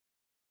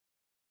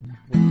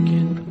What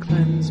can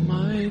cleanse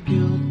my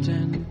guilt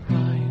and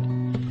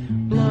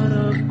pride? Blood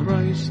of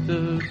Christ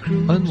the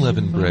crucified.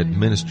 Unleavened Bread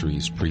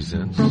Ministries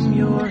presents From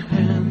your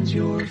hands,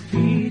 your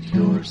feet,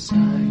 your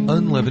side.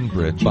 Unleavened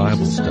Bread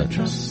Bible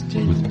Studies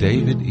with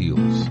David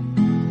Eells.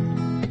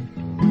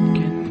 What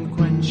can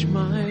quench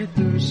my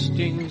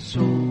thirsting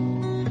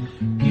soul?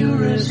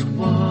 Purest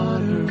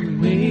water,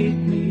 make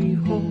me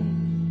whole.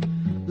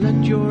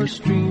 Let your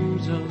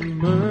streams of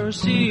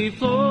mercy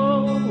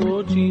flow.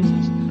 Oh,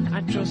 Jesus,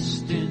 I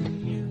trust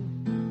in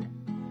you.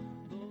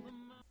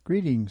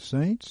 Greetings,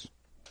 saints.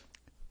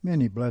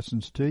 Many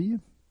blessings to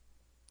you.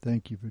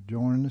 Thank you for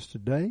joining us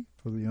today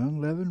for the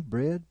Unleavened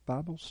Bread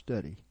Bible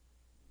Study.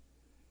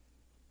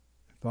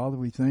 Father,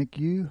 we thank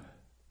you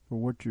for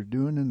what you're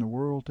doing in the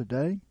world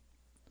today,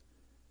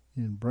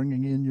 in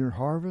bringing in your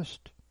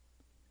harvest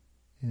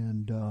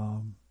and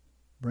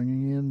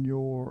bringing in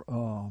your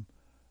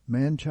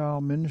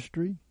man-child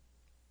ministry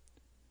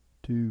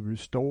to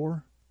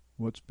restore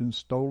what's been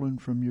stolen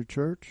from your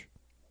church.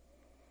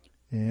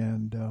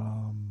 And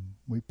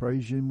we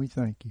praise you and we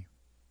thank you.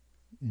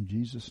 In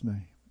Jesus'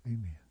 name,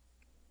 amen.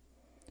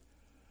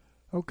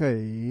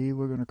 Okay,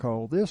 we're going to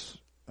call this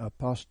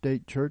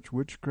Apostate Church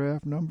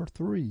Witchcraft number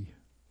 3.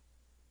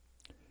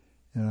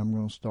 And I'm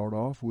going to start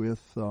off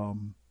with the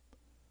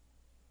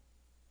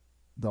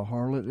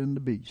harlot and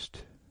the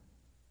beast.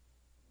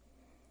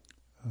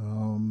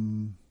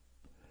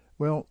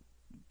 Well,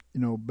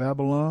 you know,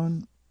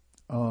 Babylon,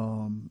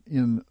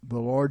 in the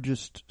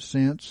largest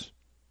sense,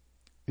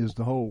 is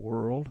the whole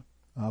world,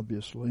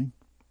 obviously.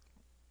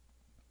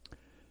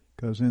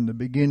 Because in the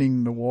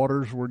beginning, the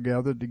waters were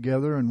gathered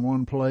together in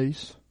one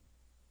place.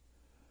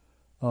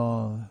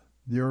 The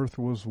earth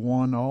was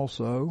one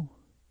also,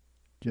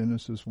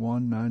 Genesis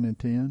 1, 9 and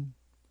 10.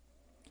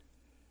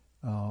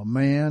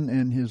 Man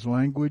and his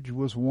language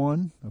was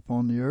one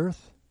upon the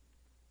earth,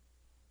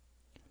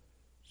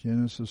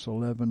 Genesis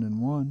 11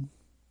 and 1.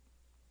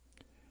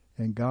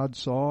 And God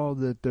saw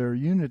that their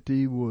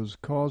unity was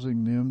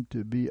causing them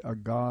to be a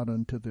god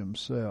unto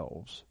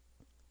themselves,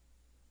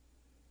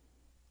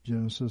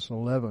 Genesis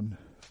 11,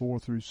 4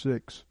 through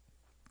 6.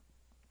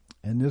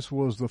 And this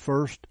was the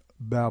first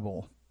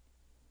Babel.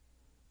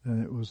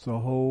 And it was the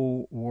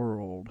whole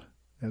world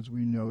as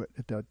we know it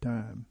at that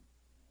time.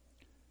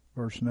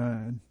 Verse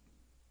 9.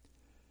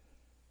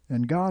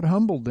 And God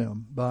humbled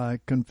them by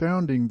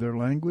confounding their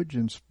language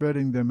and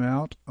spreading them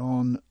out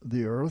on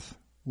the earth,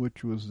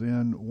 which was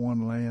then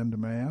one land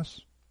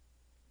mass.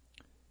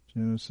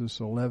 Genesis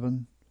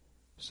 11,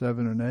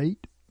 7 and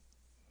 8.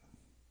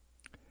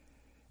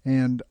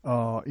 And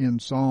in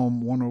Psalm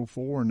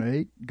 104 and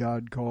 8,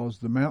 God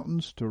caused the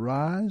mountains to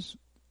rise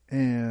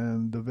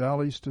and the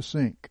valleys to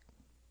sink.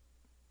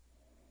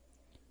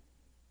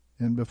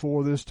 And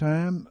before this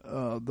time,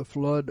 the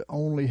flood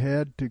only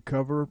had to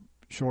cover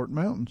short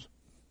mountains.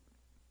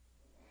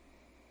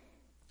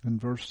 In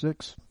verse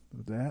 6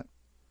 of that.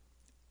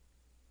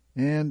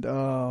 And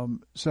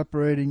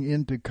separating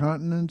into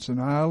continents and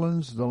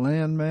islands the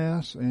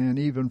landmass, and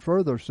even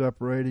further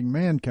separating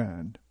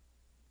mankind,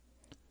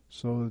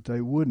 so that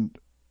they wouldn't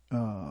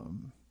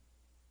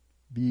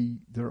be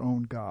their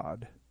own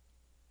God.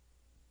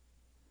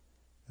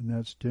 And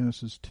that's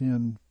Genesis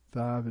 10,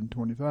 5 and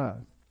 25.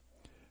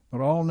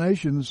 But all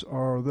nations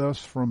are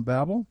thus from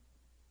Babel,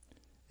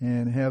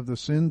 and have the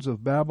sins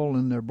of Babel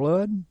in their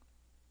blood.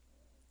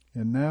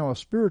 And now a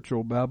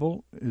spiritual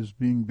Babel is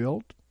being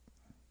built.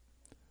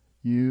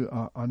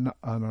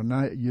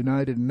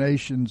 United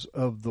Nations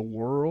of the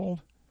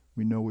world.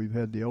 We know we've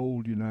had the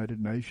old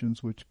United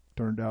Nations, which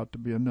turned out to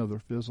be another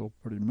fizzle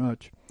pretty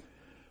much.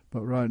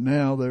 But right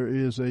now there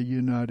is a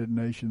United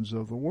Nations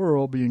of the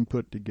world being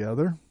put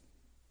together.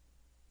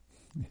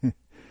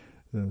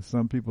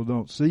 Some people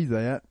don't see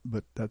that,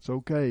 but that's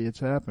okay. It's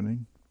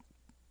happening.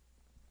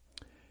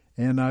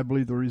 And I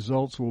believe the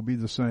results will be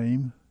the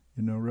same.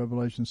 You know,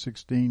 Revelation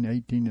 16,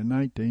 18, and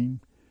 19.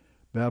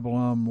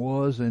 Babylon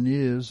was and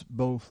is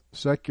both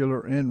secular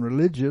and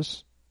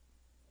religious.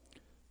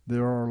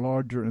 There are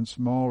larger and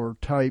smaller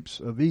types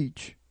of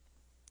each.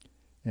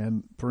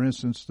 And, for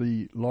instance,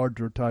 the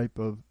larger type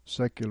of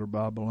secular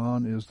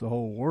Babylon is the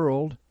whole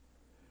world.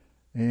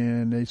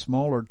 And a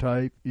smaller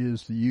type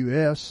is the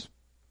U.S.,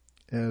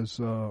 as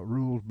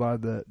ruled by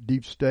the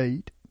deep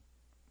state.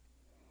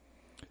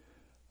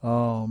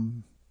 I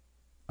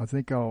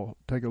think I'll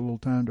take a little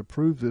time to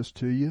prove this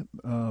to you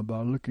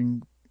by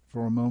looking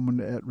for a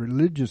moment at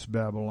religious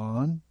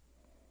Babylon.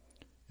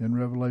 In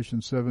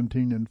Revelation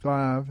 17 and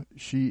 5,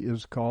 she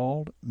is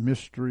called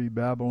Mystery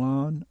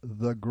Babylon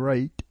the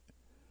Great,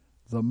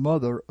 the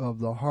mother of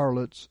the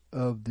harlots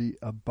of the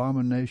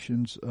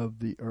abominations of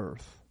the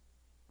earth.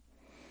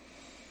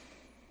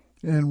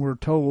 And we're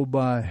told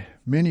by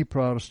many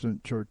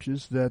Protestant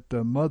churches that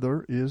the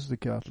mother is the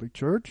Catholic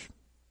Church.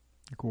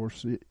 Of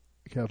course, the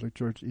Catholic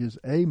Church is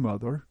a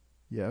mother,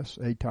 yes,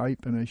 a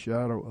type and a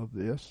shadow of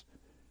this.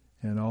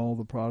 And all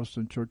the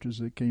Protestant churches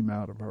that came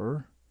out of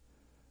her,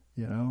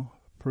 you know,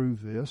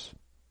 prove this.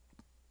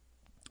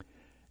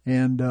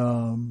 And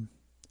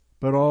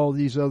but all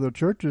these other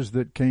churches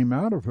that came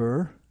out of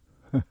her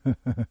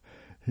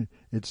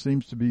It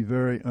seems to be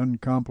very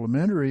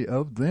uncomplimentary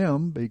of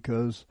them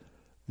because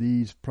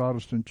these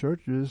Protestant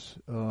churches,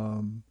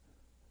 in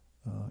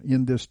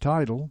this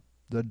title,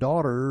 the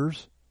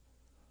daughters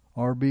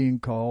are being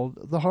called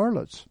the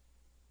harlots.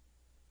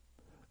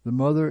 The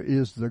mother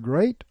is the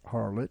great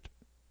harlot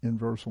in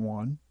verse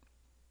 1.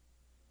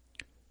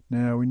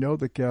 Now, we know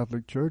the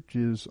Catholic Church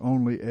is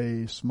only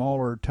a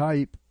smaller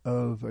type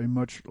of a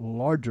much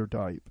larger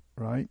type,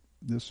 right?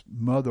 This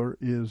mother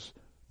is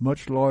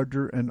much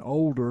larger and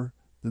older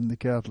than the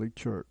Catholic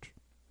Church.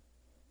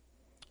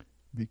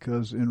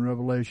 Because in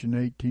Revelation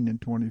 18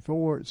 and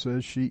 24, it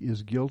says she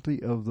is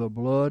guilty of the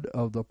blood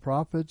of the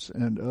prophets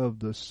and of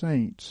the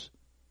saints.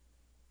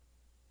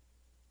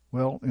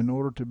 Well, in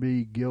order to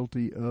be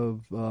guilty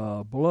of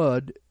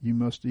blood, you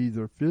must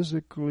either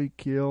physically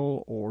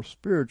kill or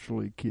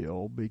spiritually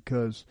kill,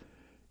 because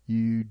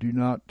you do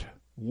not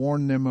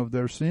warn them of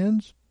their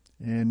sins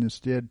and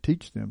instead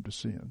teach them to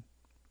sin,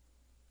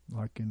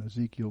 like in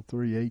Ezekiel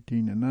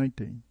 3:18 and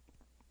 19.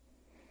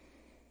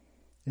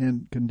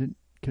 And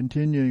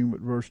continuing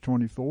with verse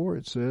 24,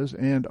 it says,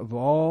 and of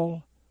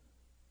all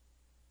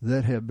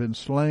that have been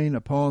slain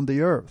upon the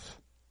earth.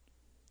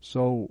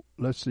 So,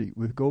 let's see,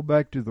 we go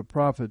back to the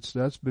prophets,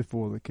 that's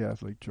before the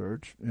Catholic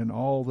Church, and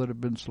all that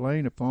have been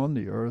slain upon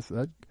the earth,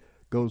 that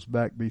goes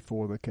back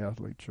before the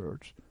Catholic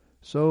Church.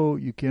 So,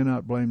 you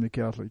cannot blame the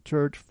Catholic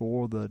Church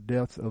for the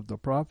death of the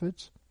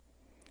prophets.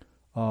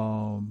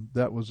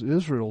 That was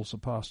Israel's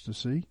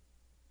apostasy,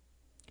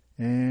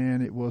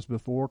 and it was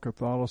before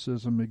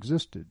Catholicism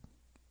existed.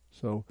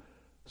 So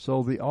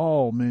the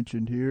all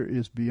mentioned here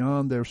is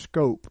beyond their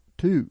scope,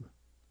 too.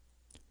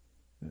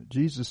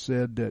 Jesus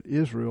said that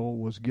Israel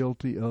was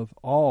guilty of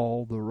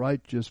all the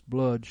righteous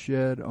blood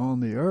shed on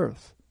the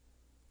earth,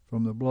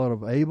 from the blood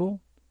of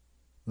Abel,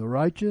 the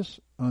righteous,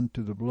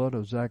 unto the blood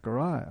of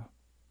Zechariah.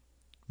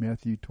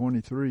 Matthew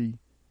 23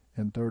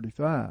 and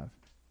 35.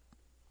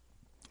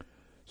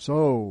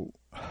 So,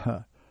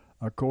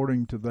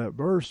 according to that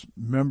verse,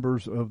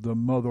 members of the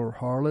mother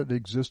harlot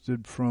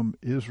existed from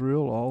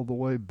Israel all the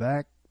way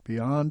back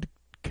beyond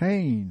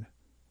Cain,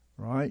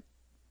 right?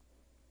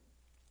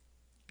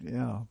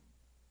 Yeah.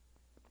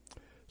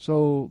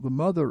 So the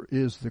mother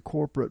is the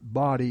corporate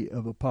body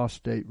of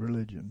apostate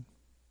religion,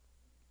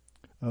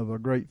 of a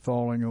great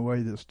falling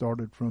away that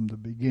started from the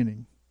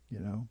beginning, you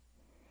know.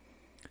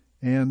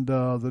 And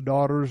the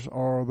daughters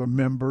are the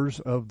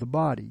members of the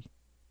body,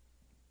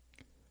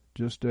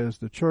 just as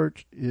the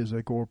church is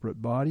a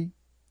corporate body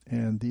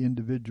and the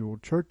individual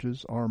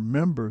churches are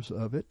members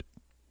of it.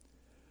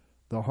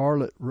 The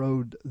harlot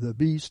rode the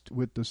beast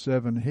with the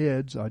 7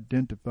 heads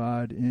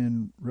identified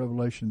in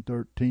Revelation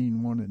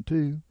 13, 1 and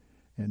 2,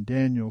 and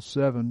Daniel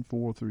 7,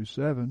 4 through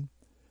 7,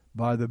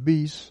 by the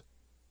beasts,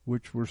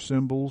 which were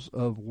symbols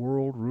of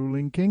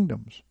world-ruling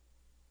kingdoms.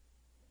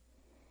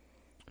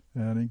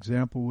 An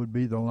example would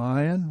be the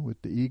lion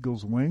with the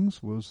eagle's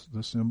wings was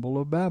the symbol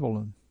of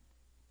Babylon.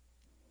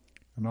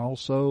 And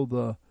also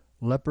the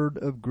leopard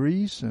of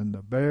Greece and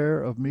the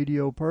bear of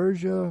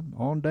Medo-Persia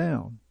on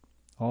down.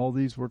 All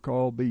these were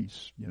called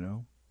beasts, you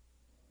know.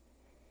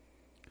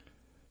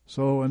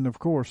 So, and of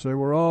course, they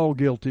were all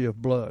guilty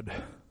of blood,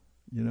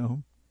 you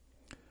know.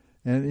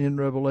 And in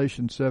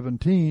Revelation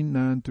 17,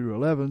 9 through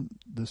 11,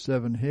 the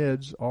 7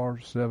 heads are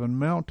 7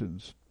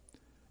 mountains.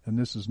 And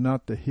this is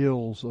not the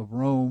hills of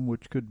Rome,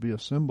 which could be a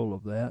symbol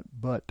of that,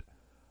 but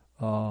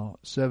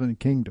 7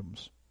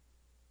 kingdoms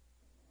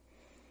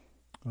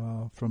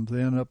from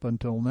then up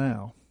until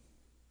now.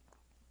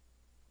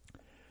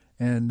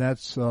 And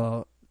that's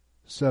 7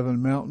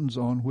 mountains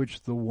on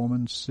which the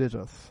woman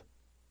sitteth.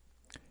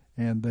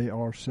 And they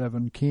are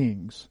 7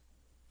 kings.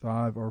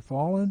 5 are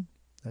fallen.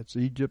 That's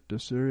Egypt,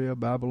 Assyria,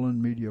 Babylon,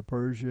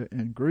 Medo-Persia,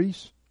 and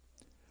Greece.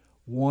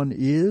 1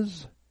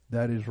 is,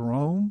 that is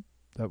Rome.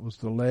 That was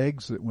the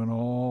legs that went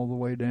all the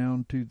way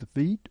down to the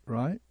feet,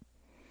 right?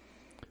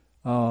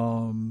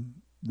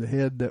 The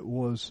head that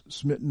was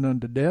smitten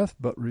unto death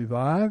but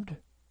revived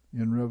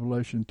in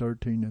Revelation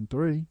 13 and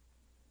 3.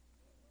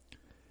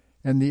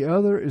 And the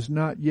other is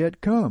not yet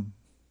come.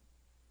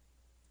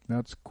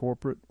 That's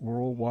corporate,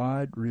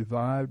 worldwide,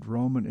 revived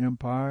Roman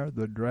Empire,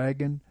 the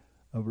dragon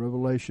of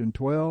Revelation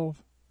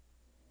 12.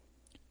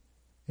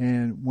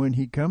 And when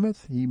he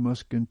cometh, he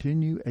must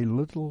continue a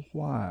little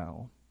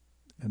while,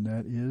 and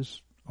that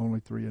is only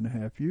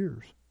 3.5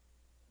 years.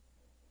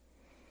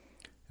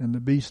 And the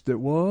beast that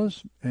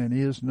was and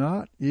is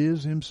not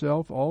is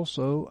himself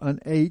also an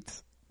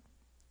 8th.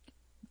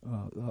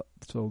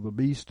 So the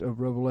beast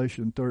of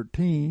Revelation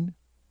 13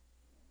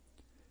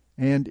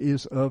 and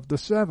is of the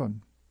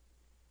 7.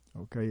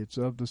 Okay, it's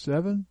of the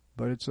 7,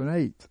 but it's an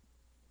 8th.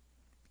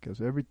 Because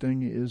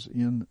everything is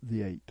in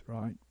the 8,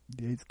 right?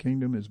 The 8th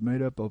kingdom is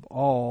made up of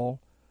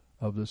all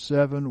of the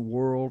 7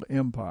 world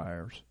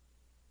empires,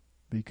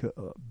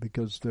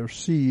 because their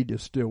seed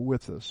is still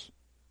with us.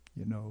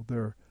 You know,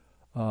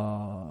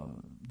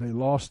 they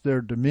lost their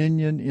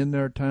dominion in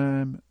their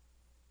time,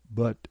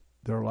 but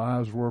their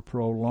lives were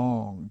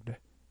prolonged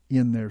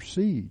in their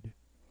seed.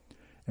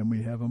 And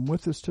we have them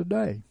with us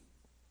today.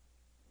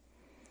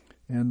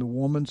 and the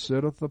woman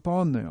sitteth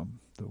upon them.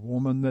 The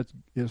woman that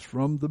is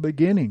from the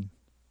beginning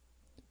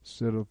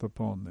sitteth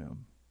upon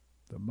them.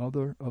 The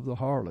mother of the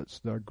harlots,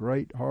 the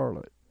great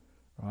harlot,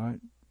 right?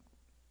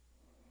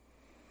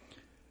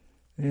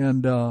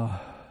 And on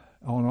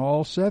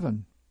all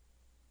seven.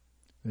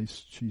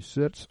 She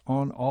sits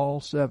on all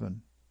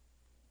seven.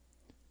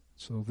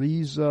 So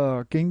these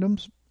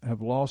kingdoms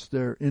have lost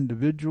their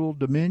individual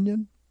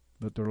dominion,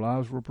 but their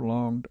lives were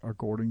prolonged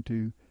according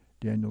to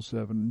Daniel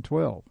 7 and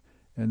 12.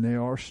 And they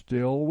are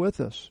still with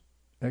us,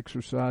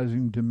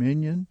 exercising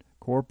dominion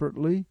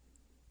corporately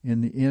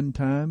in the end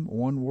time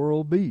one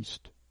world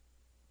beast.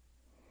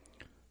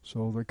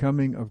 So the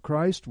coming of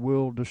Christ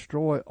will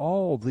destroy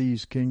all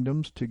these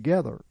kingdoms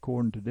together,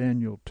 according to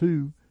Daniel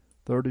 2,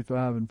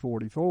 35 and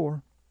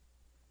 44.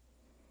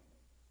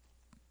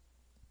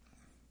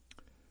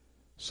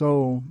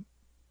 So,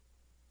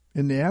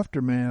 in the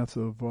aftermath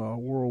of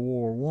World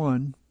War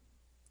I,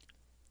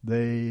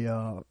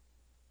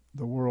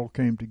 the world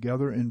came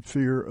together in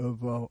fear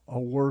of a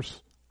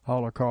worse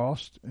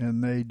Holocaust,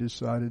 and they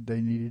decided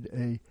they needed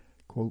a,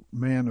 quote,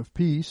 man of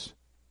peace,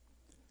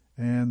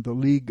 and the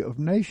League of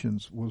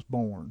Nations was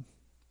born.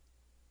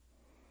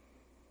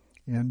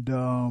 And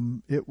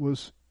it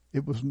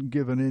wasn't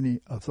given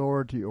any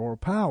authority or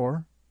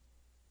power.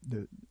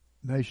 The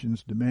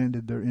nations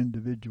demanded their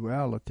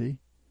individuality,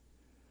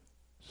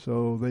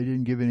 so they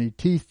didn't give any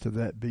teeth to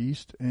that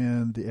beast,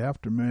 and the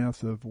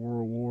aftermath of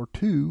World War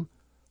II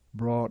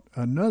brought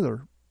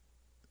another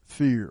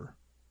fear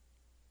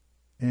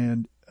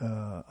and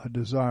a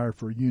desire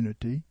for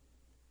unity,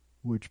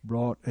 which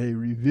brought a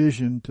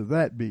revision to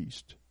that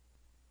beast.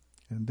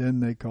 And then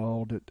they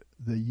called it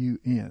the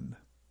UN.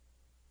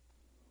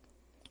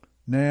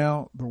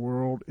 Now the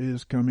world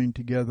is coming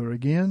together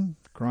again,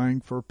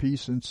 crying for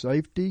peace and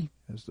safety,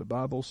 as the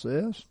Bible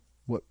says.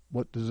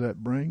 What does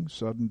that bring?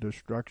 Sudden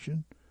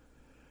destruction.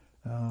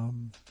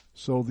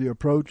 So the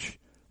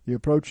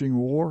approaching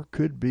war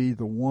could be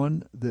the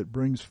one that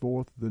brings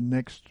forth the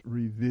next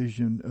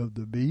revision of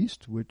the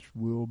beast, which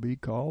will be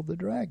called the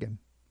dragon.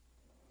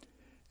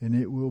 And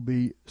it will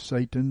be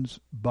Satan's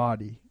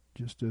body,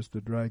 just as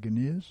the dragon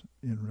is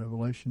in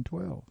Revelation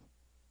 12.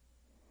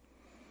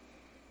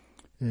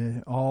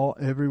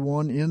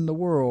 Everyone in the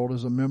world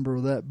is a member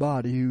of that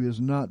body who is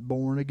not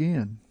born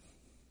again.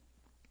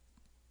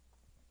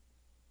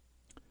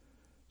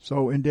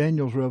 So in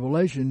Daniel's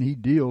revelation, he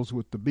deals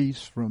with the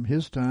beasts from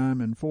his time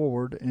and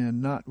forward,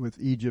 and not with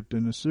Egypt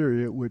and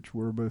Assyria, which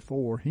were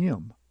before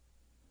him.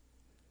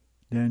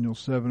 Daniel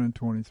 7 and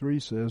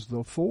 23 says,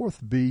 the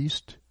fourth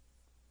beast,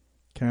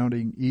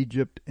 counting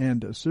Egypt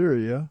and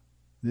Assyria,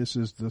 this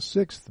is the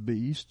sixth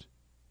beast,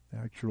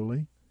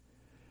 actually,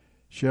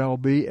 shall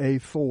be a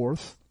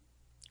fourth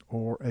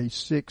or a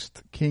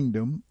sixth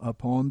kingdom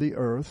upon the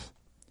earth,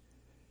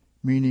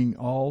 meaning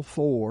all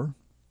four,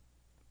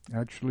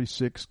 actually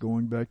six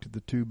going back to the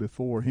two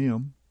before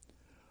him,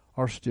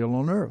 are still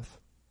on earth,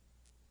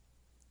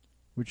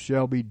 which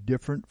shall be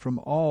different from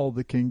all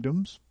the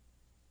kingdoms.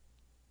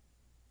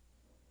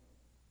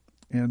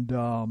 And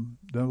in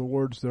other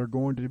words,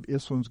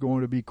 this one's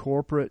going to be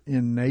corporate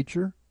in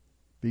nature,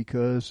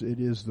 because it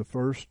is the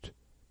first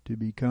to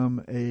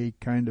become a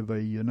kind of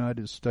a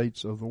United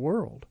States of the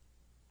world,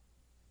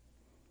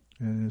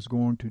 and is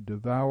going to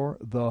devour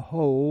the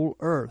whole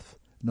earth.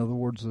 In other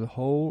words, the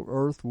whole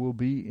earth will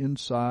be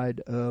inside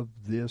of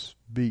this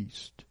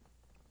beast.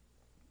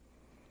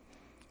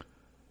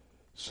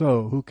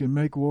 So, who can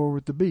make war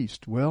with the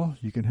beast? Well,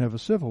 you can have a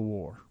civil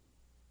war.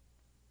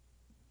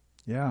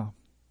 Yeah,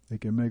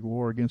 it can make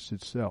war against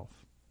itself.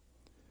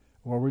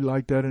 Are we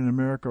like that in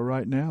America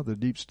right now? The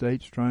deep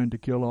state's trying to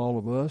kill all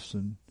of us,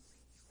 and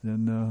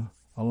then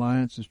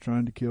Alliance is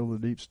trying to kill the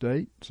deep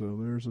state. So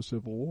there's a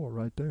civil war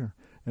right there.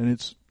 And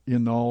it's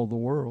in all the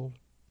world.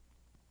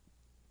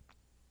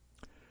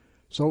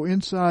 So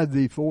inside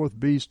the fourth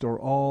beast are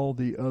all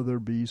the other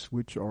beasts,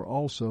 which are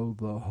also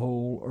the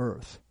whole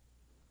earth.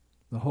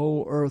 The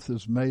whole earth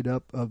is made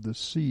up of the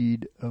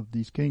seed of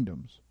these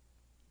kingdoms.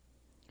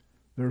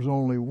 There's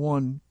only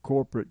one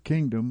corporate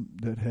kingdom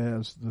that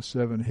has the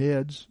 7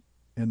 heads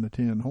and the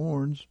 10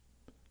 horns,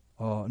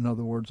 in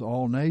other words,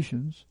 all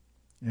nations,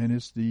 and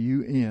it's the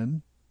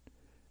UN,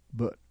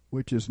 but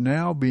which is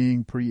now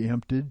being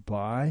preempted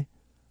by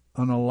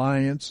an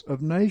alliance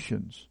of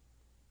nations,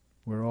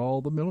 where all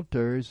the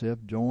militaries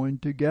have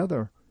joined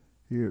together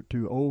here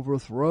to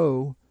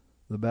overthrow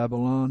the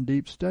Babylon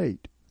deep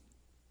state.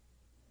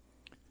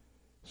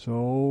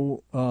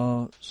 So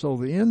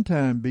the end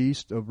time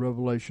beast of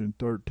Revelation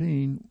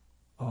 13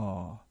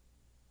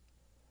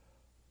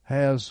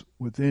 has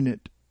within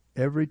it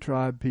every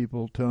tribe,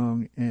 people,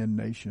 tongue, and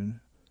nation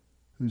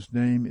whose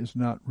name is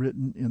not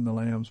written in the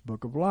Lamb's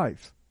book of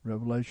life.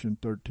 Revelation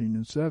 13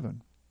 and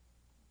 7.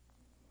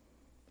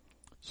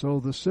 So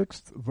the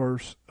 6th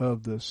verse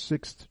of the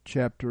 6th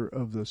chapter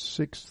of the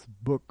 6th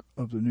book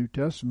of the New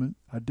Testament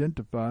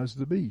identifies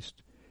the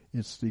beast.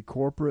 It's the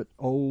corporate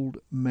old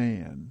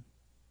man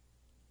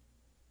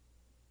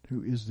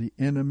who is the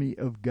enemy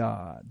of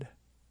God.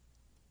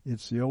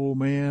 It's the old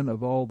man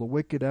of all the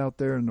wicked out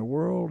there in the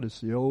world.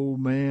 It's the old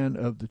man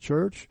of the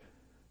church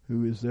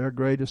who is their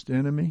greatest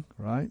enemy,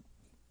 right?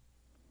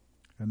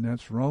 And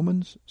that's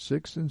Romans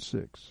 6 and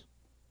 6.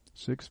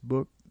 6th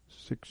book,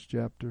 6th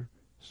chapter,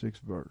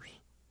 6th verse.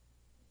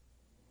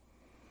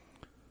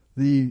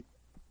 The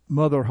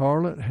mother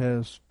harlot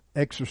has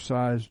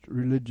exercised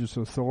religious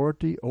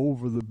authority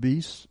over the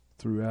beasts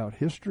throughout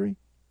history.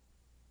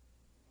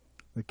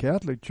 The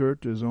Catholic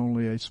Church is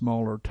only a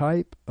smaller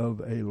type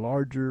of a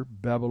larger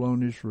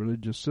Babylonish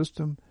religious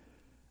system,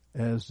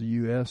 as the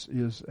U.S.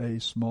 is a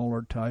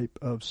smaller type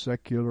of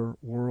secular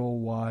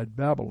worldwide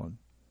Babylon.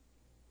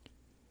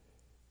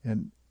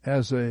 And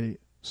as a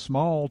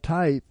small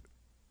type,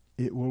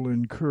 it will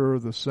incur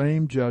the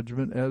same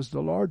judgment as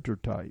the larger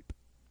type.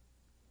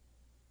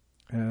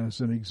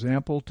 As an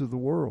example to the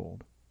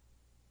world,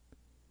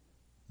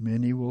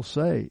 many will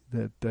say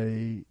that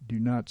they do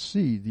not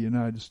see the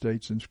United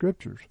States in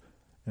Scriptures,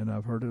 and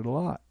I've heard it a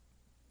lot.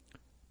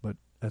 But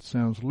that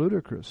sounds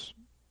ludicrous.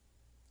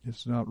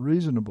 It's not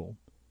reasonable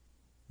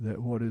that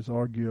what is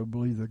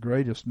arguably the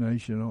greatest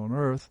nation on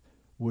earth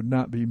would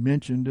not be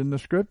mentioned in the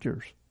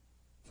Scriptures.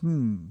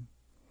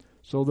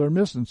 So they're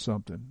missing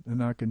something,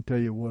 and I can tell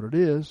you what it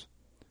is.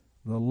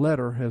 The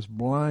letter has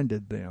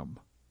blinded them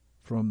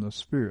from the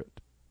Spirit.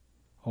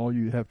 All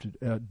you have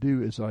to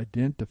do is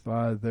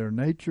identify their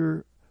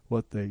nature,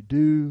 what they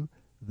do,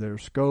 their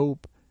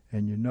scope,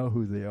 and you know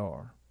who they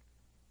are.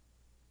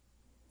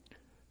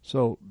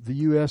 So the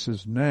U.S.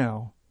 is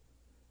now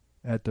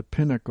at the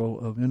pinnacle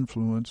of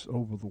influence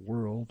over the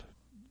world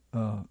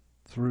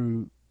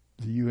through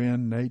the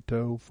UN,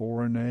 NATO,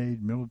 foreign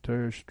aid,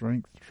 military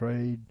strength,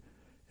 trade,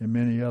 and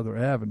many other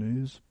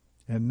avenues.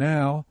 And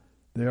now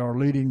they are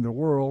leading the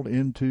world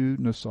into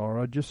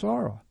Nasara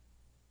Jasara.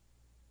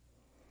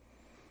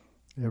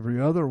 Every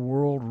other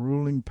world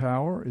ruling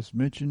power is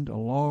mentioned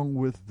along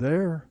with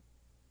their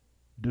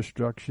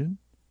destruction,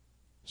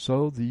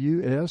 so the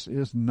U.S.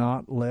 is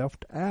not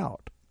left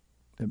out.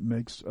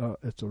 It's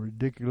a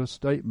ridiculous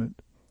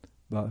statement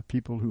by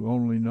people who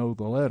only know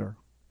the letter.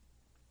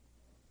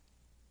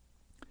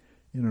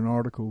 In an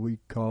article we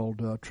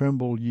called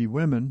Tremble Ye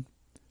Women,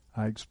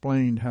 I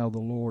explained how the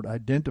Lord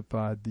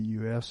identified the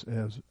U.S.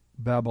 as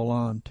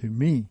Babylon to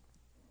me.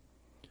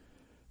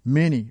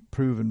 Many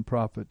proven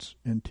prophets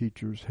and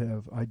teachers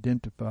have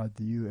identified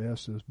the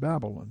U.S. as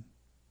Babylon.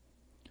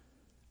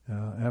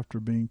 After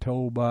being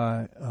told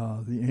by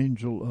the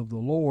angel of the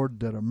Lord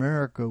that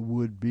America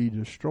would be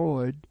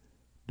destroyed,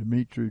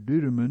 Dmitri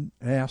Duduman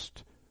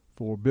asked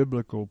for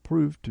biblical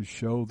proof to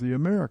show the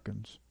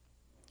Americans.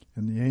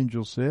 And the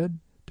angel said,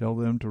 tell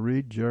them to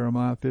read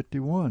Jeremiah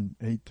 51,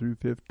 8 through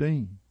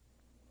 15,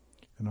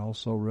 and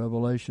also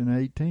Revelation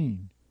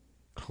 18,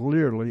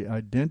 clearly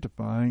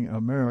identifying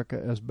America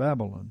as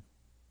Babylon.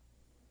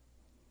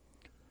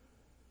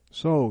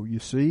 So, you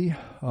see,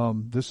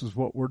 this is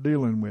what we're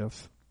dealing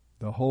with.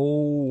 The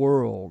whole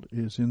world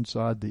is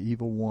inside the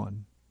evil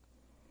one.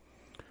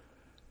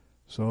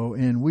 So,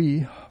 and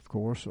we, of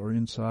course, are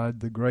inside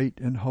the great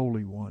and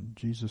holy one,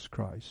 Jesus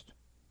Christ.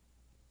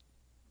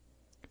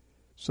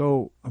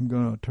 So, I'm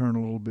going to turn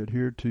a little bit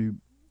here to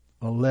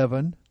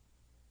 11,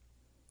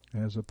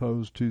 as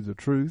opposed to the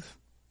truth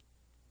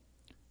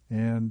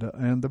and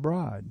the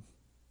bride.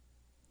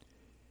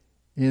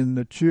 In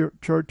the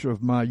church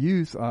of my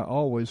youth, I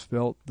always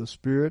felt the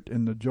spirit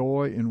and the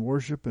joy in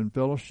worship and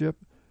fellowship,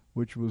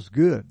 which was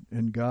good,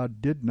 and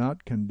God did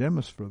not condemn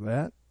us for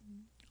that.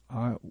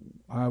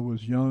 I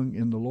was young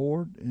in the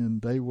Lord, and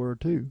they were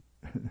too,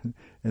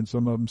 and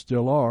some of them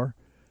still are,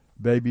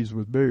 babies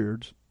with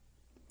beards.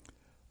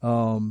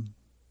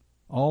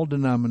 All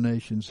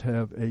denominations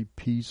have a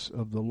piece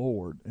of the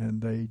Lord,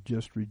 and they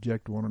just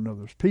reject one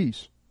another's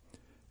peace.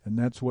 And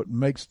that's what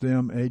makes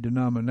them a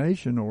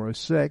denomination or a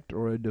sect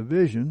or a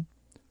division,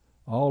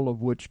 all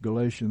of which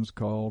Galatians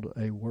called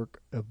a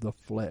work of the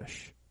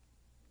flesh.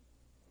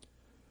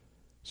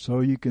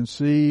 So you can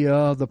see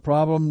the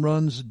problem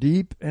runs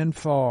deep and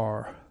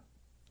far.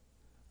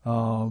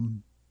 But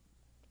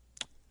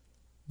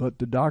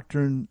the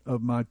doctrine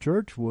of my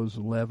church was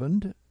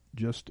leavened,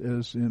 just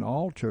as in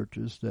all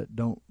churches that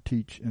don't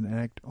teach and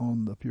act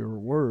on the pure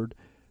word.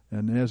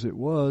 And as it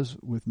was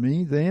with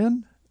me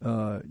then,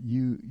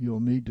 you'll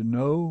need to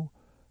know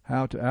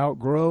how to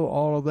outgrow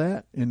all of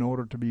that in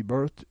order to be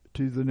birthed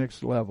to the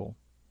next level.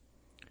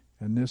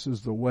 And this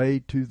is the way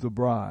to the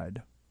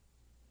bride.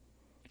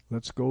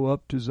 Let's go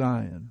up to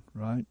Zion,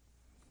 right?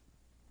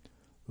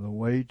 The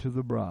way to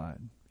the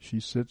bride.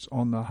 She sits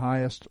on the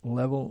highest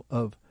level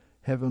of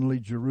heavenly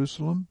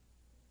Jerusalem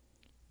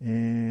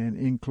and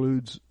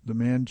includes the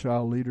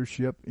man-child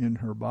leadership in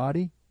her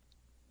body,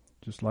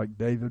 just like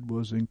David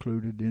was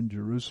included in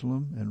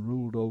Jerusalem and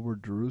ruled over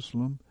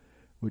Jerusalem,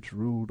 which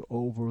ruled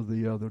over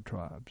the other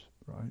tribes,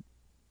 right?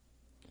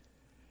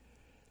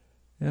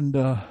 And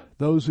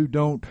those who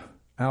don't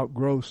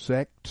outgrow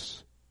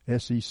sects,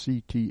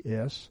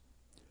 S-E-C-T-S,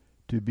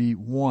 to be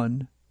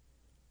one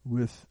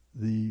with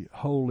the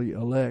holy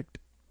elect,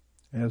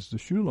 as the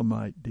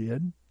Shulamite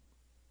did.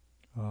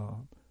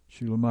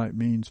 Shulamite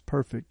means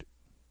perfect.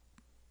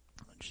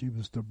 She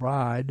was the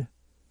bride,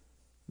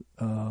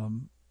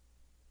 and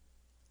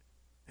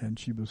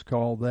she was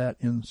called that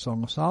in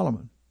Song of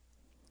Solomon,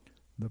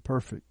 the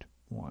perfect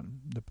one.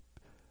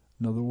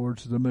 In other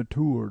words, the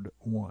matured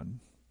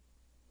one.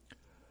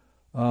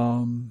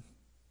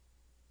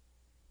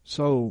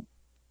 So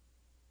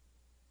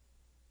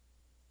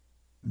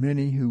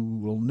many who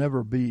will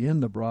never be in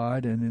the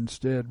bride and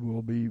instead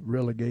will be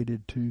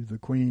relegated to the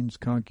queens,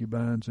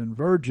 concubines, and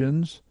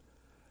virgins,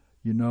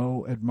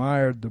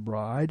 admired the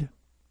bride.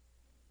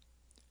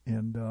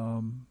 And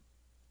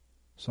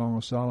Song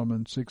of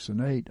Solomon 6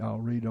 and 8, I'll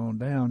read on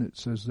down. It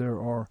says,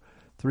 there are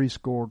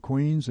 80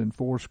 queens and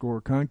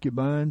 80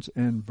 concubines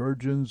and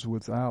virgins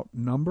without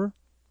number.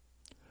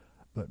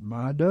 But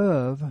my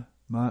dove,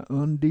 my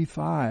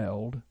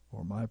undefiled,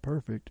 or my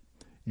perfect,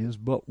 is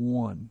but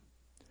one.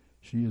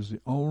 She is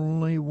the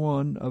only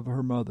one of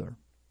her mother.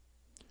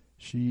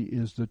 She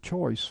is the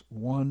choice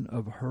one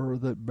of her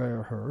that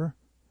bare her.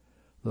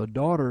 The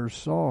daughters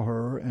saw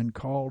her and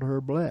called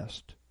her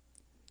blessed.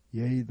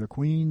 Yea, the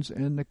queens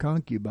and the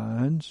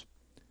concubines,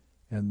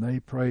 and they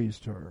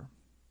praised her.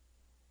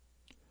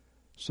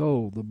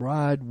 So the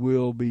bride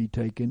will be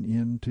taken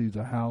into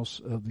the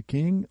house of the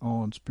king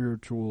on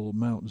spiritual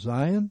Mount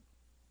Zion.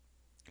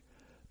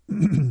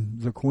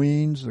 The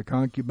queens, the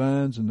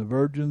concubines, and the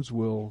virgins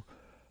will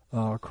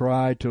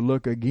cry to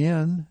look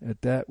again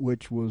at that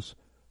which was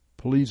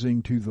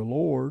pleasing to the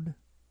Lord.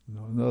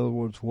 In other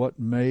words, what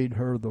made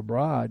her the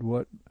bride?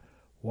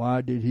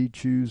 Why did he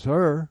choose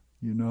her?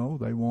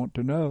 They want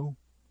to know.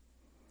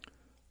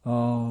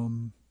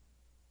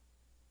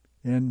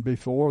 And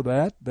before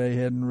that, they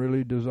hadn't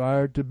really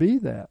desired to be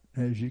that,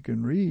 as you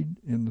can read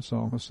in the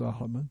Song of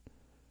Solomon.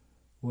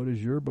 What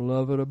is your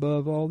beloved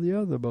above all the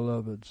other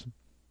beloveds?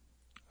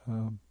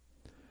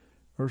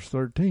 Verse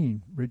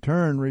 13,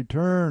 return,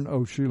 return,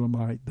 O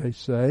Shulamite, they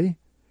say.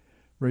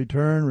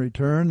 Return,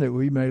 return, that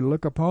we may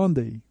look upon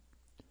thee.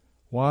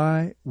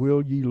 Why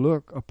will ye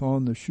look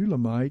upon the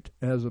Shulamite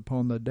as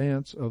upon the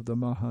dance of the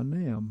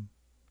Mahanaim?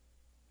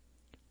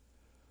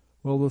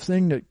 Well, the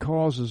thing that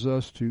causes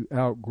us to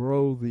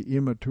outgrow the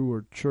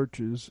immature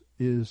churches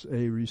is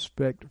a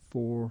respect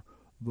for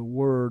the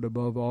Word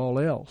above all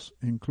else,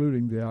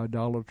 including the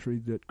idolatry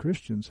that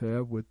Christians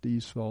have with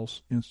these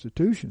false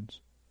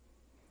institutions.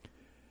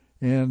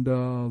 And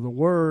the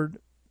Word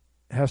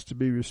has to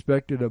be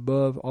respected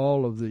above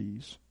all of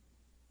these.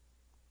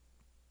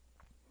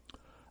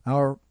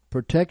 Our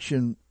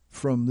protection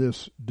from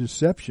this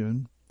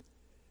deception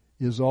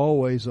is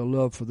always a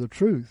love for the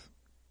truth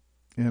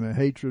and a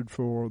hatred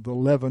for the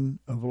leaven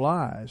of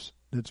lies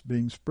that's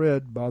being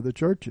spread by the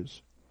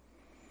churches.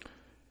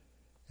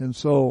 And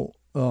so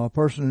a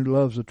person who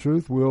loves the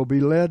truth will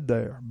be led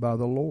there by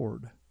the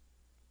Lord.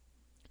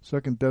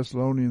 2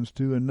 Thessalonians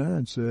 2 and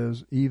 9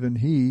 says, even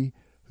he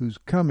whose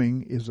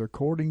coming is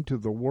according to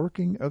the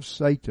working of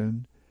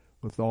Satan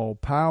with all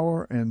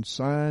power and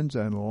signs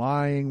and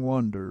lying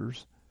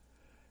wonders,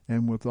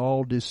 and with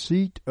all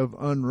deceit of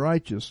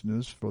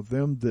unrighteousness for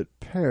them that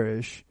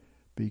perish,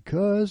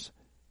 because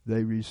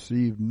they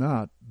receive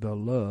not the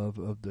love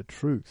of the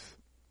truth,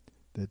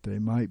 that they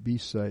might be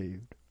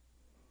saved.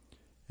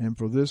 And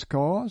for this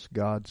cause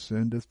God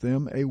sendeth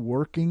them a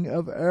working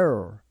of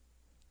error,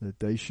 that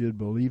they should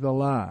believe a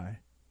lie,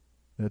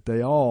 that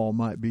they all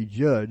might be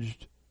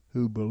judged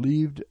who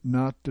believed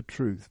not the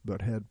truth,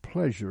 but had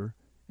pleasure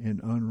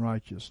in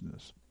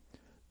unrighteousness.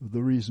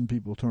 The reason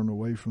people turn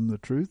away from the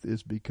truth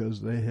is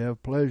because they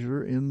have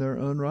pleasure in their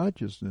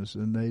unrighteousness,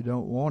 and they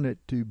don't want it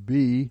to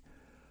be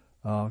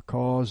a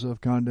cause of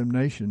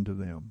condemnation to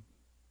them.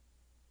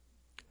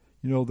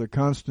 The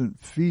constant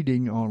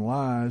feeding on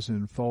lies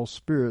and false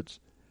spirits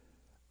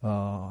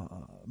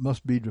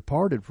must be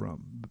departed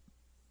from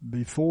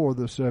before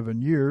the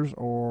 7 years,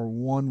 or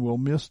one will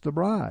miss the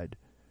bride,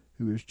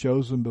 who is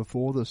chosen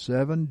before the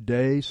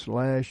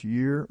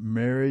 7-day/year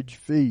marriage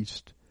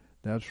feast.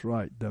 That's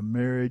right, the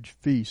marriage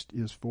feast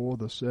is for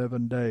the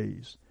 7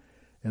 days.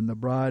 And the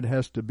bride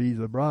has to be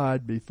the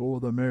bride before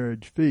the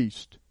marriage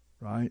feast,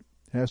 right?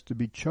 Has to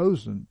be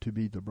chosen to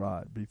be the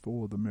bride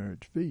before the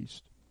marriage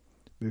feast,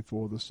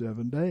 before the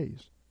 7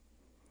 days.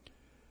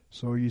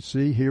 So you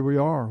see, here we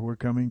are. We're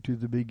coming to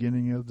the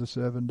beginning of the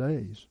 7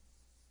 days.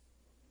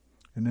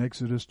 In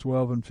Exodus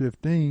 12 and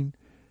 15,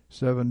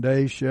 7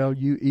 days shall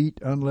you eat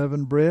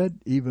unleavened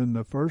bread. Even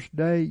the first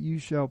day you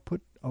shall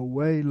put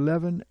away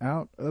leaven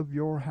out of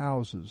your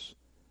houses.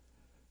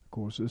 Of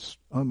course, this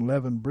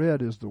unleavened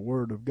bread is the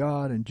Word of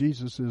God, and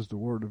Jesus is the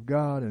Word of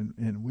God,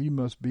 and we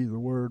must be the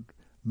Word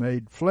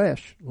made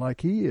flesh like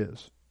He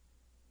is.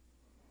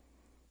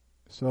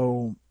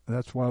 So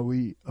that's why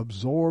we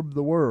absorb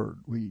the Word.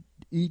 We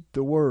eat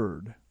the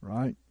Word,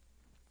 right?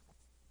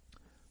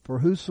 For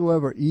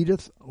whosoever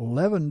eateth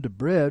leavened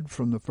bread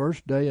from the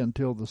first day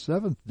until the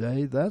 7th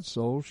day, that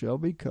soul shall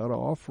be cut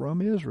off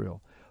from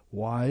Israel.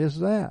 Why is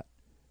that?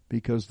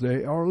 Because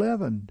they are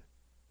leavened.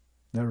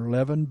 They're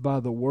leavened by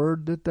the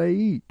word that they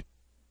eat.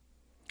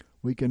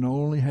 We can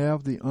only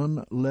have the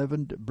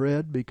unleavened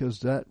bread because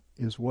that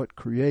is what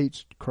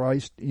creates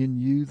Christ in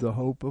you, the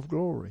hope of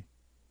glory.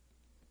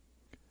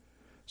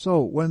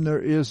 So when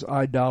there is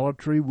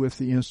idolatry with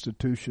the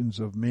institutions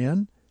of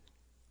men,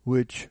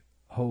 which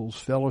holds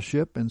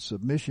fellowship and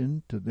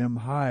submission to them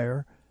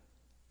higher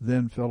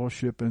than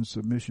fellowship and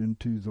submission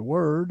to the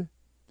Word,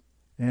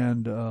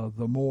 and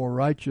the more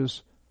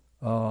righteous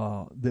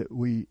that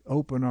we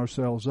open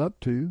ourselves up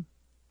to,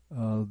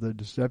 the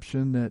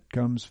deception that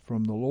comes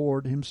from the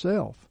Lord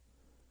Himself.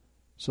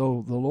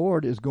 So the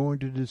Lord is going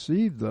to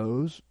deceive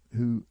those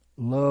who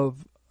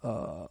love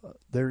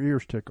their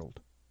ears tickled,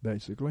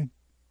 basically.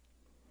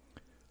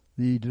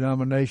 The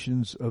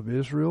denominations of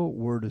Israel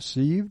were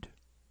deceived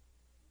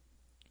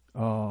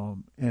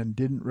and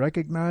didn't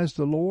recognize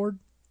the Lord,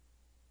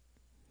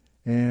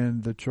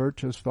 and the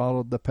church has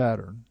followed the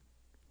pattern,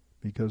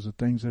 because the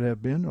things that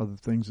have been are the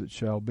things that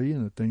shall be,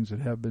 and the things that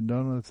have been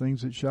done are the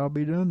things that shall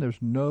be done.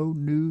 There's no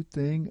new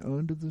thing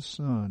under the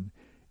sun.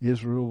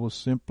 Israel was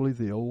simply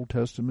the Old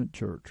Testament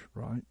church,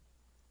 right?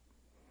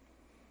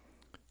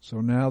 So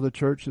now the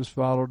church has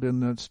followed in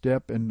that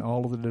step, and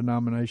all of the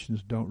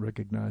denominations don't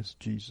recognize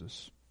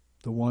Jesus,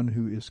 the one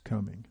who is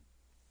coming.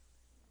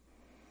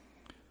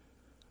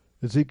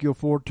 Ezekiel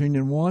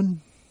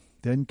 14:1,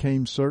 Then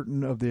came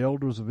certain of the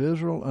elders of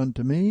Israel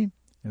unto me,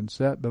 and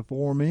sat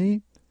before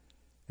me,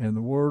 and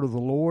the word of the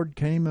Lord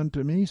came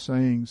unto me,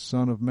 saying,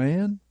 Son of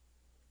man,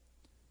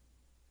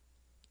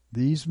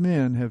 these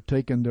men have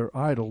taken their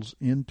idols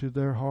into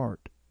their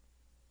heart,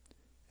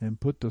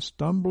 and put the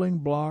stumbling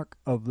block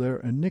of their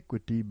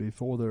iniquity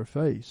before their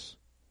face.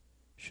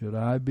 Should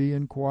I be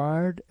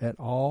inquired at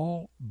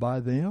all by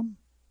them?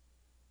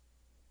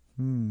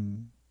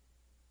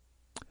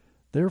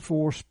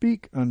 Therefore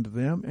speak unto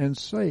them, and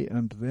say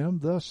unto them,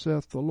 Thus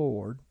saith the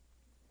Lord,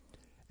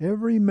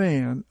 Every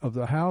man of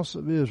the house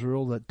of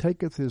Israel that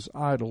taketh his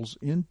idols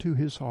into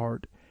his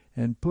heart,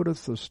 and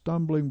putteth the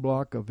stumbling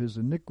block of his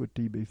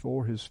iniquity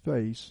before his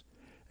face,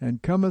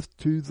 and cometh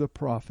to the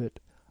prophet,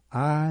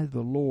 I,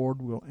 the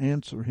Lord, will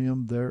answer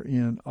him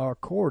therein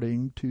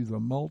according to the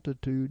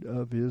multitude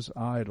of his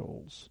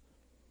idols.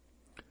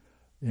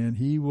 And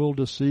he will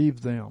deceive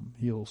them.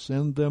 He'll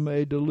send them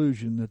a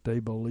delusion that they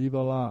believe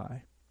a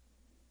lie.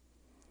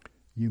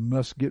 You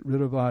must get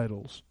rid of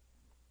idols.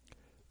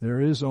 There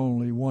is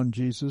only one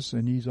Jesus,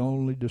 and He's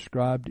only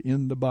described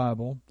in the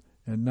Bible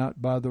and not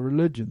by the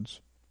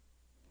religions.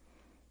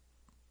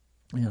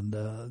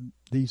 And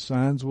these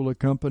signs will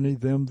accompany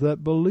them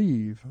that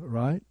believe,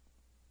 right?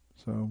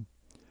 So,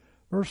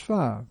 verse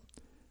 5,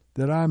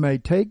 That I may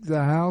take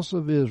the house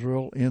of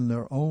Israel in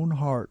their own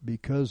heart,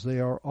 because they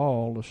are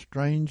all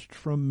estranged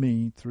from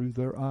me through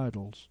their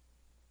idols.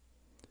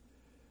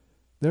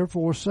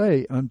 Therefore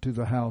say unto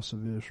the house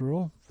of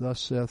Israel, Thus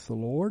saith the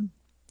Lord,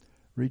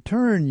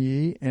 Return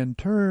ye, and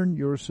turn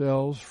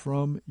yourselves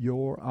from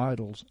your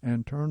idols,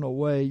 and turn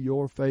away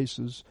your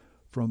faces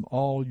from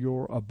all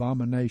your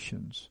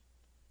abominations.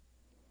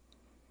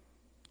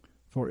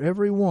 For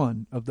every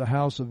one of the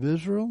house of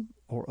Israel,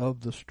 or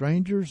of the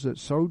strangers that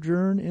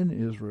sojourn in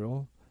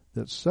Israel,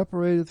 that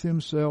separateth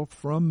himself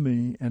from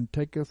me, and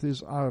taketh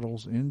his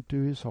idols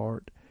into his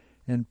heart,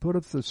 and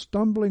putteth the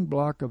stumbling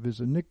block of his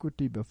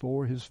iniquity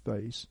before his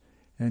face,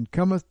 and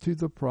cometh to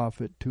the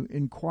prophet to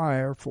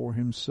inquire for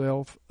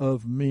himself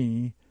of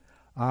me,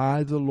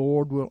 I, the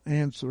Lord, will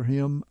answer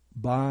him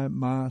by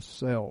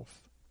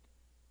myself.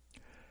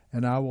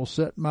 And I will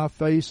set my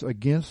face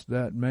against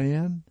that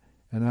man,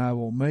 and I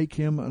will make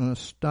him an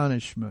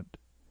astonishment,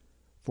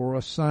 for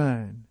a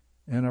sign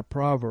and a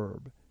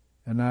proverb,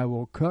 and I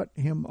will cut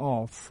him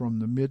off from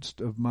the midst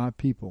of my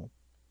people.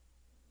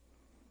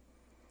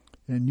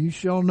 And you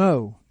shall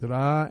know that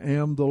I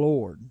am the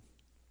Lord.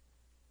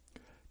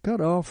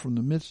 Cut off from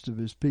the midst of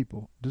his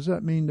people. Does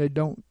that mean they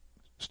don't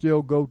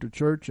still go to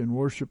church and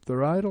worship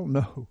their idol?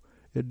 No,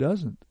 it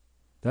doesn't.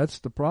 That's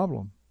the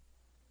problem.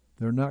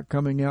 They're not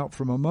coming out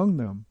from among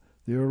them.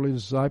 The early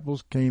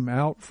disciples came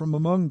out from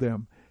among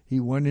them. He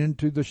went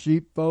into the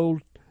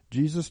sheepfold,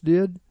 Jesus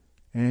did,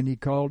 and he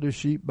called his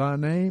sheep by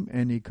name,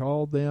 and he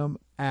called them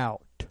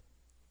out.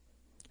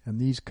 And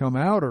these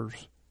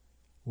come-outers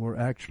were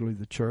actually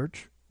the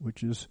church,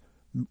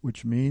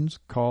 which means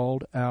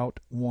called out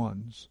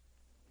ones.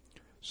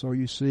 So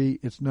you see,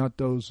 it's not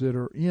those that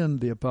are in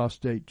the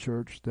apostate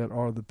church that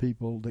are the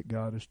people that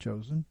God has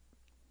chosen.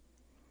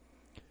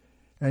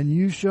 And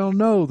you shall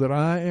know that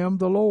I am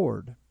the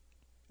Lord.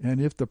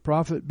 And if the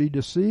prophet be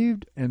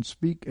deceived and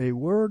speak a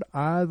word,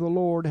 I, the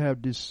Lord,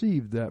 have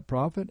deceived that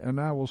prophet,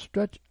 and I will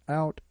stretch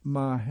out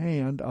my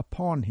hand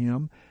upon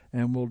him,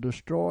 and will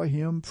destroy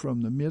him from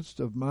the midst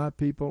of my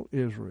people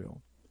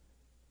Israel.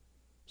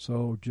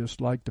 So just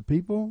like the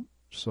people,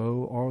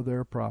 so are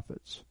their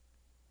prophets.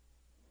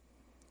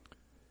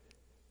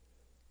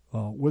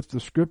 With the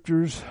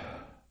scriptures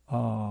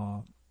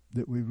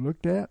that we've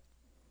looked at,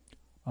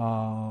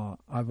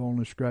 I've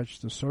only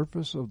scratched the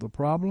surface of the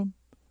problem,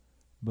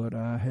 but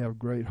I have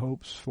great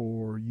hopes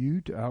for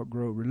you to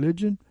outgrow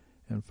religion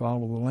and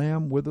follow the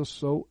Lamb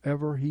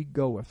whithersoever he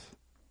goeth.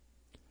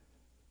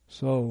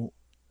 So,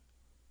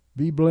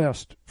 be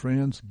blessed,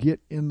 friends. Get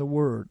in the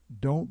Word.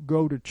 Don't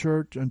go to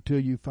church until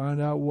you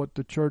find out what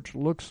the church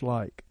looks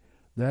like.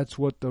 That's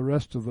what the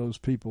rest of those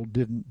people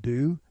didn't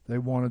do. They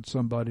wanted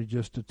somebody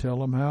just to tell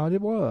them how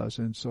it was.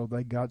 And so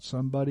they got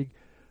somebody,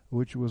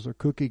 which was a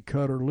cookie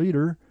cutter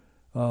leader,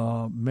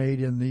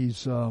 made in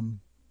these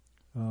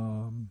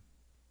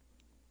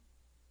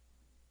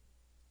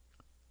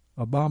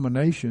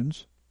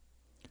abominations,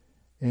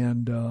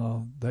 and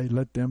they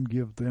let them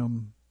give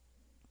them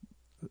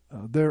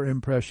their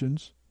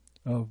impressions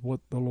of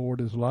what the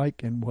Lord is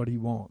like and what He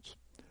wants.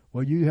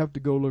 Well, you have to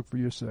go look for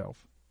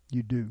yourself.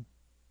 You do.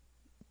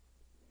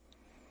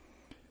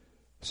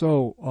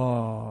 So,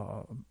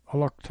 I'd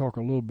like to talk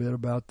a little bit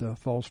about the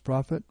false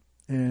prophet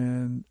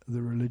and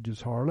the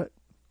religious harlot.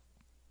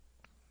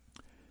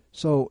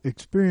 So,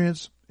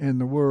 experience and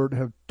the Word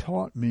have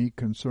taught me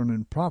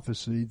concerning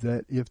prophecy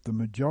that if the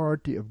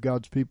majority of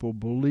God's people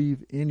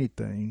believe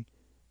anything,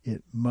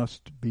 it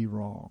must be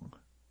wrong.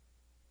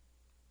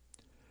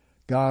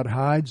 God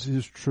hides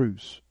His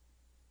truths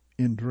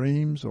in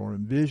dreams or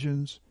in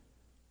visions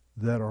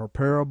that are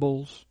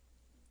parables,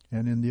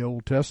 and in the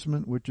Old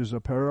Testament, which is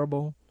a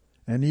parable,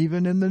 and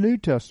even in the New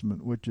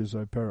Testament, which is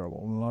a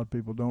parable. And a lot of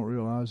people don't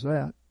realize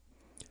that.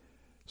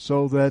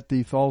 So that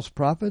the false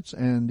prophets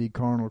and the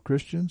carnal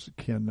Christians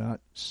cannot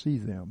see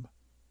them.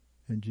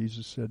 And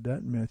Jesus said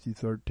that in Matthew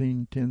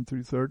 13, 10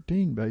 through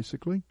 13,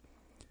 basically.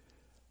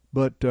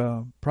 But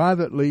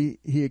privately,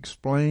 He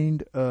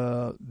explained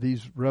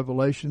these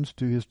revelations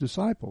to His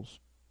disciples,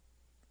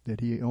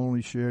 that He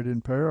only shared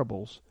in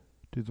parables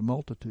to the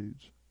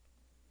multitudes.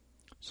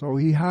 So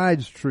He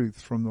hides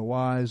truth from the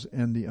wise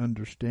and the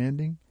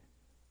understanding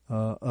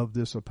of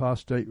this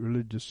apostate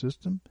religious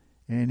system,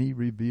 and He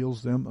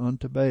reveals them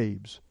unto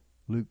babes,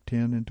 Luke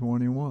 10 and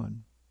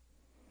 21.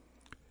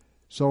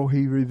 So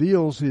He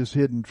reveals His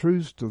hidden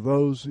truths to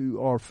those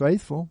who are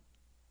faithful.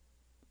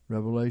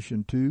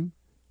 Revelation 2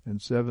 and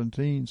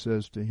 17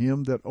 says, to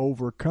him that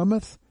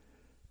overcometh,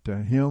 to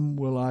him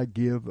will I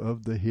give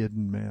of the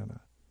hidden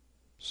manna.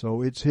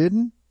 So it's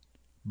hidden,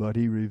 but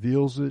He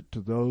reveals it to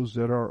those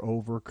that are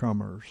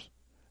overcomers.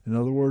 In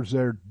other words,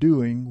 they're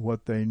doing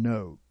what they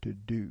know to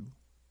do.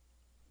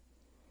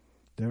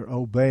 They're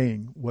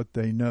obeying what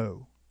they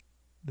know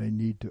they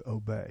need to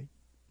obey.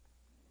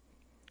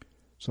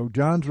 So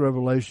John's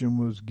revelation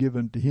was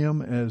given to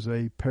him as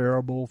a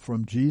parable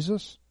from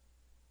Jesus.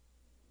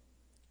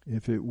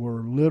 If it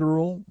were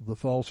literal, the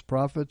false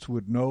prophets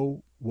would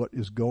know what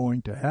is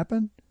going to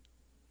happen,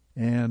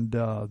 and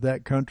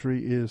that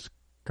country is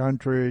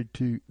contrary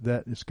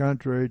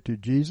to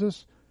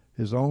Jesus,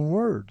 His own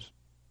words,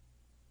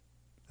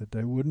 that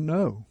they wouldn't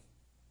know.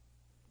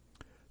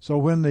 So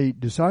when the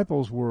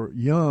disciples were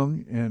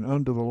young and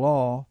under the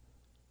law,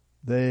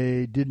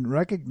 they didn't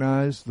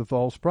recognize the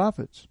false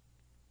prophets.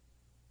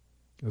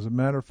 As a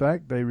matter of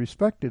fact, they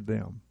respected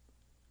them.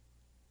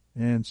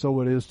 And so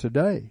it is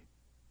today.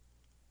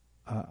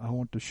 I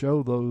want to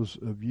show those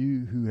of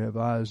you who have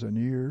eyes and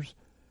ears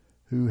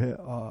who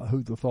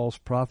the false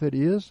prophet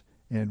is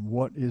and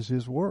what is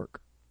his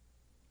work.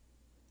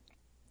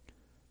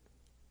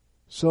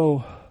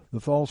 So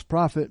the false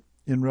prophet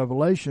in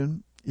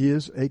Revelation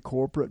is a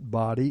corporate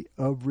body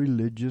of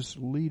religious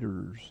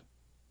leaders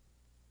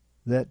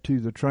that to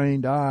the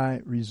trained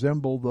eye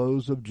resemble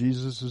those of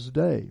Jesus'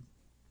 day,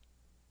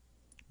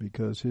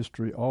 because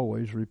history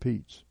always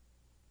repeats.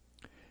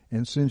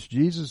 And since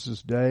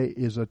Jesus' day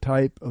is a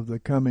type of the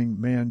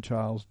coming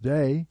man-child's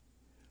day,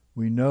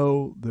 we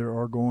know there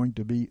are going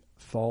to be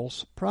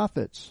false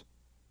prophets,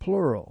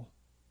 plural.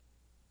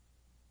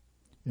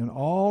 In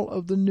all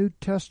of the New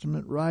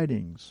Testament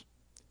writings,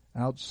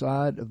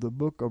 outside of the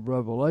book of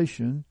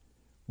Revelation,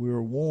 we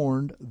are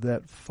warned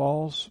that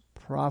false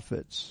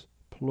prophets,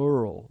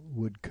 plural,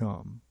 would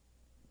come.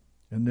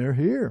 And they're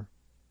here.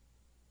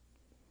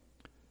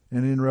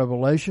 And in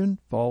Revelation,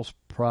 false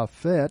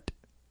prophet,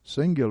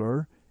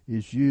 singular,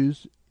 is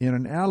used in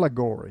an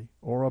allegory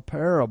or a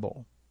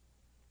parable.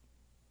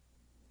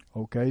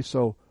 Okay,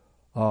 so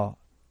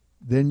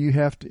then you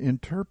have to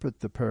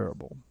interpret the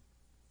parable.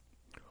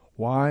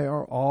 Why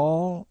are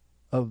all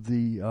of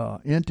the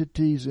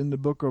entities in the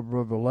book of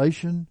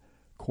Revelation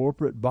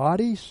corporate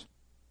bodies?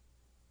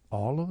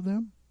 All of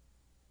them?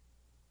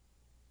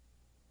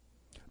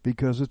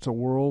 Because it's a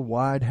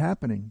worldwide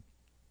happening.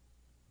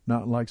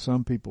 Not like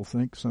some people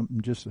think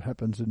something just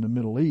happens in the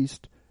Middle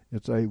East.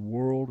 It's a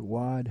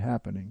worldwide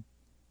happening.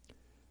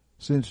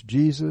 Since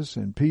Jesus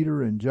and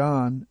Peter and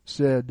John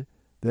said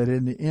that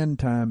in the end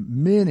time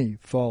many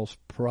false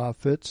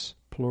prophets,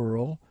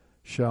 plural,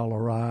 shall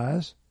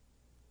arise,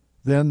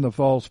 then the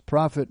false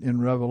prophet in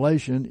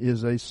Revelation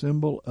is a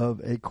symbol of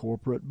a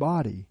corporate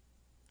body,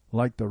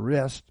 like the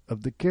rest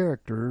of the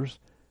characters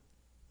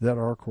that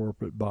are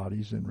corporate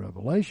bodies in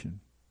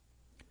Revelation.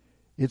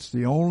 It's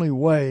the only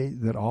way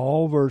that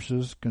all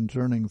verses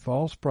concerning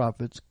false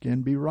prophets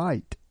can be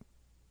right.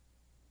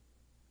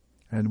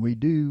 And we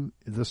do,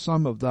 the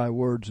sum of thy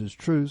words is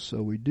truth,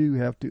 so we do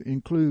have to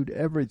include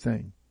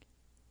everything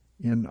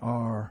in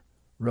our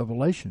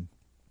revelation.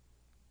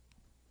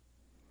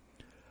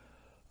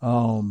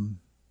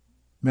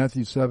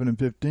 Matthew 7 and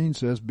 15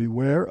 says,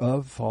 beware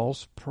of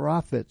false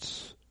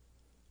prophets,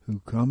 who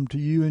come to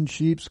you in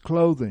sheep's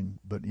clothing,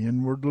 but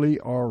inwardly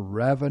are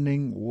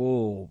ravening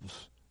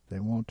wolves. They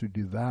want to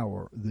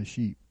devour the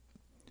sheep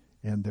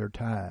and their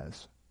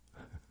tithes.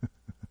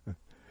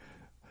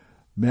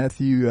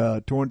 Matthew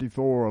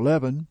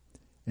 24:11,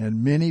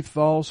 and many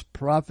false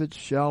prophets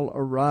shall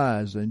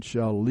arise and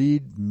shall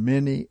lead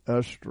many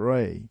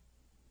astray.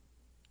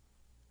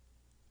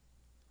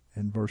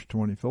 And verse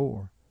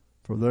 24,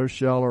 for there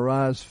shall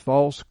arise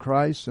false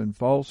Christs and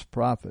false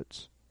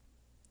prophets,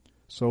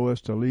 so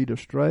as to lead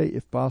astray,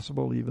 if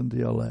possible, even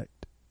the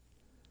elect.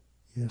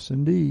 Yes,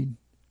 indeed.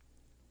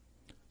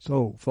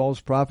 So,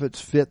 false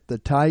prophets fit the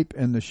type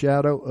and the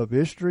shadow of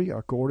history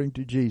according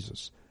to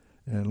Jesus.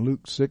 And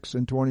Luke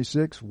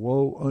 6:26,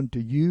 woe unto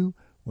you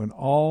when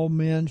all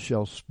men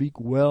shall speak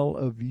well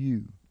of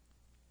you.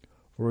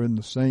 For in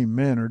the same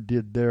manner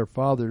did their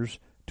fathers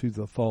to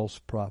the false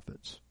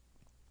prophets.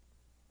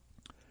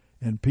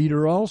 And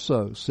Peter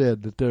also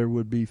said that there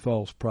would be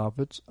false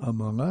prophets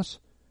among us,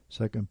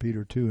 2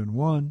 Peter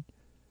 2:1,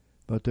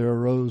 but there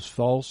arose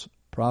false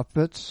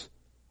prophets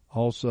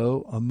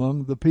also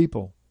among the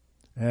people,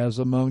 as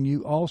among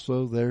you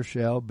also there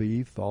shall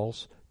be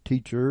false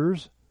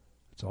teachers.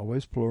 It's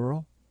always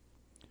plural.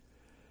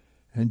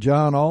 And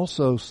John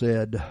also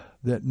said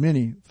that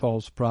many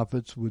false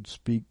prophets would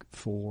speak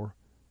for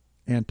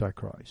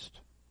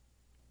Antichrist.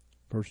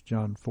 1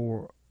 John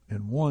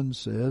 4:1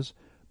 says,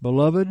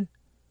 beloved,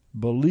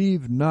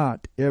 believe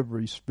not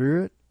every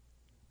spirit,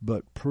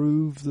 but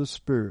prove the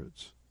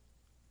spirits,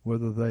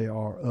 whether they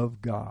are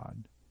of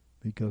God,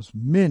 because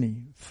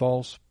many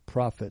false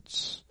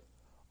prophets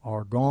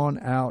are gone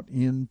out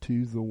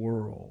into the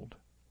world.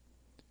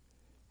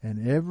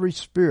 And every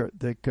spirit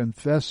that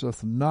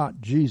confesseth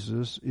not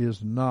Jesus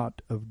is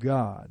not of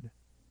God.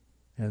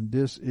 And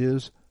this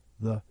is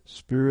the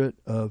spirit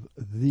of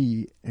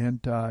the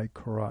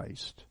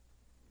Antichrist.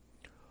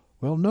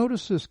 Well,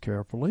 notice this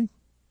carefully.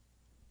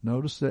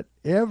 Notice that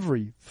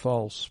every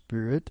false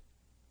spirit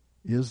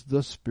is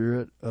the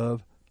spirit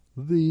of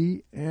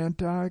the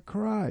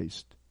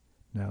Antichrist.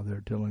 Now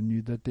they're telling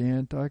you that the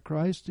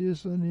Antichrist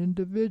is an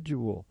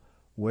individual.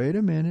 Wait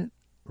a minute.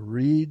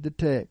 Read the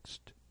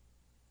text.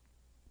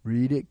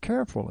 Read it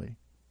carefully.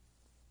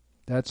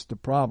 That's the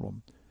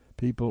problem.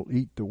 People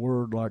eat the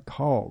word like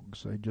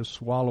hogs. They just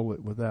swallow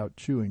it without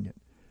chewing it,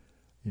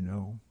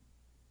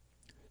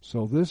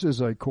 So this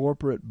is a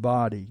corporate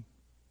body.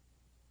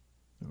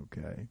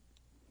 Okay.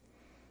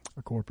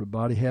 A corporate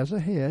body has a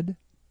head.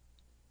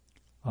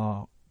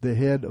 The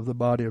head of the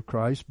body of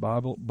Christ, by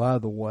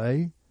the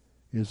way,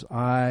 is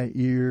eye,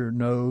 ear,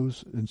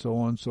 nose, and so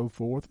on and so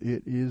forth.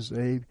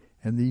 And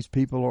these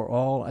people are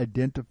all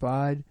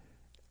identified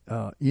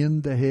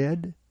in the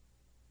head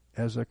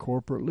as a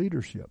corporate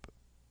leadership.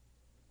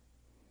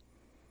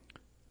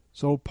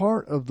 So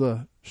part of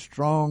the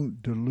strong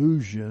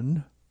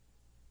delusion,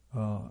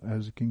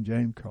 as King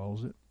James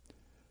calls it,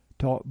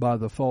 taught by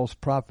the false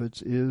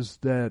prophets is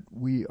that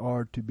we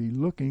are to be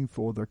looking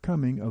for the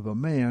coming of a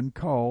man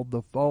called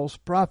the false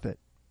prophet,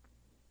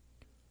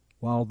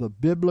 while the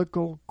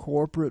biblical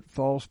corporate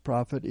false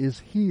prophet is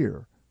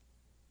here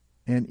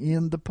and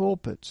in the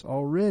pulpits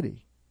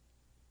already.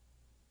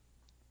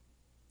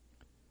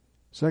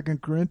 2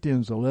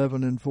 Corinthians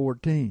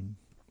 11:14,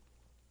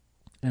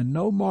 and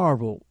no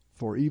marvel,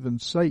 for even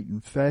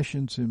Satan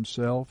fashions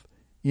himself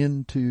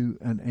into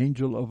an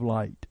angel of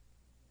light.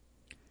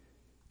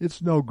 It's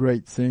no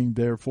great thing,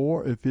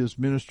 therefore, if his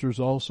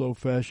ministers also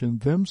fashion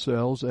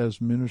themselves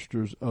as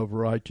ministers of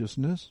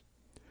righteousness,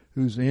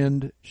 whose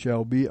end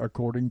shall be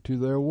according to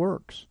their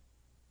works.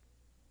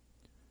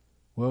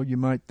 Well, you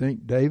might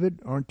think, David,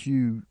 aren't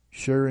you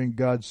sharing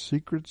God's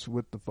secrets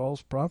with the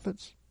false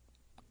prophets?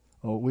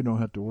 Oh, we don't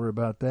have to worry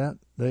about that.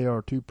 They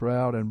are too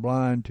proud and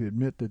blind to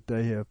admit that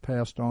they have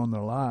passed on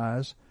the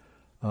lies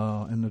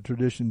and the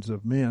traditions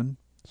of men,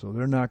 so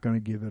they're not going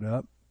to give it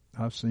up.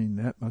 I've seen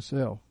that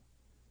myself.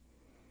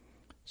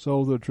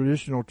 So the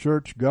traditional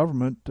church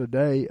government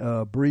today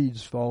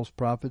breeds false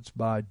prophets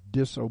by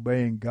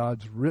disobeying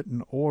God's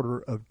written order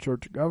of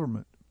church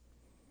government.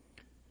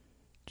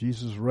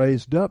 Jesus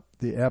raised up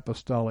the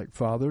apostolic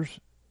fathers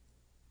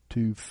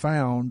to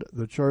found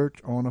the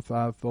church on a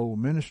fivefold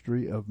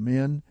ministry of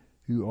men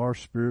who are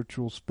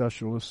spiritual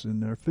specialists in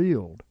their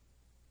field.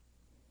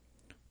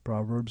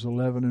 Proverbs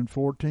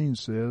 11:14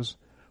 says,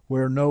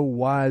 where no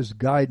wise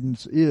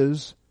guidance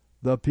is,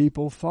 the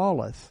people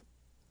falleth,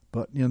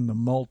 but in the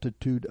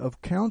multitude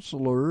of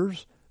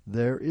counselors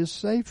there is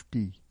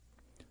safety.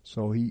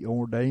 So he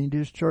ordained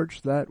his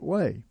church that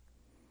way.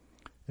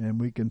 And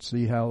we can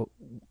see how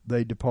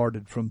they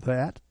departed from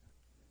that.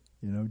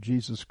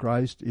 Jesus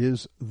Christ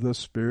is the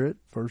Spirit,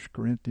 1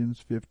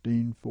 Corinthians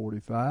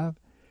 15:45,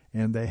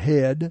 and the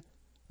head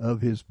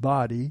of his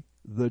body,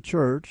 the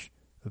church,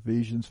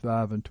 Ephesians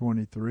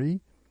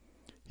 5:23.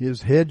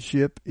 His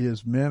headship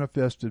is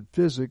manifested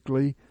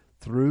physically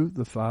through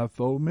the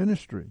fivefold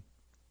ministry.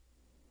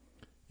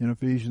 In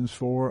Ephesians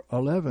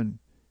 4:11,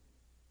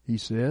 he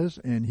says,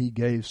 and he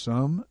gave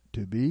some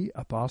to be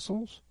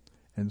apostles,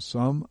 and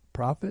some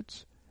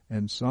prophets,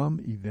 and some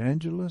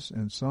evangelists,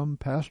 and some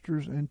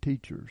pastors and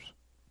teachers.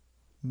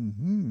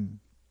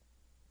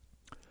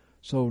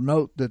 So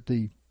note that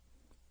the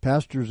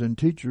pastors and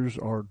teachers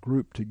are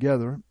grouped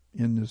together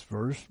in this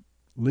verse,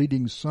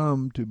 leading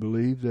some to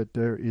believe that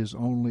there is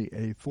only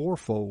a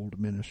fourfold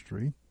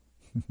ministry.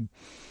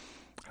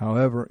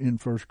 However, in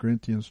 1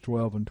 Corinthians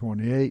 12 and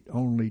 28,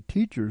 only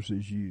teachers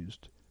is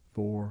used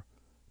for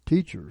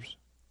teachers,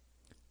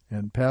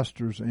 and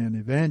pastors and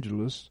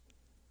evangelists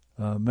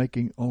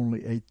making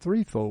only a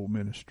threefold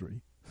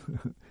ministry.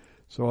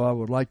 So I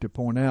would like to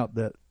point out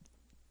that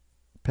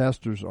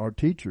pastors are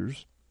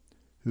teachers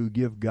who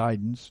give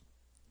guidance,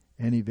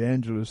 and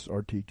evangelists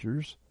are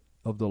teachers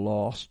of the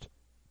lost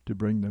to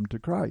bring them to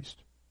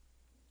Christ.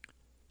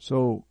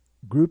 So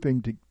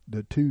grouping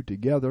the two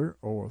together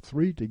or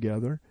three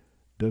together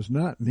does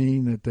not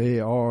mean that they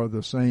are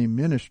the same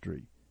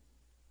ministry,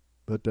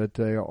 but that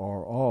they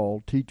are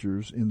all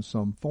teachers in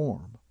some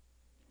form.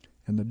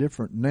 And the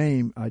different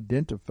name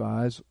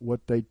identifies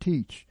what they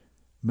teach,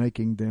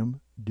 making them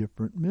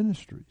different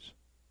ministries.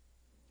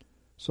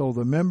 So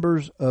the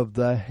members of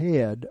the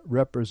head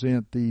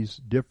represent these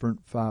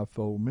different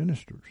fivefold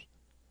ministers.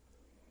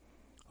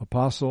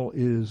 Apostle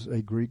is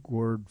a Greek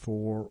word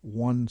for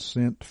one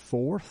sent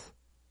forth,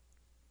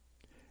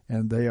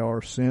 and they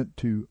are sent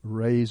to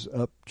raise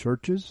up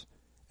churches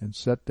and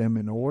set them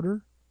in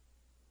order.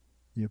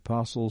 The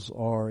apostles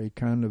are a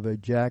kind of a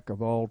jack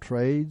of all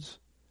trades,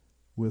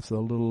 with a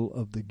little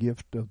of the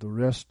gift of the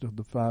rest of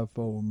the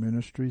fivefold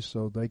ministry,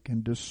 so they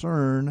can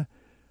discern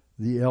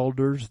the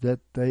elders that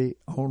they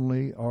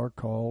only are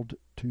called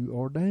to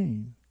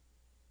ordain.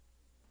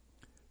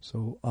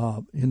 So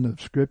in the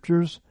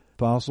scriptures,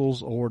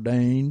 apostles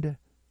ordained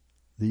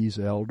these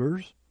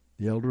elders.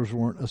 The elders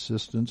weren't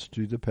assistants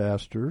to the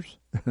pastors.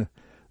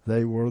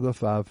 They were the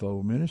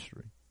fivefold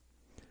ministry.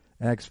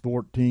 Acts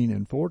 14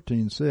 and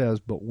 14 says,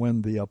 "But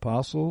when the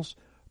apostles,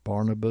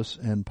 Barnabas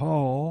and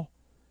Paul,"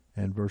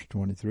 and verse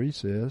 23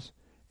 says,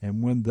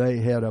 "and when they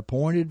had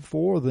appointed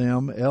for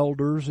them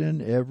elders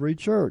in every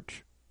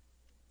church."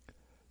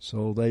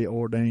 So they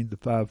ordained the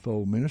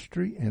fivefold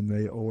ministry, and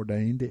they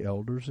ordained the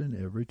elders in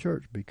every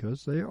church,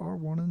 because they are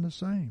one and the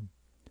same.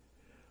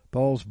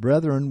 Paul's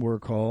brethren were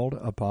called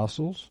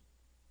apostles,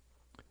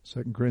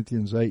 2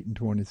 Corinthians 8 and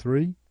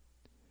 23.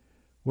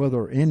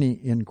 "Whether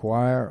any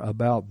inquire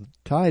about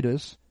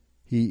Titus,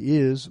 he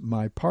is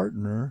my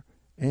partner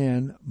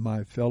and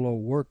my fellow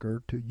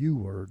worker to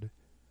youward,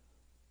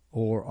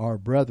 or our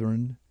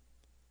brethren,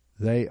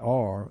 they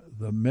are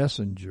the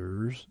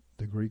messengers."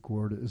 The Greek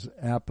word is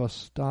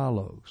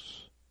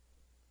apostolos.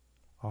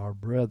 Our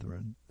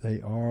brethren, they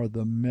are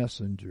the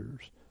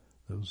messengers,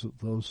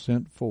 those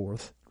sent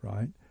forth,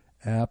 right?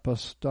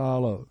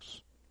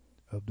 Apostolos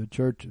of the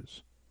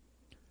churches.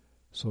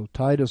 So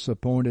Titus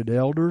appointed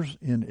elders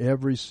in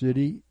every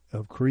city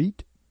of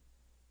Crete.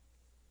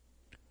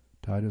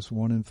 Titus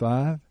 1 and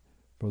 5,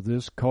 "For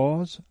this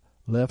cause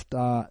left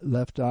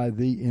I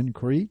thee in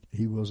Crete."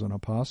 He was an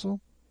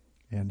apostle,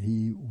 and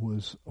he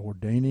was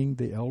ordaining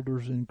the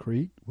elders in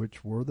Crete,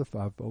 which were the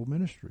fivefold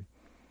ministry.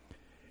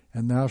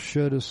 "And thou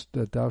shouldest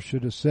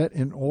set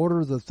in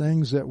order the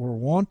things that were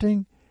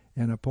wanting,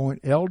 and appoint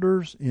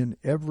elders in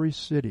every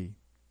city."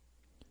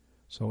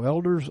 So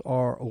elders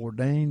are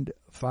ordained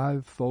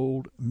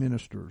fivefold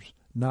ministers,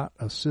 not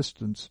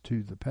assistants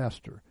to the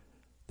pastor.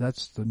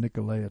 That's the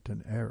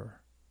Nicolaitan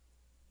error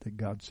that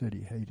God said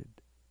he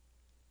hated.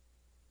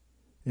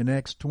 In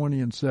Acts 20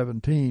 and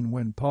 17,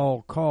 when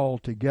Paul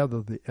called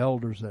together the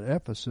elders at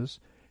Ephesus,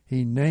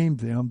 he named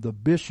them the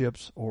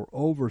bishops or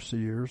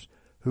overseers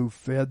who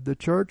fed the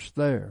church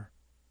there.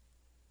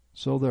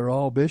 So they're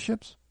all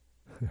bishops?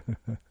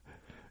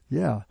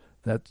 Yeah,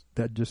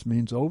 that just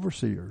means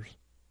overseers.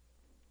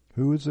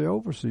 Who is the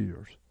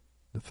overseers?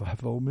 The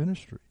fivefold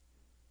ministry.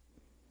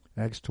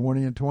 Acts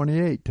 20 and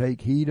 28,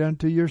 "Take heed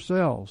unto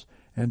yourselves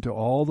and to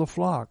all the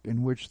flock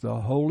in which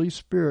the Holy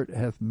Spirit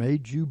hath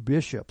made you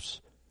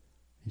bishops."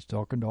 He's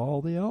talking to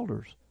all the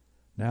elders.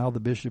 Now the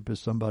bishop is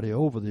somebody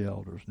over the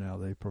elders. Now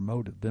they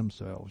promoted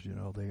themselves.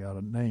 They got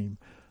a name,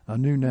 a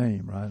new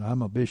name, right?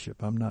 I'm a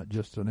bishop. I'm not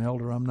just an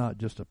elder. I'm not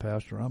just a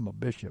pastor. I'm a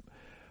bishop.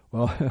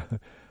 Well,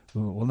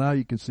 now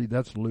you can see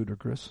that's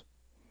ludicrous.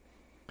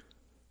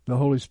 The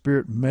Holy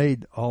Spirit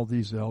made all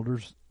these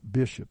elders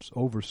bishops,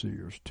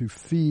 overseers, to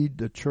feed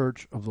the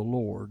church of the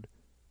Lord,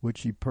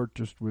 which he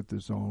purchased with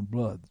his own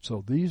blood.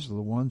 So these are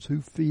the ones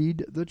who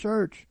feed the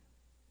church.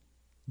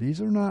 These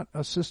are not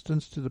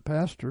assistants to the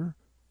pastor.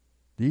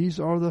 These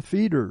are the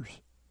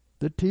feeders,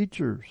 the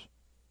teachers,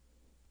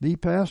 the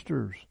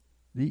pastors,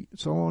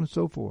 so on and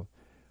so forth.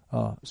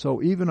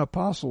 So even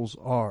apostles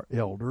are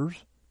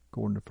elders,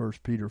 according to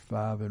 1 Peter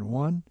 5 and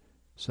 1,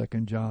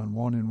 2 John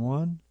 1 and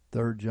 1,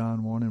 3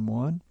 John 1 and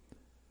 1.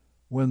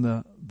 When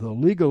the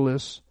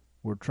legalists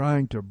were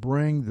trying to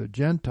bring the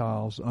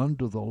Gentiles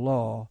under the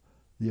law,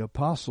 the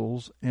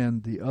apostles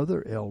and the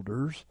other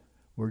elders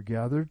were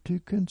gathered to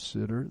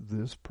consider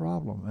this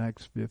problem,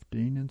 Acts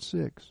 15 and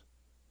 6.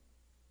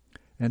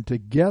 And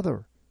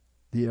together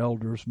the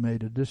elders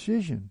made a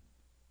decision.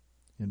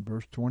 In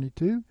verse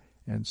 22,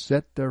 and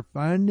set their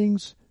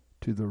findings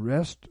to the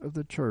rest of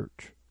the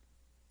church.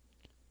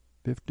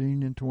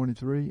 15 and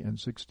 23 and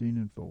 16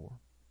 and 4.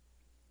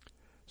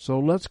 So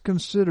let's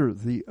consider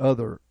the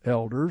other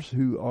elders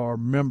who are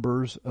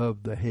members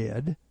of the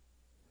head.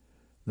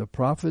 The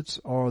prophets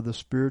are the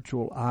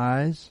spiritual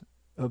eyes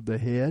of the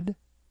head,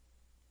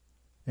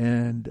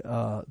 and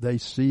they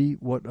see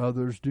what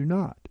others do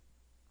not.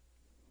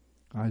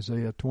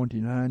 Isaiah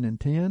 29 and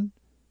 10,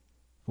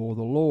 for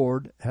the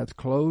Lord hath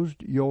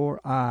closed your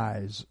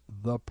eyes,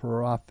 the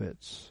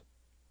prophets.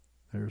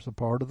 There's a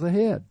part of the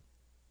head,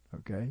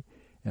 okay?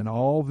 And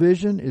all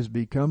vision is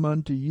become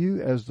unto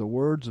you as the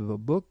words of a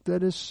book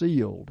that is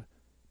sealed,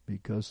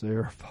 because they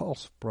are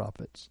false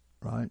prophets,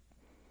 right?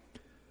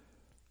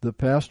 The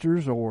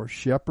pastors or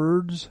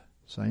shepherds,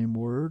 same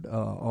word,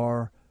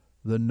 are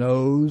the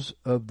nose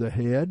of the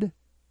head,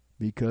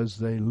 because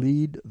they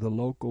lead the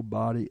local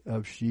body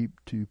of sheep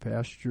to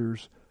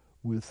pastures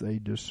with a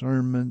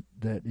discernment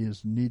that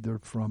is neither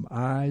from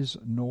eyes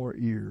nor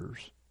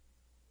ears.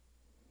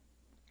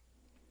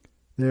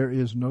 There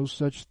is no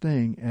such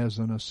thing as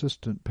an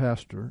assistant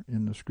pastor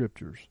in the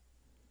Scriptures.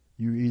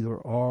 You either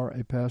are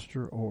a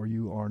pastor or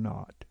you are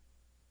not.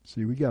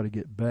 See, we got to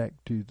get back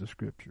to the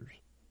Scriptures.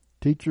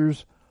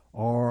 Teachers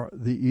are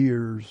the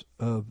ears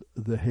of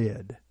the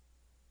head.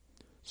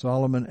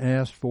 Solomon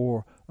asked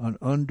for an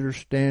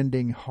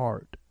understanding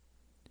heart.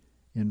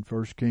 In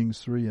 1 Kings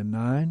 3 and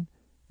 9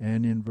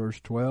 and in verse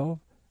 12,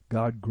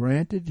 God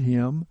granted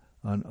him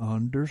an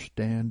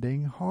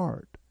understanding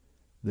heart.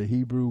 The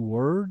Hebrew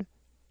word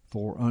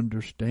for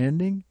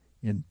understanding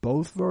in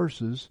both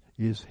verses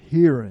is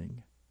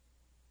hearing.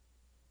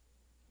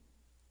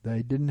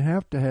 They didn't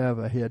have to have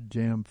a head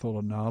jam full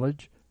of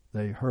knowledge.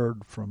 They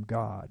heard from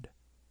God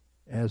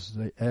as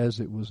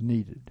it was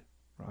needed,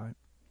 right?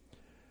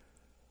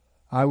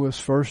 I was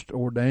first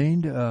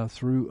ordained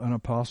through an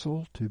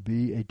apostle to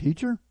be a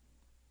teacher,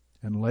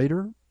 and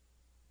later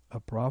a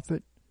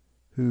prophet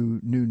who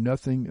knew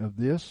nothing of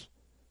this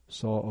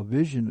saw a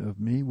vision of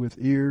me with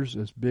ears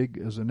as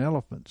big as an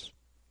elephant's.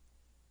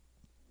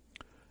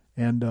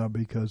 And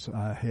because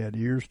I had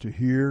ears to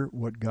hear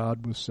what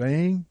God was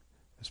saying,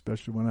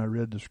 especially when I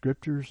read the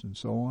Scriptures and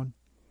so on.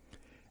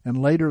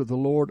 And later the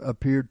Lord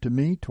appeared to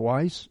me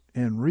twice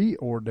and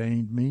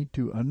reordained me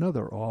to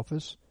another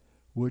office,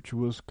 which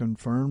was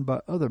confirmed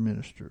by other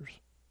ministers.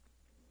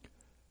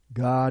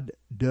 God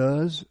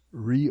does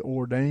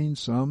reordain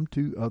some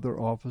to other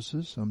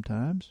offices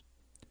sometimes.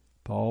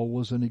 Paul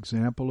was an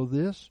example of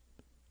this.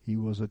 He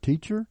was a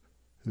teacher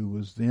who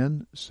was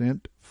then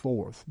sent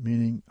forth,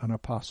 meaning an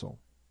apostle.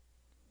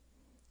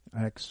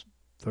 Acts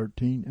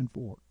 13 and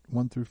 4,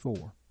 1 through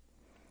 4.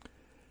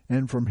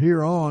 And from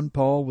here on,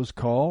 Paul was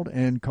called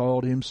and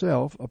called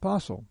himself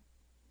apostle.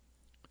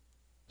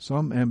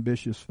 Some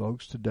ambitious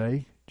folks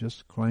today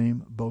just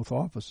claim both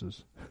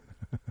offices,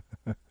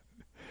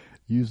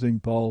 using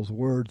Paul's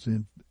words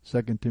in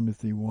 2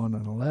 Timothy 1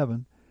 and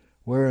 11,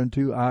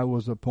 whereunto I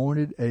was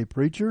appointed a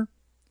preacher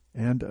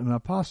and an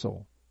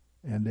apostle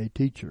and a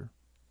teacher.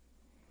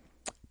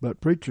 But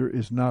preacher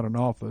is not an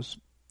office,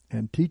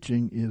 and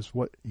teaching is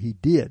what he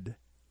did,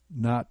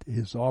 not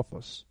his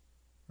office.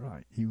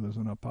 Right, he was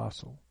an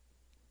apostle.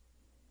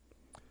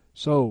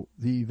 So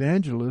the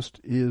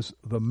evangelist is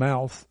the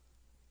mouth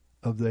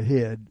of the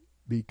head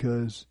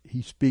because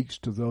he speaks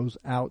to those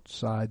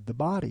outside the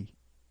body.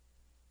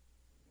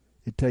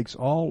 It takes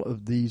all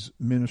of these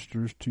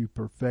ministers to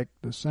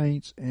perfect the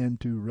saints and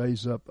to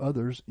raise up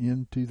others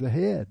into the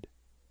head.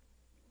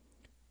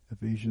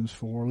 Ephesians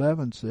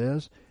 4:11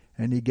 says,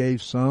 and he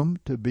gave some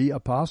to be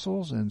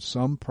apostles, and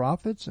some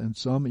prophets, and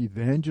some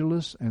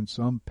evangelists, and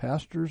some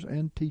pastors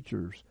and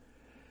teachers,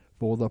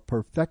 for the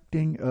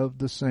perfecting of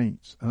the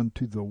saints,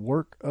 unto the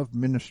work of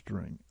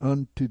ministering,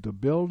 unto the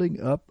building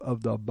up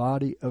of the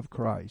body of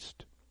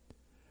Christ.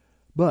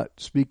 But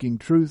speaking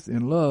truth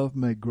in love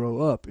may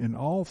grow up in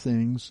all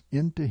things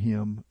into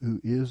him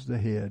who is the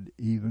head,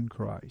 even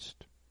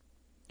Christ.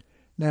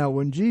 Now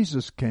when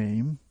Jesus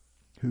came,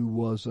 who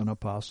was an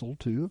apostle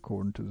too,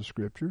 according to the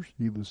Scriptures,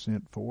 he was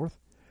sent forth.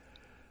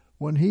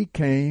 When he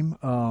came,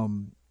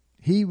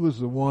 he was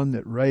the one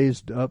that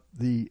raised up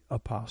the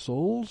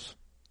apostles,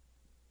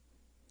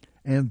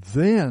 and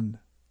then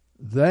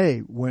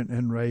they went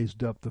and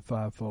raised up the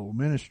fivefold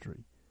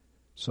ministry.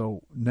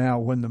 So now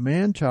when the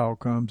man-child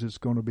comes, it's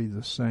going to be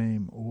the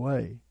same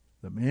way.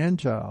 The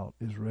man-child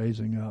is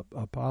raising up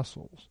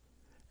apostles,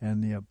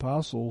 and the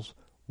apostles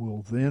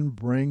will then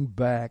bring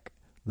back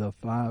the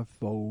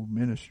fivefold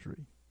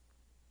ministry.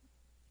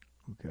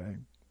 Okay.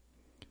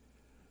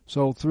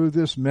 So through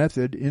this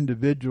method,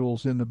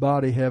 individuals in the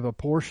body have a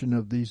portion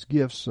of these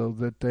gifts so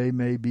that they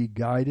may be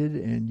guided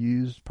and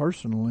used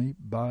personally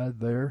by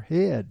their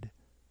head,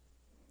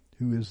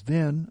 who is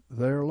then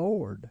their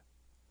Lord.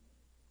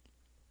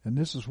 And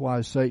this is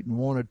why Satan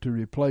wanted to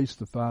replace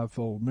the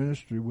fivefold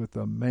ministry with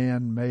a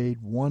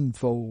man-made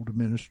one-fold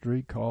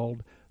ministry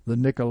called the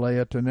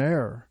Nicolaitans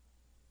error,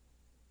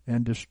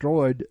 and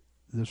destroyed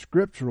the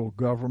scriptural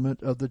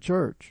government of the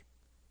church.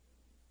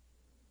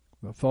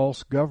 The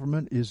false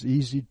government is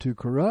easy to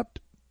corrupt,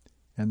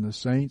 and the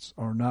saints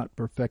are not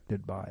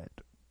perfected by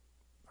it,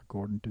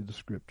 according to the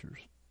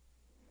Scriptures.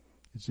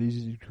 It's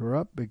easy to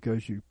corrupt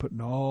because you're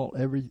putting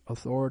every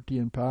authority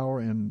and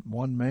power in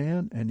one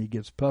man, and he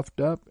gets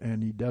puffed up,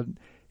 and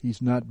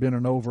he's not been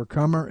an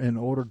overcomer in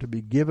order to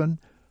be given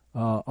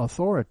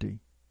authority.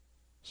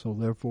 So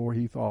therefore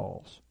he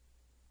falls,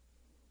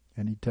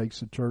 and he takes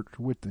the church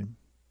with him.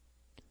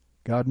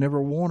 God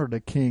never wanted a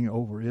king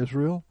over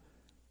Israel.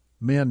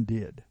 Men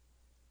did.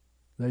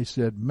 They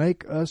said,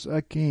 "Make us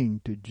a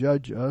king to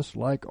judge us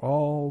like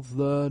all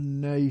the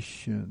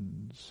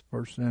nations."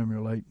 1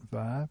 Samuel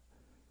 8:5.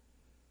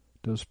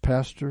 Does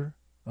pastor,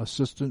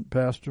 assistant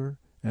pastor,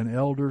 and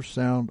elder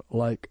sound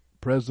like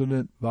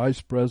president,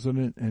 vice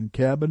president, and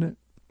cabinet?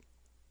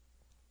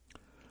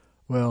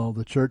 Well,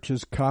 the church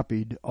has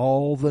copied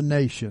all the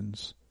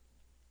nations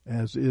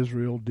as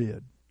Israel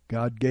did.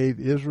 God gave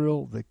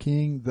Israel the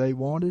king they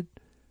wanted,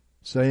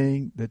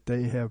 saying that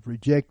they have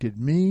rejected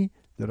me,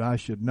 that I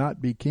should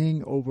not be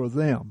king over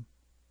them.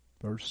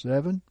 Verse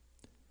 7.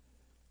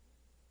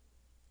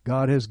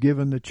 God has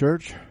given the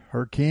church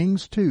her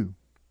kings too.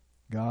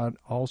 God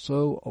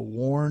also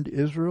warned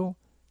Israel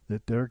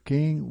that their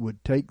king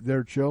would take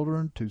their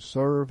children to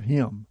serve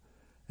him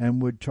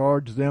and would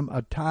charge them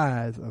a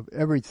tithe of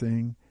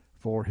everything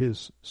for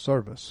his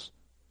service.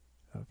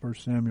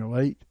 1 Samuel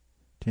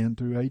 8:10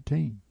 through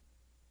 18.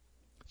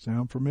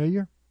 Sound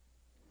familiar?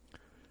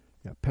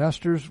 Yeah,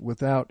 pastors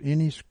without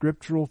any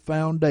scriptural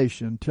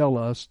foundation tell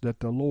us that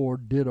the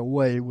Lord did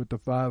away with the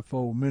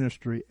fivefold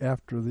ministry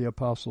after the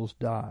apostles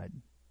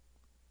died.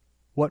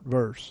 What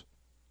verse?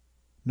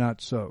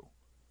 Not so.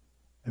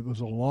 It was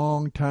a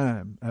long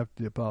time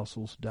after the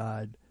apostles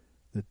died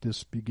that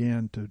this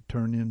began to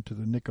turn into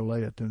the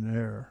Nicolaitan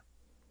error.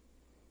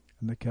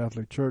 And the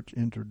Catholic Church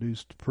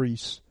introduced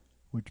priests,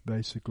 which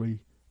basically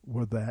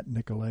were that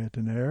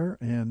Nicolaitan error,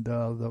 and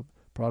the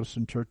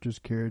Protestant churches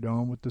carried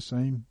on with the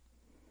same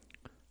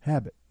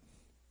habit.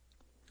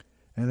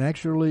 And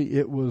actually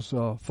it was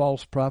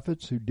false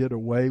prophets who did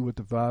away with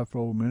the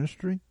fivefold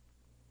ministry.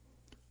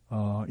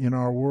 In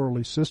our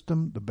worldly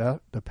system,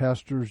 the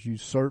pastors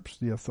usurps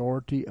the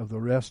authority of the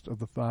rest of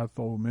the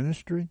fivefold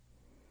ministry.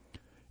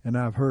 And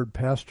I've heard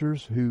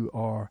pastors who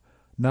are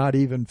not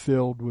even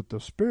filled with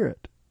the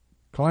Spirit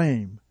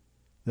claim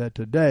that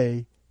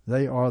today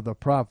they are the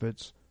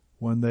prophets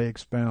when they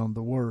expound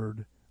the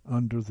word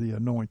under the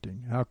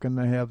anointing. How can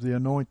they have the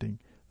anointing?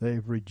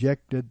 They've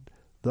rejected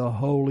the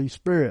Holy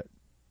Spirit.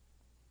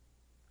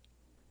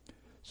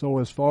 So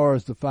as far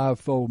as the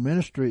fivefold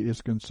ministry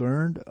is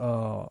concerned,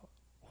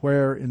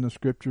 where in the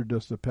Scripture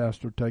does the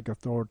pastor take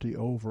authority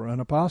over an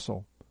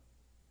apostle,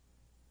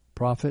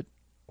 prophet,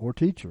 or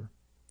teacher,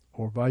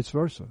 or vice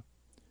versa?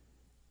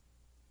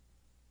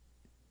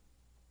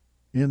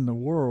 In the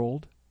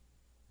world,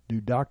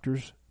 do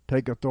doctors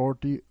take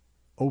authority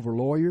over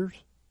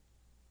lawyers,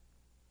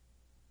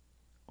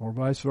 or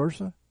vice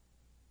versa?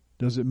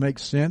 Does it make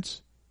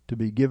sense to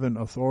be given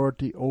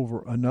authority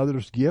over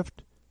another's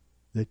gift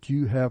that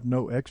you have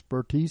no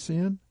expertise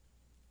in?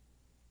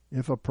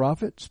 If a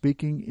prophet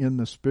speaking in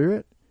the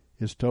Spirit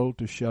is told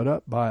to shut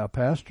up by a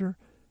pastor,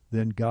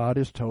 then God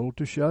is told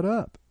to shut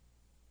up.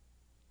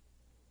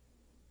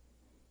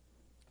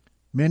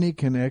 Many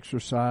can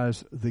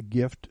exercise the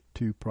gift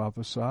to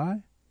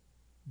prophesy,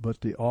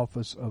 but the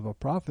office of a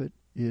prophet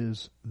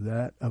is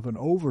that of an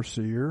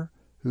overseer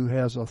who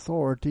has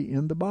authority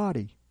in the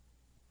body.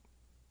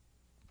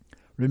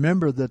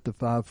 Remember that the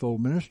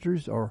fivefold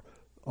ministries are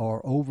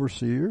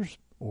overseers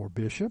or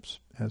bishops,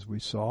 as we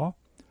saw,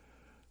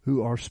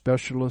 who are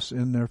specialists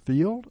in their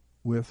field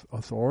with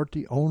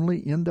authority only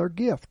in their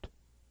gift.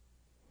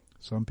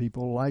 Some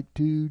people like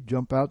to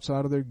jump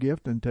outside of their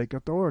gift and take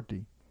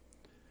authority.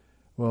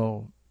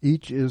 Well,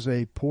 each is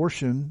a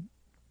portion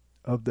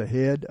of the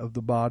head of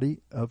the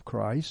body of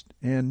Christ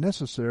and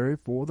necessary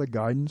for the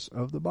guidance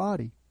of the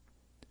body.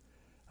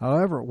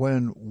 However,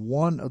 when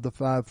one of the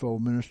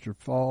fivefold ministry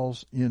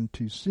falls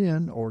into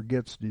sin or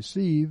gets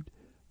deceived,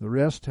 the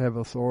rest have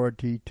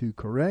authority to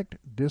correct,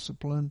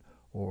 discipline,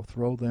 or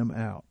throw them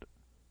out.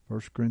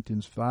 1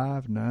 Corinthians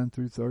 5:9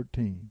 through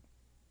 13.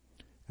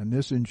 And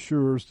this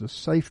ensures the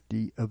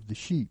safety of the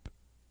sheep.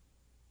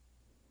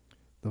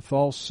 The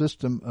false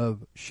system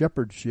of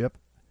shepherdship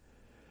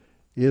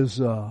is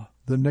the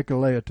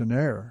Nicolaitan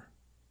error,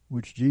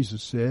 which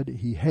Jesus said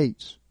he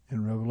hates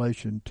in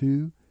Revelation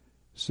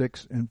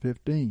 2:6 and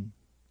 15.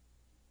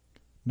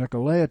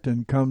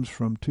 Nicolaitan comes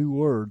from two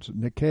words,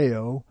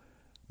 Nikeo,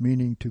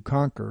 meaning to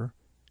conquer,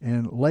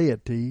 and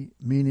laity,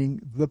 meaning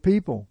the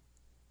people.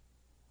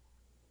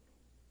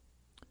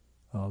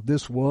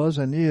 This was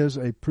and is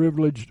a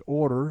privileged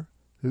order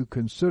who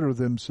consider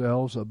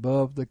themselves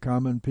above the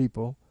common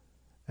people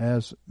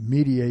as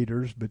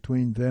mediators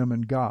between them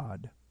and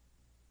God.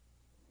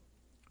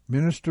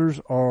 Ministers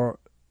are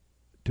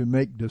to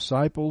make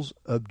disciples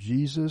of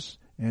Jesus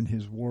and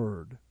his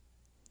word,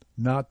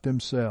 not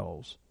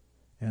themselves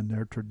and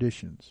their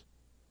traditions.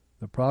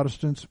 The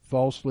Protestants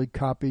falsely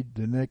copied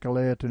the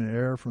Nicolaitan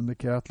error from the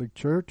Catholic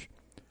Church,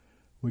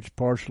 which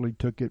partially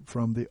took it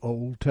from the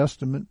Old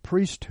Testament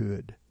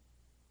priesthood.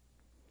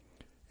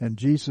 And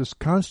Jesus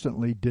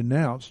constantly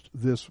denounced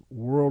this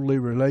worldly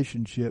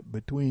relationship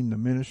between the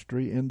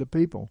ministry and the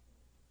people.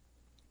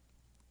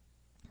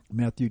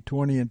 Matthew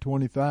 20 and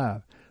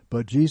 25.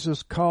 But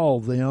Jesus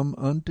called them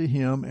unto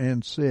him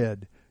and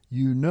said,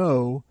 You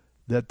know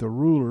that the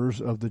rulers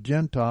of the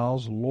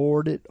Gentiles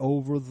lord it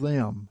over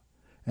them,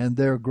 and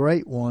their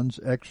great ones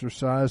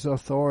exercise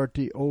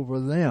authority over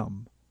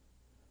them.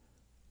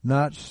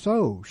 Not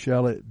so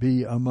shall it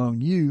be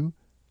among you,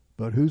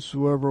 but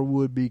whosoever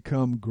would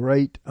become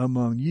great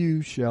among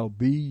you shall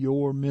be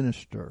your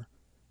minister.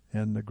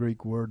 And the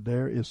Greek word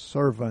there is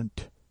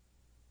servant.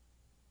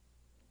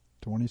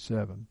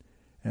 27.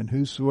 And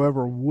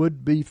whosoever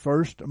would be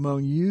first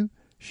among you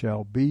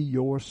shall be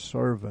your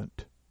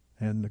servant.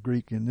 And the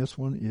Greek in this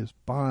one is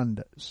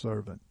bond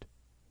servant.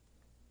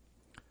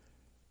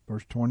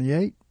 Verse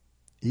 28.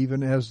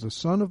 Even as the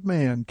Son of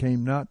Man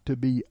came not to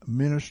be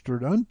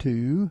ministered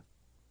unto,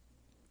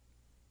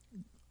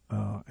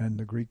 and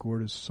the Greek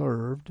word is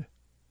served,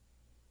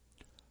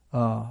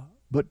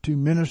 but to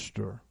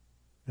minister,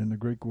 and the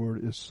Greek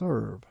word is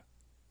serve,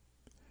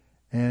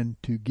 and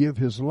to give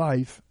his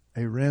life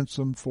a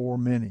ransom for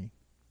many.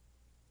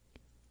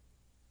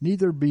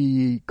 Neither be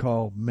ye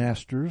called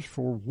masters,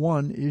 for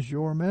one is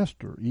your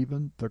master,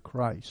 even the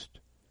Christ.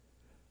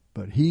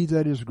 But he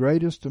that is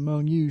greatest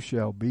among you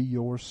shall be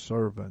your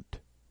servant.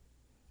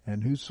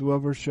 And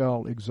whosoever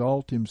shall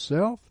exalt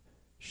himself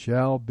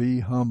shall be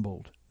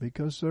humbled.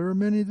 Because there are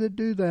many that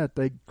do that.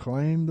 They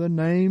claim the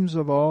names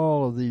of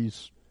all of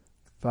these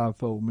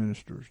fivefold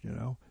ministers, you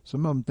know.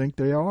 Some of them think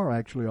they are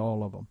actually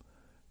all of them,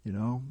 you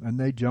know. And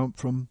they jump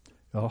from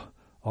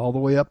all the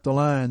way up the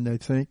line, they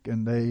think,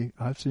 and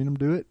I've seen them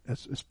do it,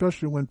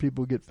 especially when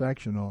people get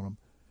faction on them.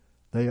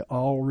 They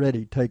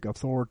already take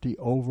authority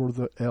over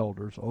the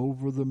elders,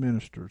 over the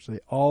ministers. They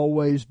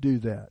always do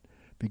that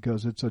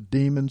because it's a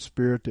demon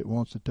spirit that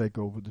wants to take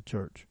over the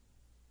church.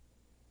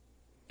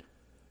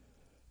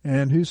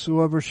 And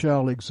whosoever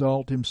shall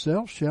exalt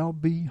himself shall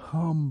be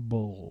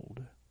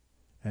humbled,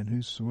 and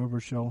whosoever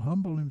shall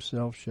humble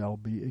himself shall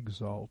be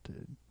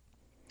exalted.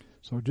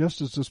 So just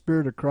as the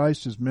Spirit of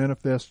Christ is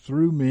manifest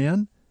through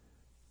men,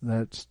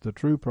 that's the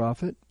true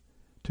prophet,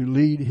 to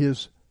lead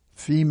his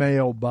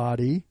female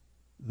body,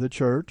 the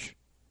church,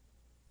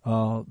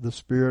 the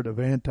spirit of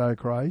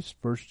Antichrist,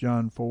 1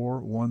 John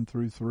 4, 1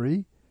 through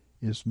 3,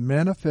 is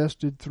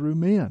manifested through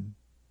men,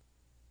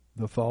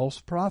 the false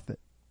prophet,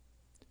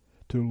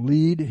 to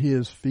lead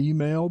his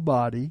female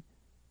body,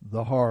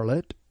 the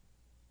harlot.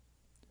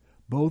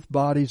 Both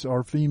bodies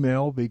are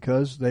female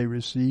because they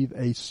receive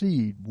a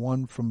seed,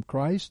 one from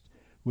Christ,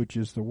 which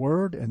is the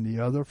Word, and the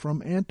other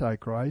from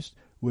Antichrist,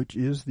 which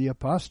is the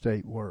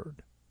apostate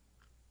word.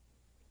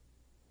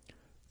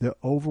 The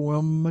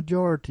overwhelming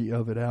majority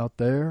of it out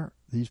there,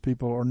 these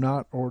people are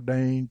not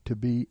ordained to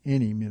be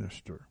any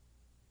minister.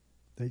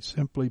 They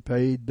simply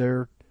paid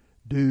their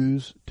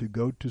dues to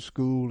go to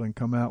school and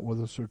come out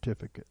with a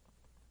certificate.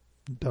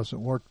 It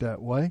doesn't work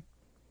that way.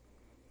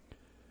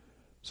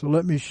 So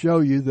let me show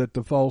you that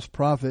the false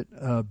prophet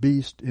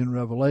beast in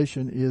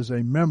Revelation is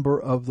a member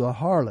of the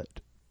harlot.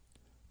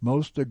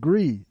 Most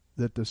agree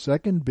that the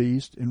second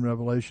beast in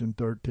Revelation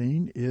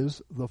 13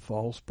 is the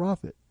false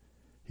prophet.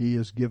 He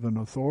is given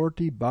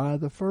authority by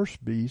the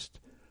first beast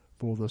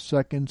for the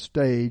second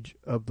stage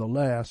of the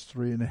last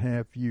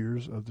 3.5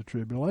 years of the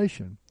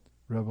tribulation,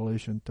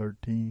 Revelation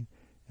 13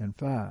 and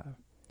 5.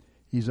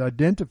 He's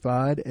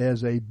identified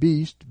as a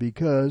beast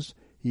because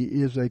he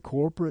is a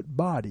corporate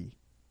body,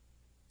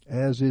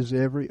 as is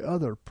every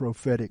other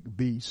prophetic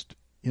beast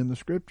in the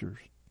Scriptures.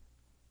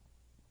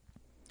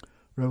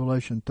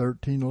 Revelation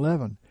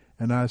 13:11.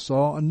 And I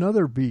saw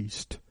another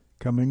beast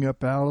coming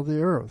up out of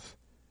the earth,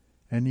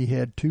 and he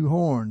had 2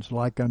 horns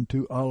like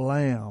unto a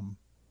lamb.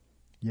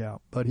 Yeah,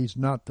 but he's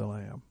not the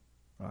lamb,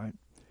 right?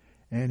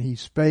 And he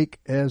spake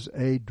as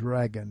a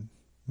dragon.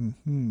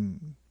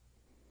 And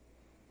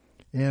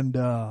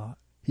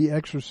he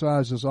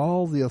exercises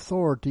all the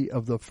authority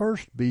of the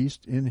first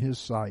beast in his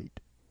sight.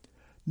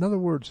 In other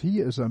words, he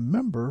is a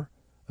member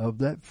of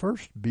that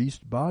first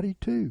beast body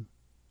too,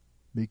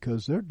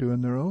 because they're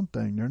doing their own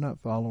thing. They're not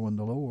following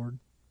the Lord.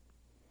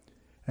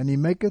 And he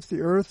maketh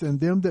the earth and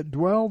them that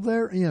dwell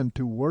therein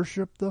to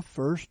worship the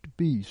first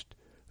beast,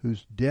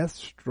 whose death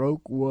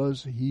stroke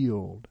was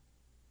healed.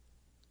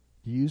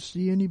 Do you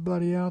see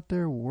anybody out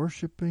there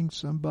worshiping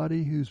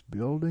somebody who's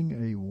building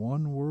a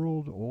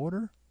one-world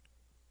order?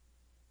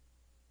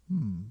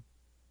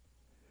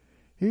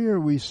 Here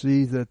we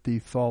see that the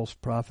false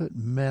prophet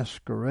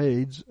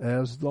masquerades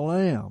as the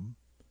lamb,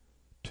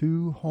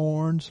 2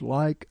 horns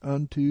like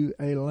unto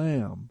a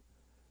lamb.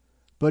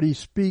 But he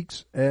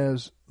speaks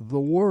as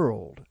the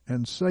world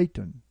and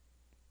Satan,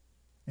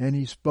 and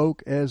he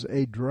spoke as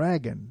a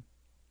dragon,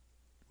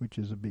 which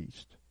is a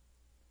beast.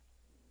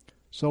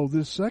 So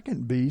this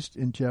second beast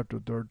in chapter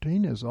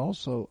 13 is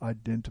also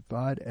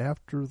identified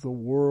after the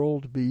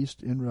world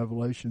beast in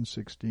Revelation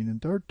 16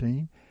 and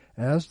 13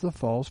 as the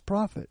false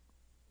prophet.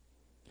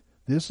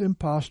 This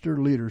impostor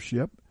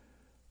leadership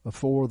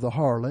for the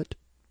harlot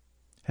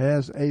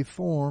has a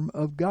form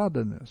of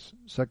godliness,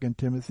 2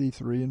 Timothy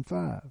 3 and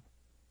 5,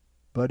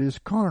 but is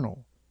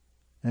carnal,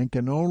 and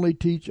can only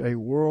teach a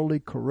worldly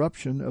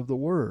corruption of the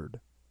word.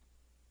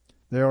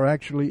 They are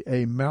actually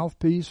a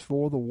mouthpiece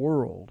for the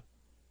world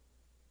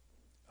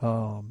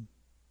in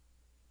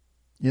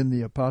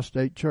the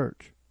apostate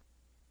church.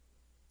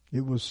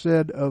 It was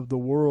said of the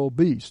world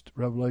beast,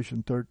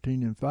 Revelation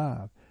 13 and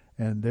 5,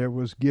 and there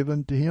was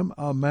given to him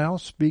a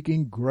mouth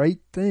speaking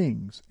great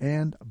things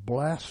and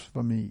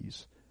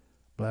blasphemies.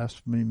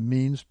 Blasphemy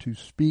means to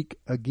speak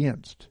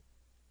against.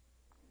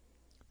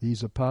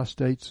 These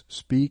apostates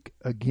speak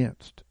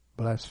against.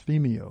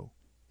 Blasphemio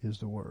is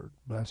the word.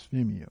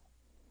 Blasphemio.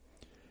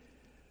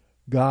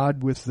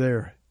 God, with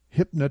their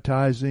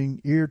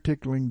hypnotizing,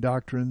 ear-tickling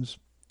doctrines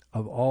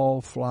of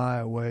all fly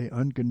away,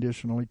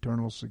 unconditional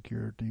eternal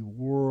security,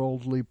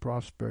 worldly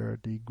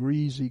prosperity,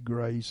 greasy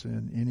grace,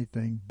 and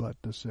anything but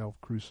the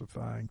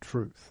self-crucifying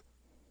truth.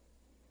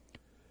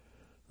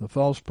 The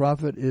false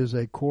prophet is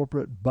a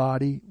corporate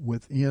body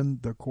within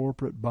the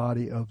corporate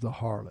body of the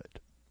harlot,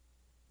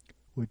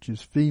 which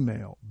is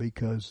female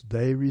because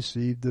they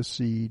received the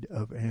seed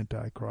of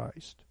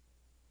Antichrist.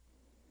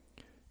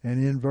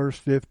 And in verse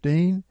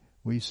 15,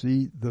 we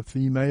see the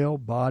female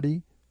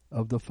body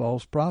of the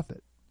false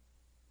prophet.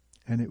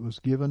 And it was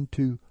given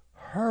to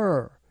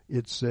her,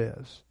 it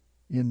says,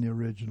 in the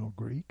original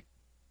Greek.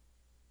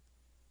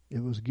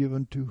 It was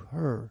given to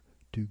her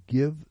to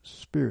give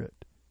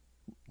spirit,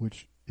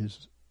 which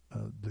is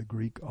the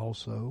Greek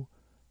also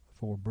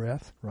for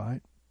breath,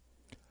 right?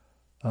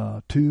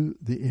 To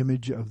the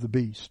image of the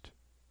beast.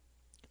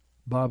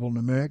 Bible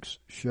numerics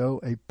show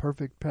a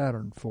perfect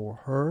pattern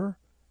for her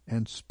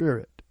and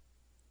spirit.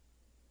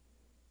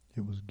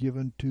 It was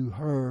given to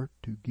her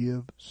to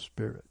give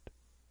spirit.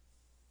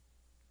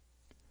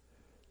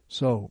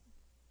 So,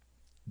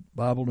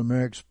 Bible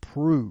numerics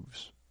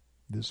proves,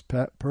 this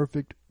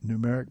perfect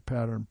numeric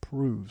pattern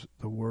proves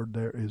the word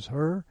there is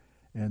her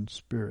and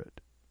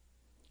spirit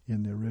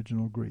in the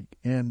original Greek.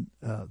 And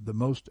the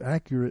most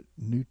accurate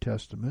New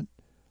Testament,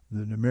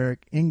 the numeric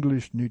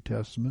English New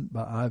Testament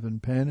by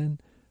Ivan Panin,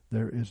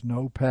 there is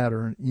no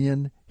pattern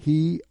in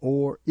he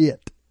or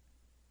it,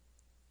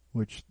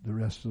 which the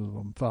rest of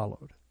them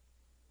followed,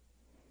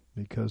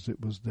 because it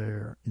was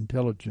their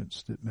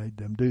intelligence that made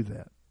them do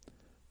that.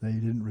 They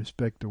didn't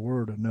respect the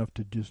word enough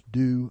to just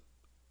do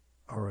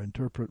or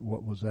interpret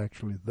what was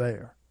actually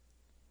there.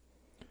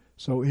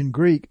 So in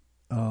Greek,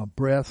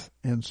 breath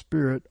and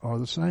spirit are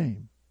the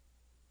same.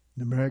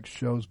 Numerics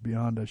shows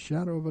beyond a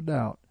shadow of a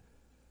doubt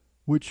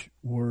which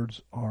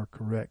words are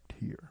correct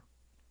here.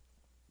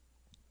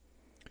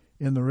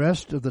 In the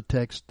rest of the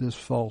text, this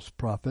false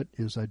prophet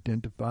is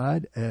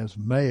identified as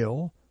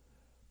male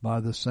by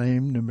the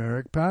same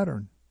numeric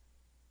pattern.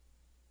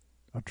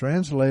 A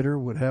translator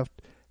would have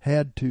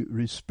had to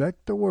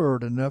respect the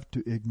word enough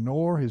to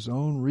ignore his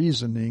own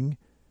reasoning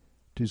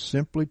to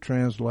simply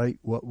translate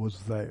what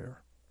was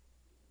there.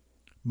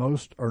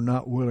 Most are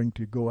not willing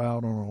to go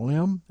out on a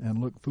limb and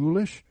look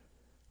foolish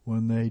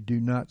when they do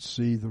not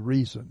see the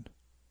reason,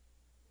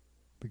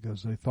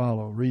 because they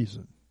follow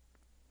reason.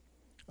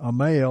 A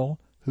male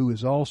who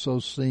is also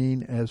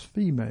seen as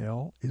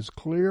female is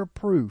clear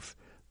proof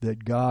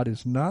that God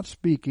is not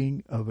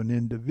speaking of an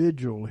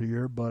individual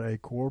here, but a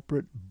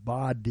corporate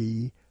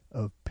body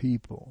of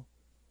people.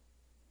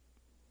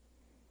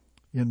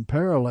 In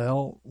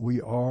parallel, we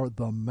are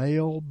the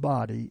male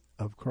body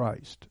of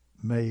Christ,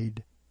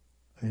 made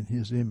in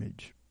his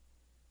image.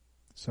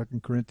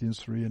 2 Corinthians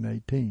 3 and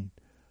 18.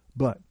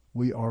 But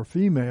we are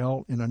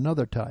female in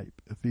another type,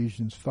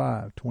 Ephesians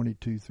 5,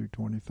 22 through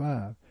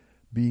 25,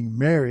 being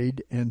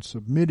married and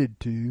submitted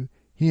to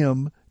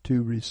him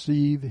to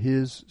receive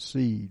his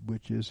seed,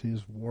 which is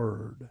his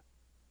word.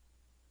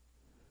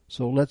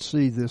 So let's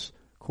see this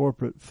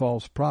corporate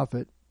false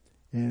prophet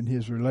and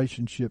his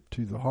relationship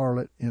to the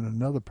harlot in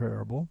another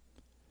parable.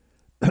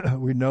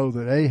 We know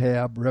that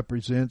Ahab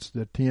represents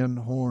the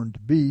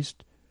 10-horned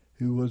beast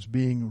who was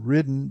being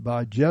ridden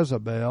by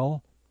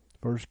Jezebel,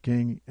 1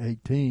 King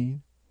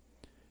 18,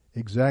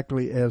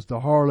 exactly as the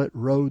harlot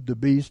rode the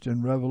beast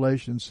in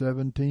Revelation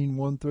 17,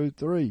 1 through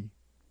 3.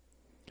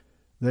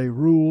 They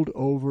ruled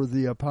over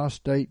the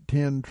apostate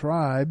 10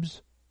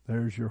 tribes.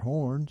 There's your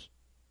horns.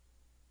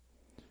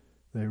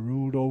 They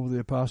ruled over the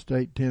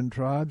apostate 10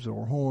 tribes,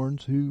 or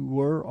horns, who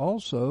were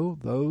also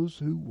those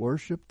who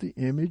worshiped the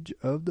image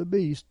of the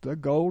beast, the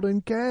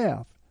golden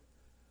calf.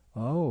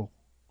 Oh,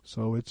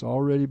 so it's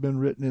already been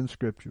written in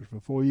Scriptures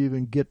before you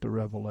even get to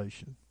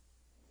Revelation.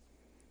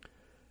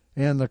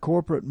 And the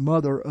corporate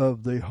mother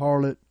of the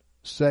harlot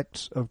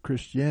sects of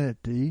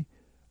Christianity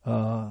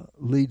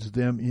leads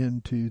them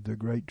into the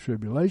Great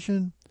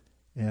Tribulation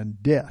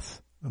and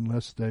death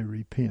unless they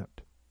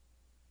repent.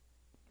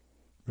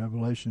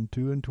 Revelation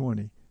 2 and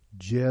 20.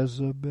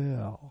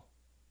 Jezebel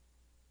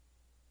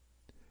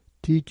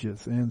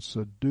teacheth and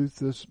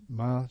seduceth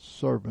my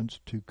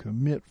servants to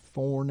commit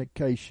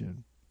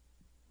fornication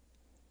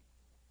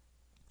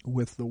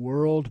with the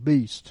world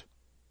beast.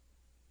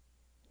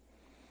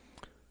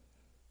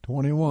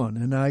 21.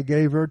 And I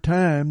gave her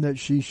time that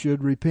she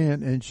should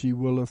repent, and she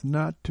willeth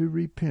not to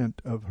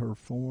repent of her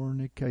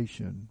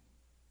fornication.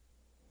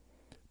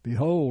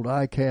 Behold,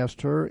 I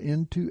cast her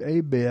into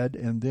a bed,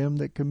 and them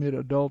that commit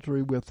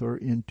adultery with her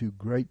into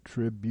great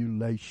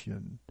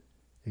tribulation,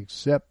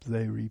 except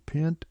they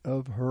repent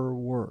of her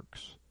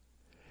works.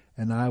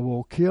 And I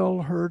will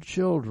kill her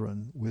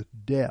children with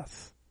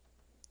death.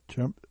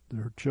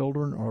 Her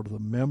children are the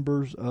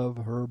members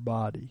of her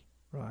body,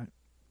 right?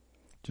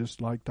 Just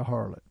like the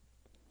harlot.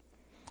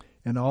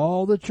 And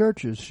all the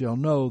churches shall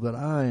know that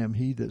I am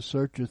he that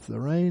searcheth the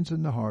reins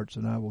and the hearts,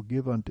 and I will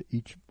give unto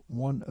each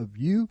one of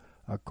you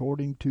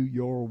according to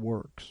your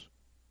works.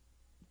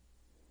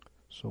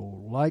 So,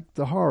 like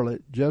the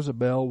harlot,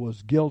 Jezebel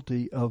was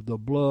guilty of the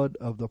blood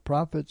of the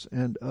prophets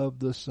and of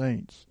the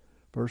saints.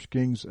 1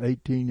 Kings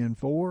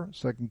 18:4,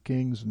 2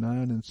 Kings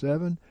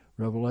 9:7,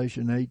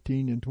 Revelation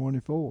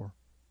 18:24.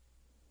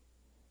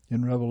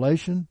 In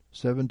Revelation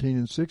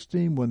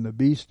 17:16, when the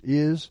beast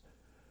is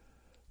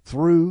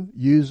through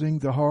using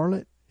the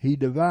harlot, he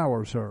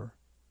devours her.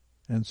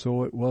 And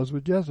so it was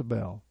with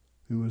Jezebel,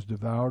 who was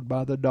devoured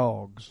by the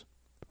dogs.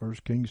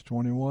 1 Kings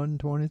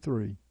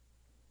 21:23,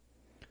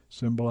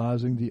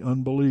 symbolizing the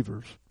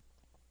unbelievers.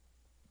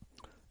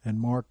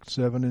 And Mark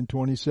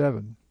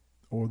 7:27,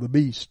 or the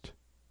beast.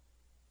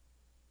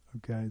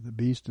 Okay, the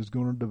beast is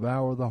going to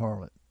devour the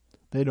harlot.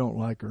 They don't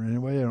like her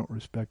anyway. They don't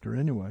respect her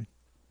anyway.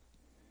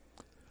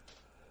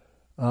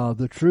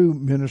 The true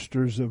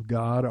ministers of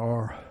God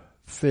are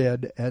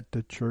fed at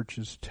the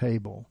church's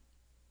table.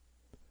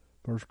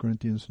 1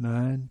 Corinthians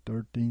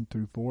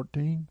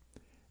 9:13-14.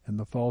 And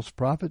the false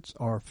prophets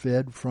are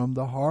fed from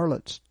the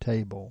harlot's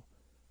table.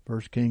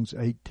 1 Kings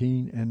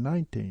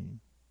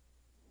 18:19.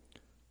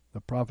 The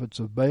prophets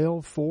of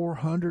Baal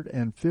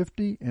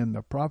 450, and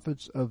the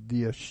prophets of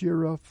the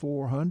Asherah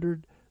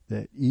 400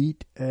 that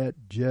eat at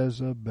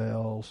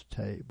Jezebel's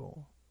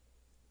table.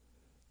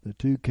 The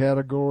two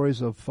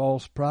categories of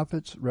false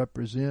prophets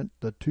represent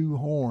the two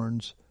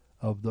horns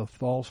of the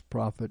false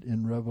prophet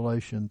in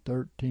Revelation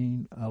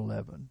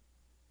 13:11.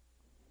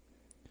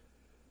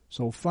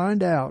 So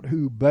find out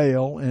who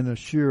Baal and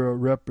Asherah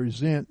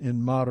represent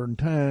in modern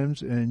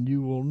times, and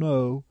you will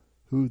know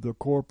who the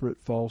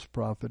corporate false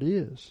prophet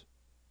is.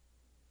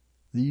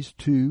 These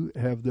two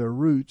have their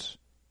roots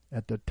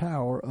at the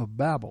Tower of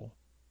Babel,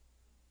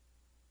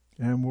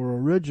 and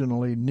were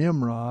originally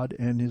Nimrod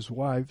and his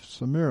wife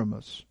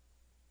Semiramis.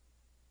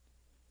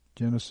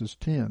 Genesis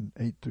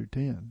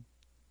 10:8-10.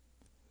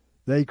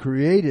 They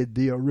created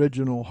the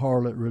original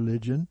harlot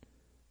religion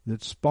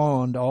that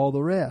spawned all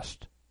the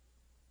rest.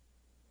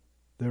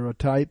 They're a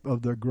type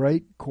of the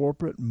great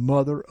corporate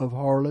mother of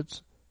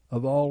harlots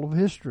of all of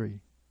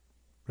history.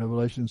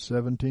 Revelation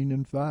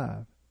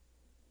 17:5.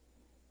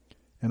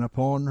 And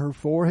upon her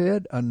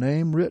forehead a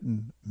name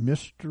written,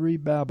 Mystery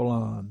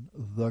Babylon,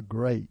 the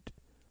Great,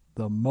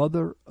 the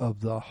mother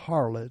of the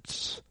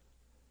harlots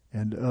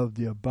and of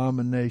the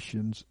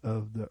abominations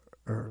of the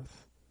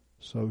earth.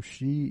 So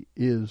she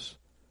is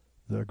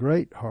the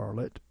great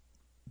harlot,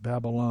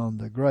 Babylon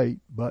the Great,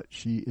 but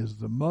she is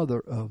the mother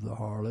of the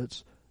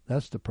harlots.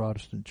 That's the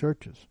Protestant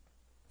churches.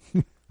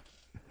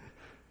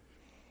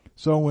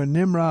 So when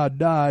Nimrod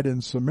died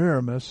and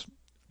Semiramis,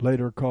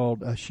 later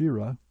called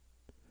Asherah,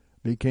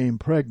 became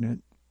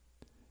pregnant,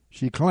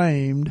 she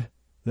claimed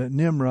that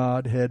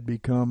Nimrod had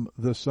become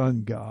the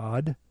sun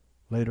god,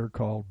 later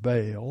called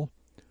Baal,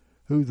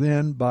 who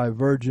then by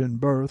virgin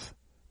birth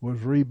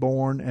was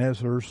reborn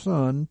as her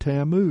son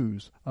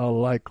Tammuz. A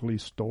likely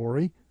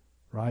story,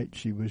 right?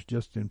 She was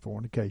just in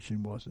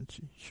fornication, wasn't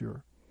she?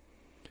 Sure.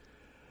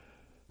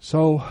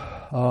 So,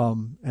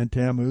 and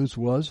Tammuz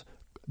was,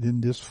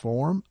 in this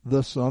form,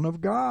 the Son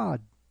of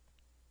God.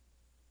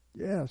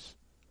 Yes.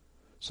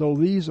 So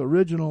these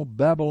original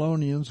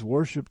Babylonians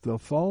worshiped the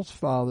false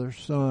Father,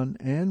 Son,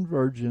 and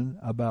Virgin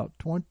about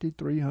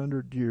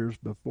 2,300 years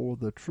before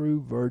the true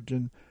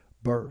virgin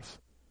birth.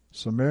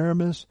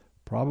 Semiramis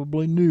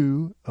probably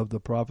knew of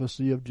the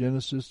prophecy of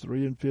Genesis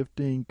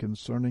 3:15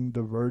 concerning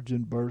the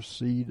virgin birth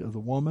seed of the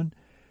woman,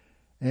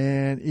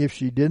 and if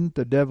she didn't,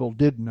 the devil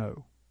did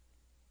know.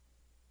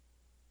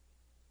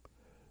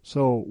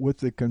 So, with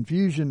the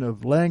confusion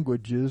of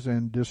languages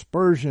and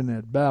dispersion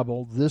at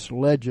Babel, this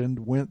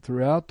legend went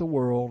throughout the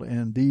world,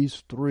 and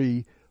these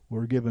three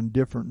were given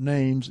different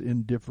names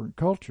in different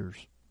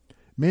cultures,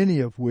 many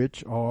of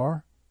which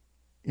are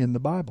in the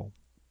Bible.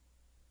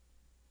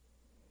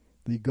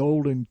 The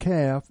golden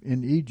calf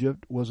in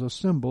Egypt was a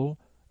symbol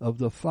of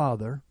the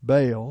father,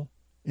 Baal,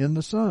 in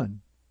the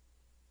son.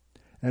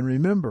 And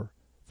remember,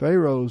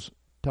 Pharaoh's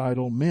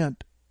title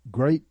meant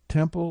Great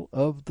Temple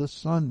of the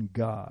Sun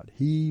God.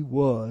 He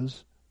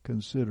was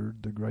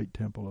considered the great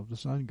temple of the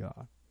sun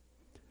god.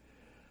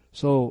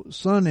 So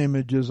sun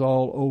images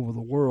all over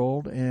the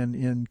world and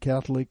in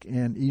Catholic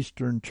and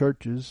Eastern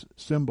churches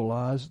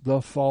symbolize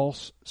the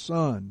false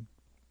sun.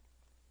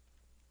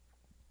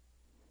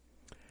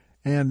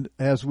 And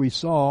as we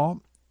saw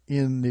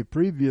in the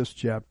previous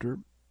chapter,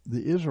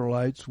 the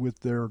Israelites with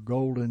their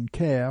golden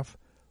calf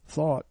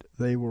thought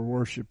they were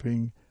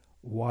worshiping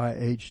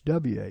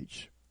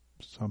YHWH,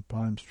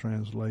 sometimes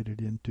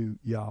translated into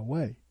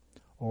Yahweh,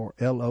 or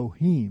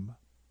Elohim,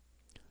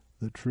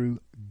 the true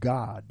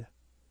God.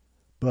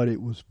 But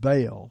it was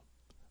Baal,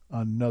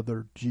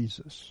 another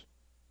Jesus.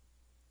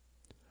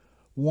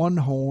 One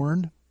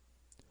horn,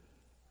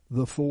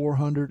 the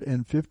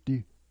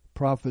 450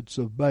 prophets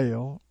of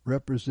Baal,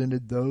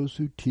 represented those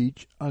who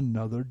teach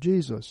another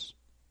Jesus.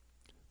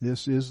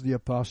 This is the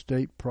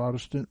apostate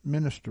Protestant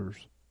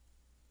ministers.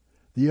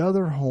 The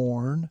other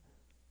horn,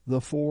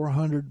 the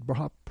 400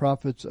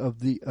 prophets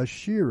of the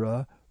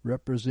Asherah,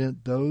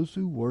 represent those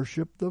who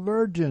worship the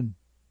Virgin.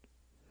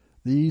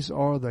 These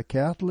are the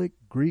Catholic,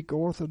 Greek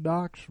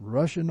Orthodox,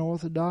 Russian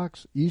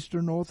Orthodox,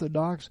 Eastern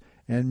Orthodox,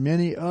 and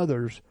many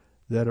others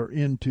that are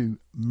into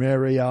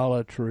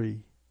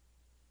Mariolatry.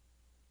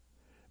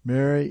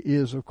 Mary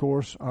is, of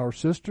course, our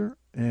sister,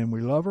 and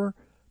we love her,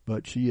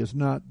 but she is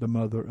not the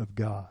mother of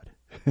God,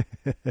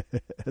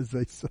 as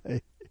they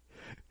say.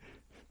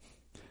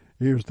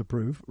 Here's the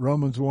proof.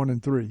 Romans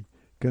 1:3.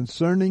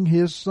 Concerning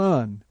his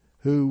Son,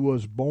 who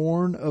was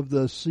born of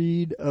the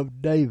seed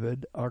of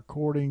David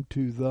according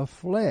to the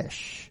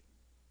flesh.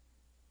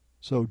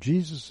 So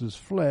Jesus'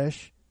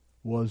 flesh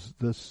was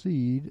the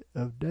seed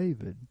of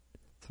David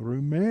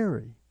through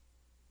Mary,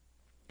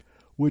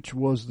 which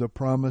was the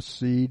promised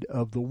seed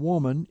of the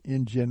woman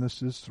in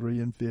Genesis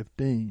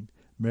 3:15.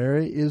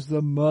 Mary is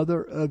the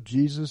mother of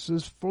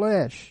Jesus'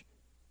 flesh,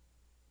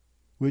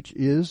 which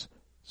is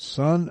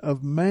Son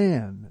of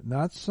Man,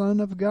 not Son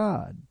of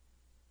God,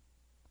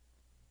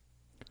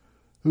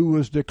 who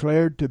was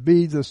declared to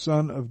be the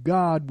Son of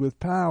God with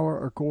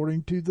power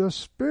according to the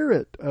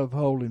Spirit of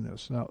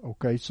holiness. Now,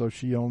 okay, so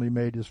she only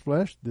made his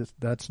flesh.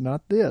 That's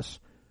not this.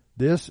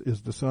 This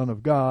is the Son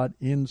of God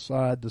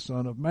inside the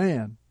Son of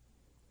Man.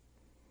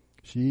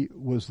 She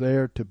was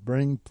there to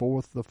bring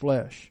forth the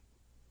flesh.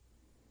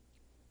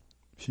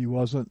 She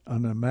wasn't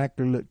an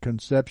immaculate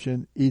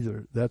conception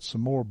either. That's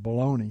some more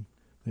baloney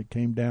that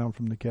came down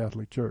from the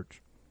Catholic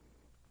Church.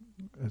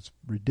 It's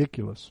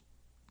ridiculous.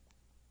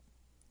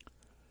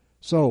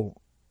 So,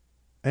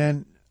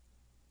 and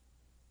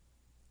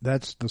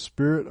that's the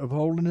Spirit of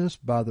holiness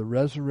by the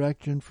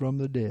resurrection from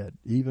the dead,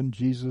 even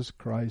Jesus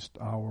Christ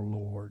our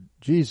Lord.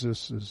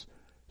 Jesus'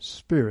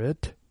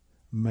 spirit,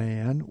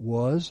 man,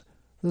 was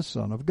the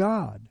Son of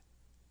God.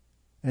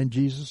 And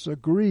Jesus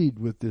agreed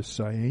with this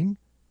saying,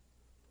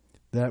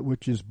 that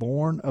which is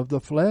born of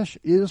the flesh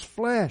is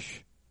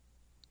flesh,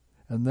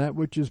 and that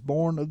which is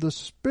born of the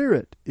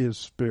Spirit is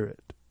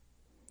spirit.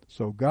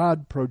 So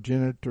God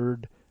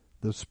progenitored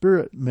the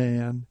spirit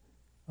man,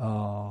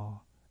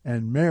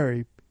 and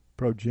Mary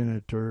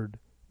progenitored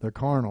the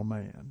carnal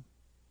man.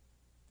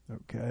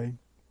 Okay?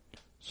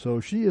 So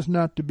she is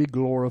not to be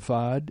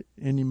glorified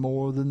any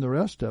more than the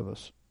rest of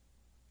us.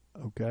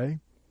 Okay?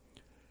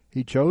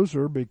 He chose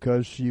her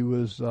because she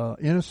was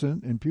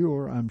innocent and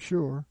pure, I'm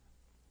sure.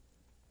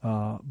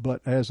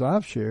 But as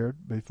I've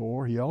shared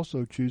before, he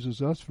also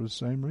chooses us for the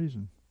same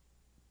reason.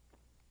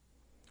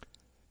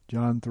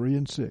 John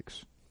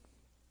 3:6.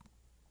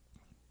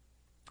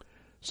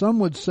 Some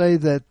would say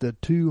that the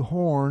two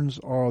horns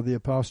are the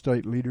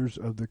apostate leaders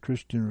of the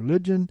Christian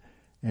religion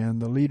and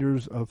the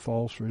leaders of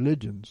false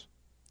religions.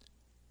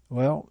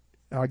 Well,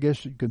 I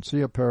guess you can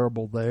see a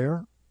parable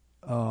there.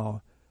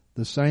 The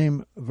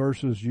same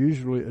verses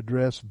usually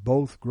address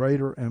both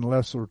greater and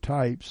lesser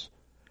types,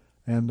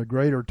 and the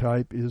greater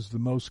type is the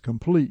most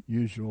complete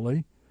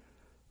usually,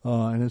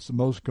 and it's the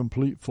most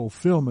complete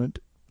fulfillment,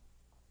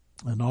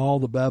 and all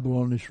the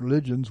Babylonish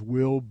religions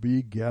will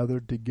be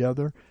gathered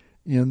together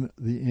in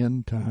the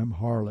end-time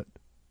harlot.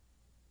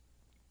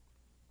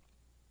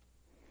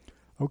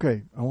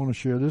 Okay, I want to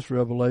share this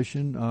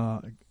revelation.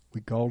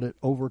 We called it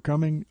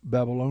Overcoming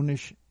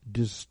Babylonish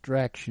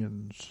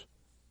Distractions.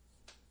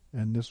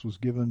 And this was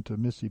given to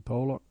Missy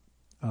Pollock,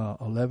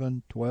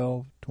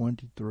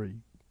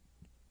 11/12/23.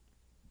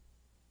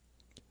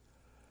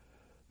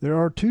 There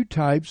are two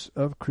types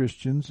of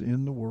Christians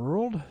in the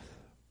world.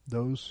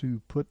 Those who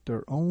put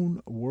their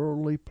own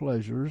worldly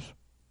pleasures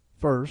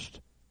first,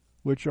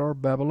 which are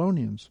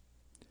Babylonians,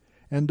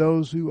 and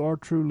those who are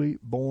truly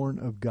born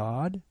of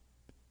God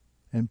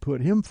and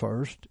put Him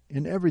first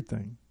in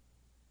everything.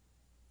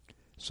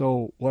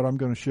 So what I'm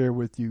going to share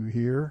with you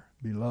here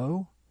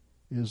below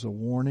is a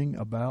warning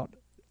about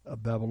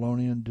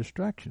Babylonian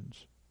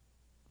distractions.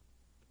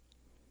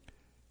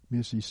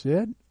 Missy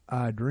said,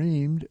 I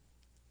dreamed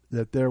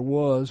that there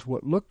was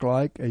what looked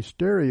like a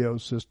stereo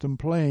system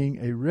playing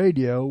a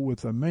radio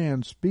with a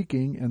man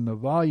speaking, and the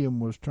volume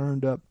was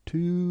turned up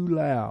too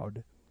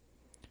loud.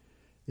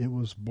 It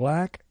was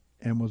black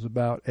and was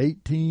about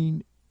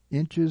 18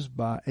 inches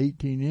by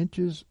 18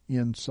 inches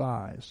in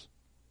size.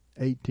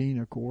 18,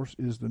 of course,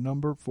 is the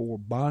number for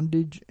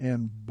bondage,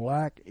 and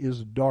black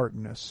is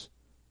darkness.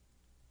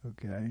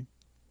 Okay.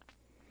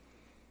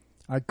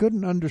 I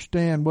couldn't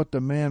understand what the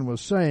man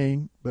was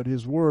saying, but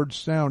his words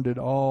sounded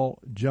all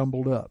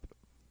jumbled up.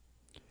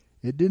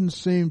 It didn't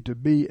seem to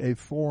be a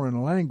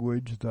foreign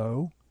language,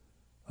 though.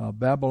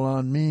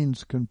 Babylon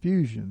means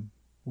confusion.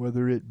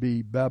 whether it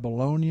be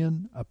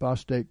Babylonian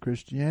apostate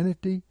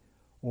Christianity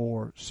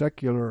or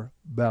secular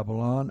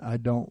Babylon. I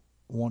don't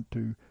want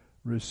to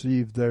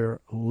receive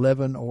their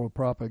leaven or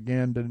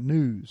propaganda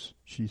news,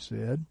 she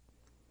said.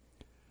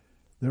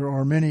 There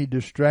are many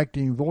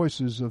distracting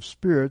voices of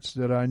spirits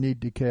that I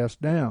need to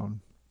cast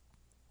down.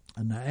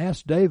 And I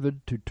asked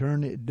David to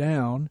turn it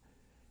down,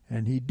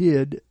 and he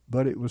did,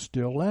 but it was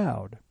still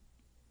loud.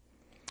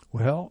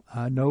 Well,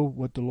 I know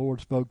what the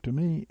Lord spoke to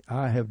me.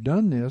 I have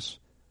done this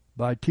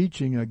by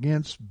teaching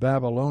against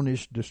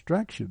Babylonish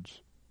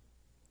distractions.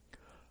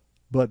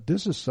 But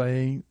this is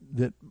saying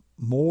that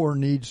more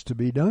needs to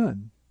be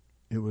done.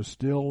 It was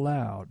still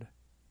loud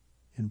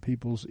in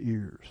people's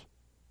ears.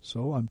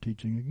 So I'm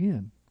teaching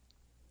again.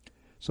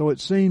 So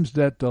it seems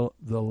that the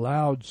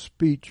loud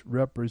speech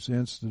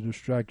represents the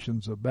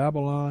distractions of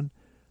Babylon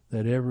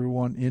that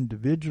everyone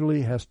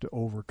individually has to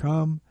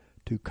overcome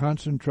to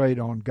concentrate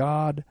on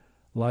God,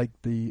 like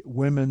the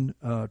women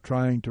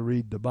trying to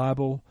read the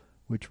Bible,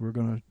 which we're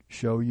going to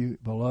show you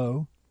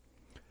below.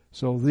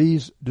 So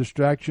these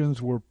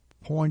distractions were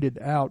pointed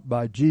out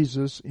by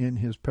Jesus in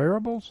his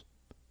parables,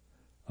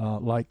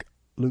 like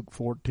Luke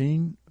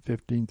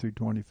 14:15 through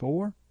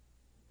 24.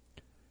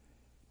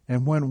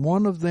 And when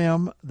one of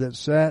them that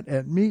sat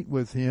at meat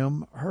with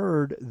him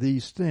heard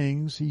these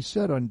things, he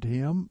said unto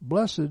him,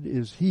 Blessed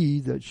is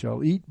he that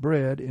shall eat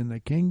bread in the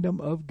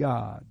kingdom of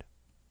God.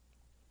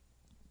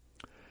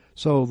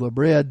 So the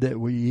bread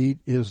that we eat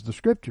is the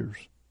Scriptures.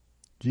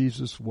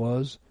 Jesus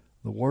was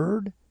the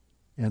Word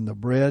and the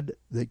bread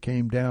that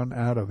came down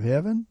out of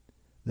heaven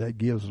that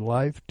gives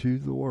life to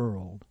the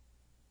world.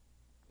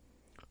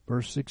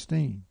 Verse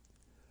 16.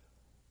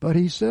 But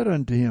he said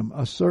unto him,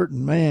 A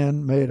certain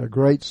man made a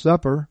great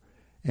supper,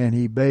 and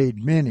he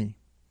bade many.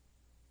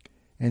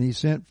 And he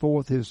sent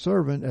forth his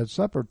servant at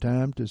supper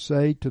time to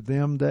say to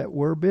them that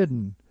were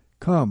bidden,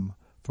 Come,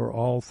 for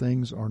all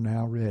things are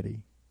now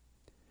ready.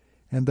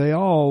 And they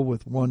all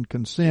with one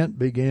consent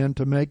began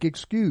to make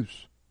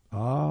excuse.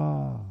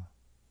 They're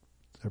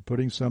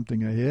putting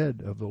something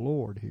ahead of the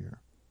Lord here.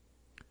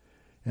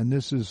 And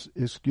this is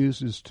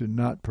excuses to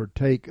not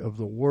partake of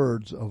the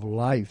words of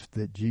life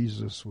that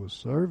Jesus was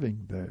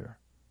serving there.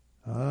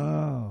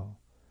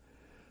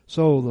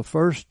 So the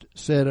first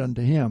said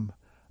unto him,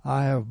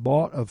 I have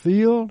bought a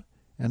field,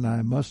 and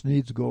I must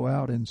needs go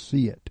out and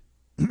see it.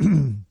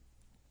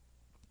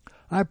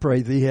 I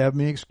pray thee have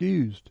me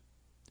excused.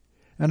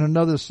 And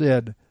another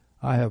said,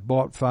 I have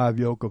bought 5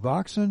 yoke of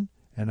oxen,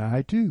 and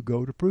I too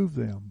go to prove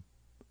them.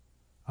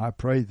 I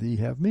pray thee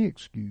have me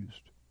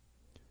excused.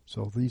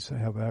 So these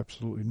have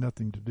absolutely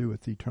nothing to do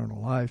with eternal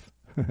life.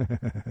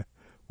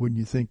 Wouldn't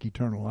you think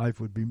eternal life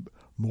would be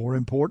more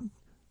important?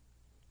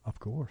 Of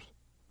course.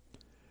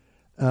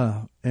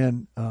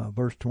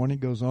 Verse 20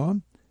 goes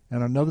on,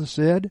 and another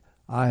said,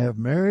 I have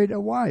married a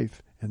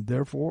wife, and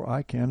therefore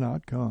I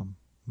cannot come.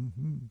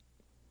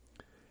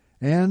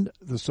 And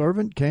the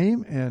servant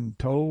came and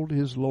told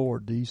his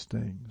Lord these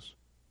things.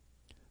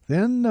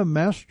 Then the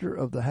master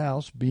of the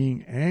house,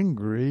 being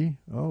angry,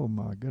 oh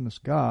my goodness,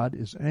 God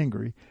is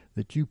angry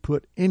that you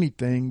put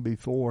anything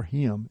before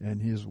him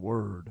and his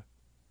word.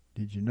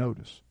 Did you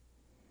notice?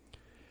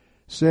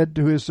 Said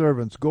to his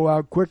servants, Go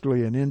out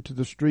quickly and into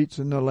the streets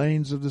and the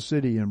lanes of the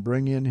city, and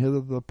bring in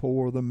hither the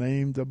poor, the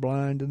maimed, the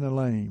blind, and the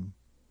lame.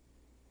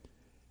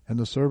 And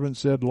the servant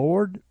said,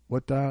 Lord,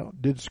 what thou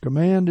didst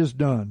command is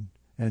done,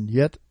 and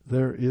yet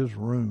there is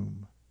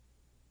room.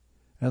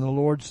 And the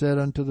Lord said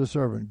unto the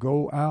servant,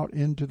 Go out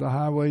into the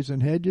highways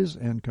and hedges,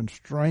 and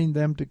constrain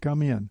them to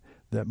come in,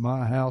 that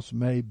my house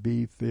may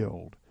be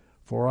filled.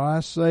 For I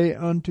say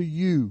unto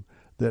you,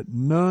 that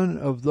none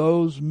of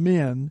those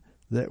men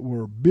that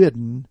were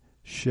bidden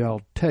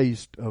shall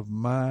taste of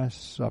my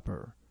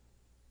supper,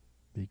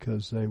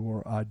 because they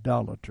were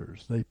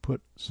idolaters. They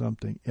put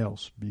something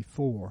else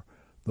before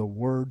the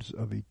words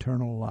of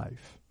eternal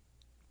life.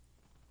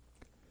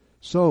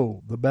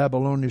 So the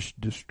Babylonish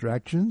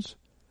distractions,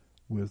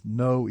 with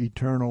no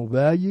eternal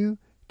value,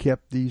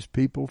 kept these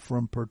people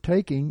from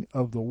partaking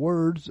of the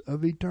words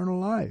of eternal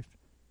life.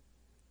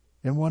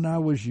 And when I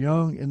was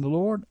young in the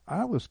Lord,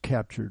 I was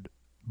captured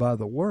by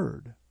the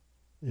Word.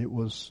 It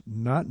was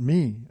not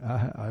me.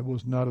 I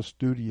was not a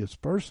studious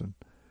person,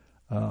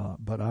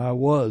 but I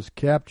was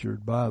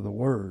captured by the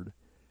Word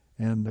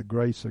and the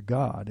grace of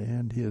God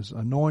and His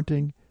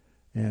anointing,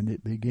 and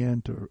it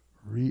began to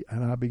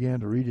and I began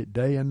to read it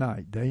day and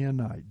night, day and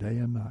night, day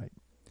and night.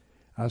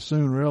 I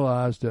soon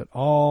realized that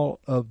all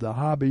of the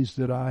hobbies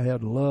that I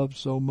had loved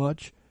so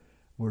much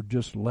were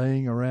just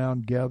laying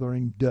around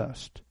gathering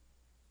dust.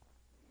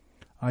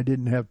 I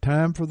didn't have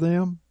time for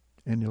them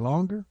any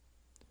longer,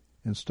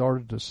 and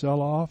started to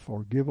sell off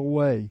or give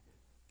away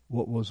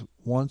what was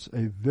once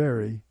a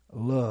very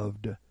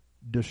loved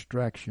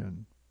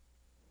distraction.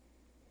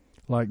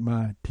 Like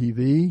my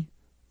TV,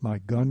 my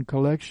gun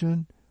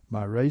collection,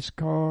 my race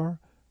car,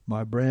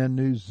 my brand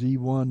new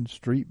Z1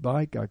 street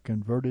bike I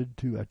converted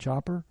to a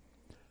chopper,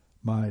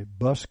 my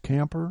bus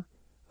camper,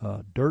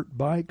 dirt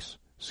bikes,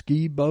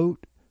 ski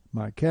boat,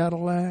 my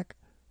Cadillac,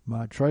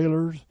 my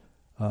trailers,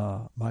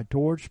 my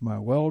torch, my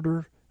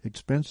welder,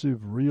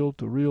 expensive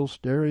reel-to-reel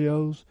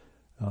stereos,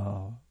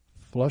 I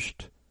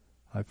flushed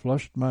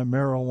my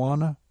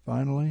marijuana,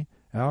 finally,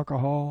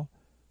 alcohol,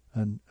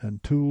 and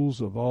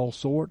tools of all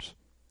sorts.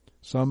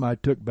 Some I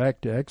took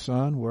back to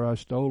Exxon where I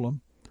stole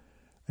them,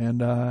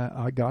 and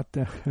I got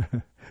them,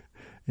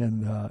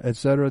 and et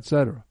cetera, et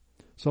cetera.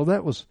 So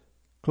that was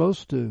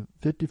close to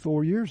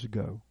 54 years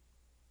ago,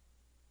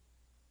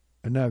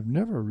 and I've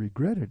never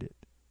regretted it.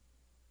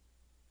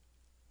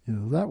 You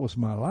know, that was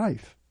my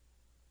life.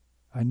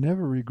 I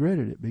never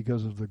regretted it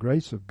because of the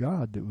grace of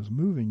God that was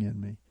moving in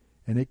me,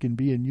 and it can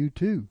be in you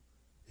too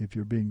if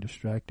you're being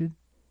distracted.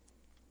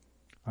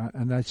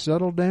 And I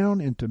settled down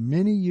into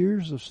many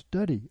years of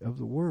study of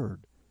the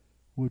Word,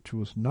 which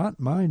was not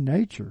my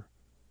nature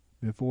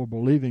before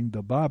believing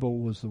the Bible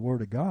was the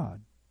Word of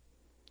God.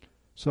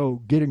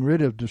 So getting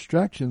rid of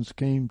distractions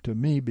came to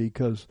me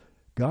because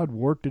God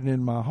worked it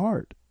in my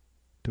heart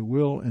to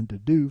will and to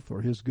do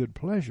for His good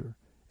pleasure,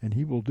 and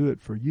He will do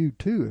it for you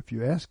too if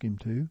you ask Him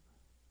to.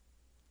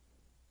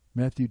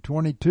 Matthew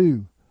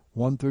 22,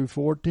 1 through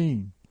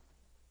 14.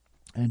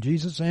 And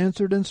Jesus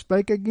answered and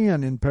spake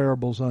again in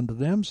parables unto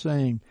them,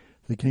 saying,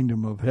 The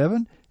kingdom of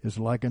heaven is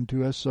likened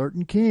to a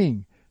certain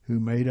king, who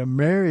made a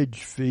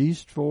marriage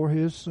feast for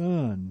his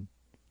son.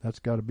 That's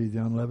got to be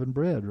the unleavened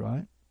bread,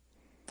 right?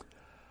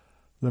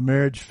 The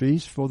marriage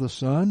feast for the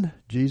son,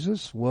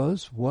 Jesus,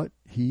 was what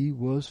He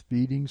was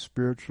feeding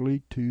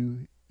spiritually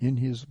to in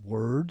His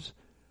words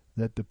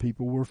that the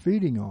people were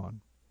feeding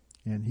on.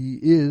 And He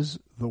is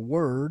the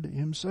Word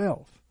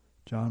Himself.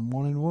 John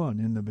 1:1.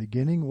 In the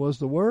beginning was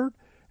the Word,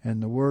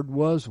 and the Word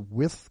was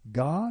with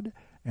God,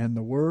 and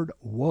the Word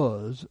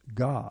was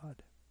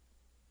God.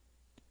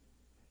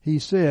 He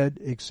said,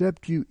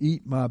 Except you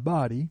eat my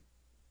body,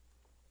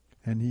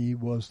 and He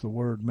was the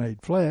Word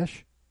made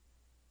flesh,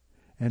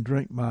 and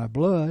drink my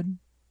blood,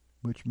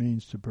 which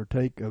means to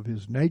partake of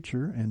His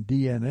nature and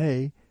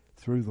DNA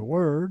through the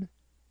Word,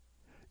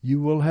 you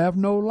will have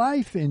no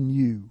life in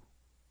you.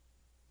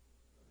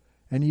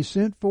 And He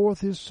sent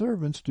forth His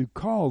servants to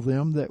call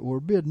them that were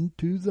bidden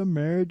to the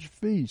marriage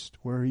feast,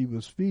 where He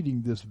was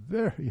feeding this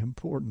very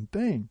important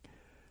thing.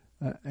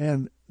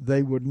 And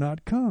they would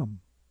not come.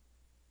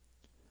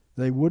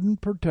 They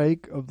wouldn't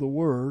partake of the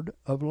word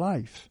of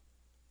life.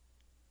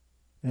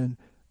 And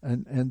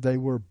they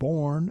were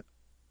born,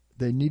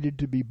 they needed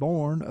to be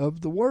born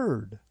of the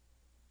word.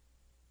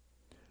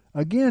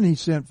 Again He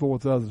sent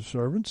forth other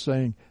servants,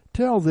 saying,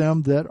 Tell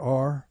them that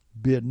are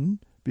bidden,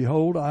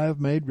 Behold, I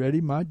have made ready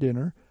my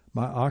dinner.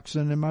 My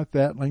oxen and my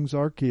fatlings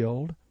are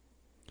killed.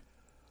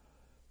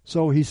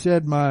 So He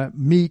said, My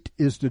meat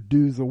is to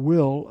do the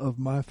will of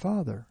my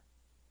Father,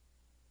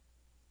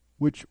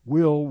 which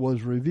will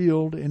was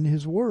revealed in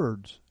His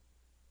words.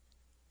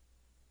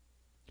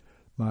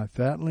 My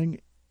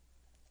fatling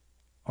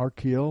are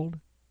killed,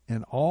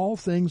 and all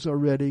things are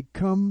ready.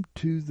 Come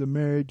to the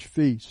marriage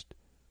feast.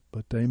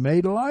 But they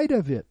made light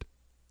of it,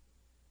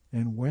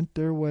 and went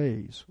their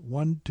ways,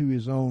 one to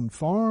his own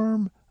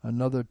farm,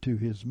 another to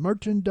his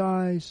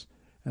merchandise,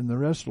 and the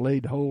rest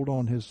laid hold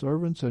on his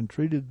servants and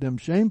treated them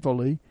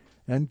shamefully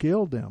and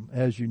killed them,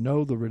 as you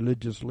know the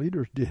religious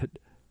leaders did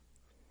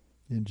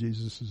in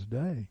Jesus'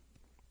 day.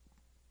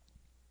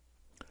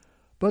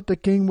 But the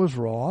king was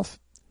wroth,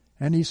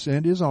 and he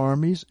sent his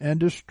armies and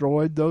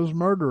destroyed those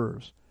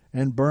murderers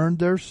and burned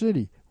their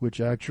city, which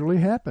actually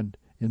happened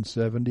in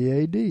 70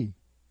 A.D.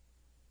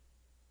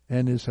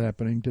 and is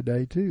happening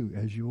today too,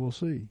 as you will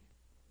see.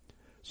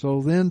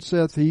 So then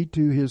saith he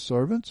to his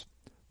servants,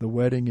 The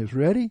wedding is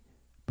ready,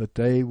 but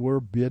they that were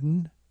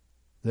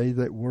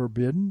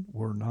bidden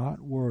were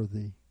not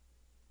worthy.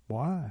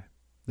 Why?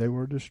 They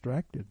were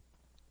distracted.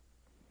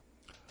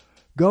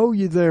 Go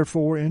ye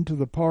therefore into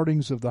the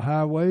partings of the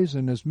highways,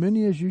 and as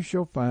many as you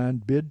shall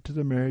find, bid to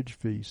the marriage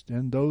feast.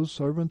 And those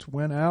servants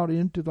went out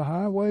into the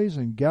highways,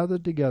 and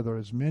gathered together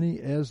as many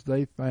as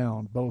they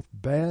found, both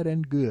bad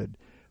and good,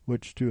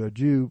 which to a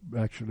Jew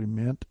actually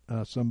meant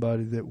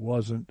somebody that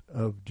wasn't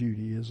of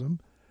Judaism,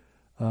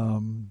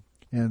 or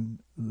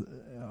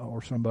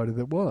somebody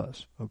that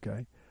was,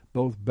 okay,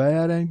 both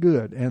bad and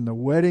good. And the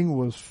wedding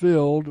was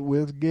filled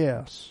with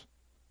guests.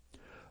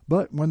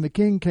 But when the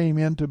king came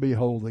in to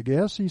behold the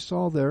guests, he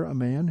saw there a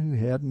man who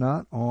had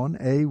not on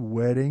a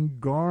wedding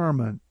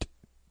garment.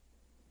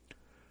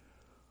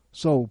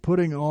 So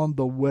putting on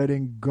the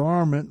wedding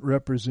garment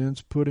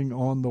represents putting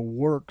on the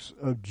works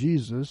of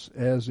Jesus,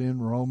 as in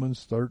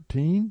Romans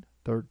 13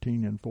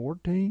 and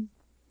 14.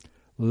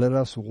 Let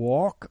us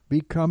walk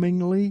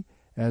becomingly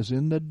as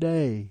in the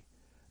day,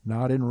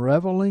 not in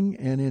reveling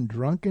and in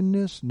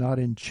drunkenness, not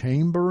in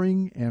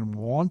chambering and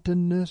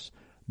wantonness,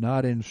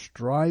 not in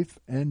strife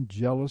and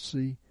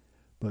jealousy,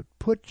 but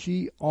put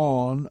ye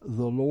on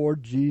the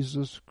Lord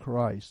Jesus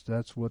Christ.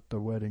 That's what the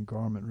wedding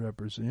garment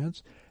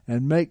represents.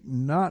 And make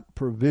not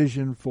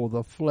provision for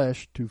the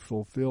flesh to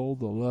fulfill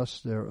the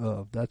lusts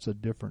thereof. That's a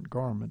different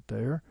garment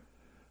there,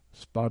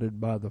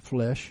 spotted by the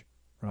flesh,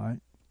 right?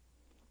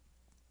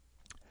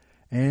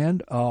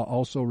 And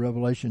also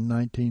Revelation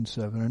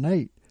 19:7 and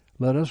 8.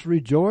 Let us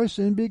rejoice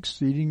and be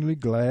exceedingly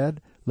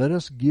glad. let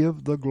us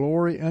give the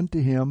glory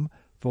unto him,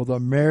 for the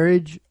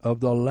marriage of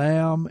the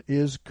Lamb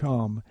is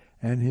come,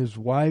 and his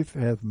wife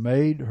hath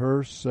made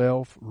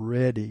herself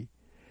ready.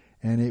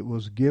 And it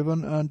was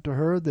given unto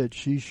her that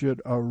she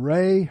should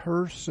array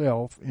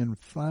herself in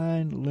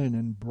fine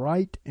linen,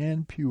 bright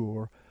and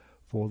pure,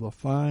 for the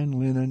fine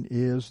linen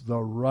is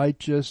the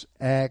righteous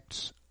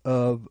acts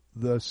of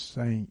the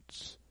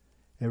saints.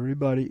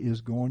 Everybody is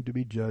going to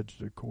be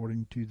judged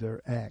according to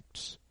their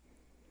acts.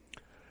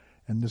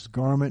 And this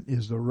garment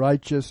is the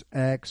righteous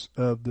acts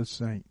of the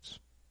saints.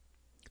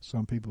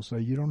 Some people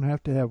say you don't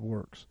have to have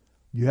works.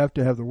 You have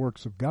to have the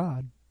works of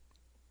God.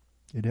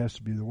 It has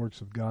to be the works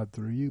of God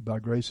through you. By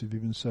grace have you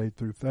been saved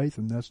through faith,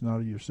 and that's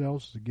not of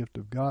yourselves, it's a gift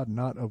of God,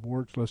 not of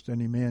works, lest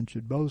any man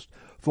should boast.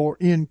 For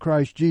in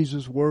Christ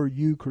Jesus were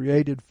you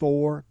created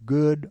for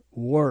good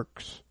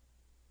works.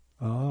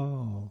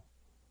 Oh.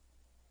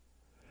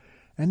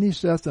 And he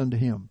saith unto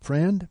him,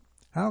 Friend,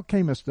 how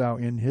camest thou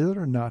in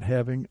hither, not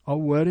having a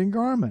wedding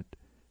garment?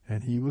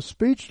 And he was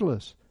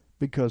speechless,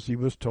 because he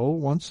was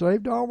told, once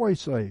saved, always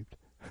saved.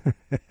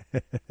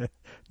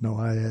 No,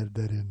 I added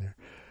that in there.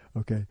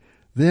 Okay.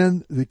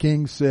 Then the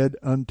king said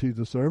unto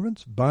the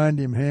servants, Bind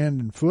him hand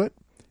and foot,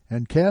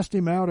 and cast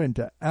him out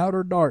into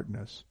outer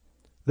darkness.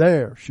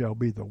 There shall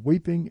be the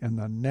weeping and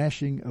the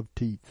gnashing of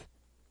teeth.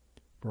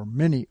 For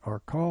many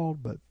are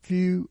called, but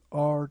few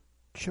are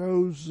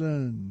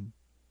chosen.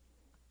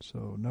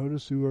 So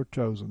notice who are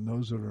chosen,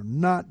 those that are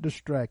not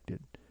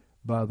distracted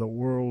by the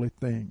worldly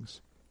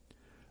things.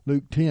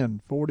 Luke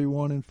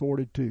 10:41 and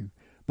 42.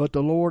 But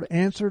the Lord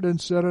answered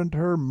and said unto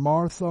her,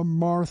 Martha,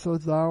 Martha,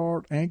 thou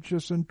art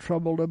anxious and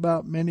troubled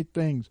about many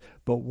things,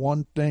 but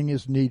one thing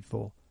is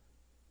needful.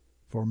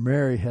 For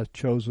Mary hath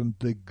chosen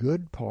the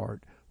good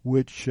part,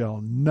 which shall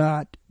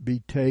not be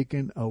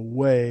taken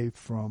away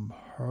from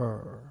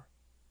her.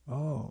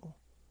 Oh.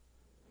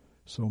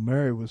 So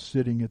Mary was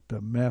sitting at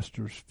the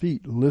Master's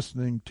feet,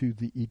 listening to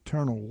the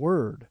eternal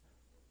word,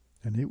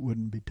 and it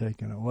wouldn't be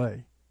taken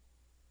away.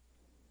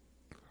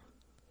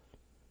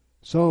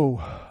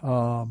 So,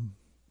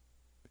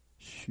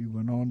 she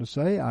went on to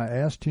say, I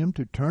asked him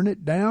to turn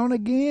it down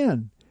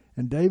again.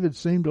 And David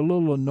seemed a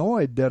little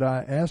annoyed that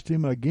I asked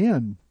him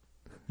again.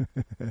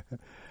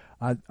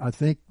 I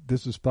think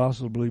this is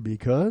possibly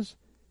because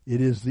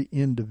it is the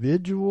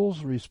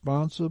individual's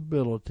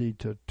responsibility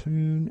to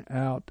tune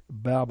out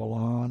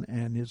Babylon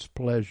and its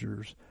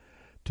pleasures,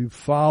 to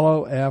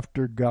follow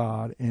after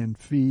God and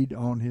feed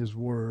on his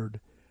word,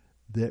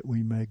 that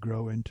we may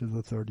grow into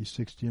the 30,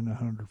 60, and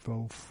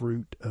 100-fold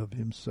fruit of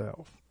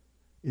himself.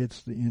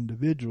 It's the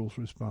individual's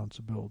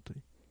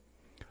responsibility.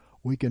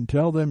 We can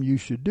tell them you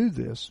should do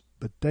this,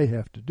 but they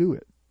have to do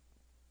it.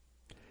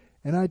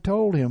 And I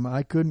told him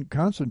I couldn't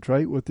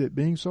concentrate with it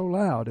being so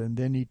loud, and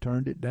then he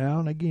turned it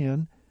down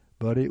again,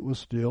 but it was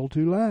still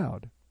too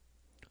loud.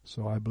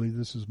 So I believe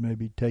this is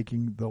maybe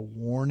taking the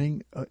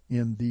warning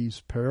in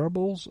these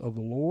parables of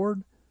the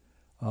Lord,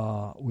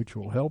 which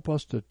will help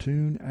us to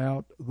tune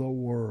out the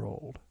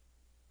world.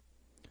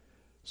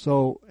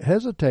 So,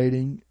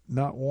 hesitating,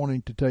 not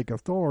wanting to take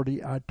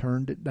authority, I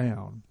turned it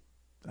down.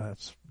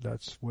 That's the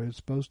way it's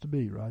supposed to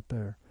be right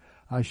there.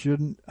 I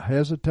shouldn't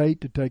hesitate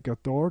to take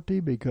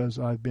authority because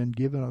I've been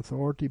given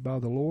authority by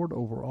the Lord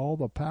over all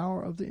the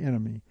power of the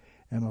enemy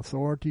and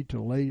authority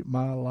to lay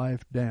my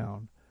life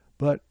down.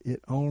 But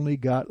it only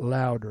got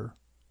louder.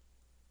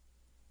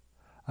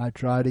 I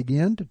tried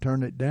again to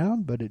turn it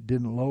down, but it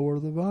didn't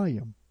lower the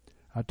volume.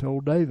 I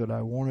told David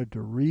I wanted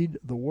to read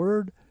the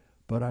word,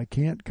 but I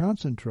can't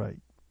concentrate.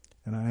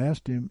 And I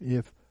asked him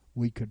if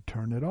we could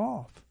turn it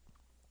off.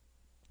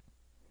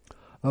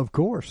 Of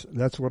course,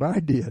 that's what I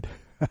did.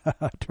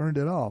 I turned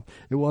it off.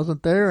 It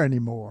wasn't there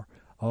anymore.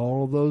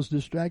 All of those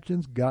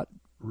distractions, got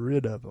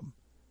rid of them.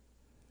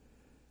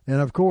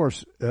 And of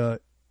course,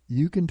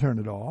 you can turn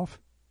it off,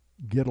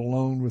 get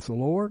alone with the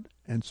Lord,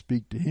 and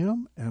speak to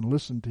him, and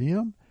listen to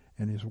him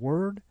and his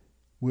word,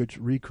 which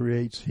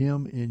recreates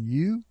him in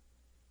you.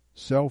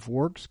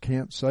 Self-works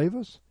can't save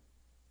us.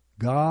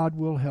 God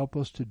will help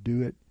us to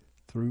do it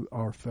through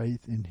our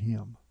faith in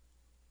him.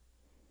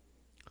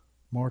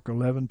 Mark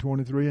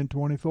 11:23 and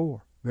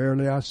 24.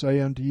 Verily I say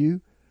unto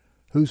you,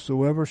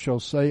 whosoever shall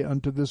say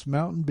unto this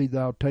mountain, Be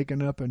thou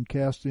taken up and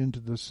cast into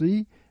the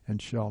sea,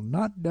 and shall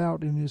not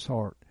doubt in his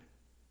heart,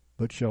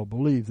 but shall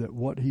believe that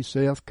what he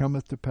saith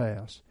cometh to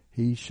pass,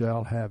 he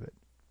shall have it.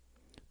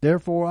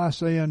 Therefore I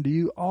say unto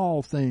you,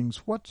 all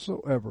things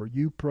whatsoever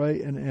you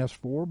pray and ask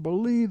for,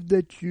 believe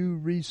that you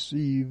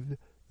receive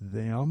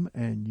them,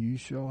 and you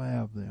shall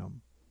have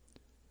them.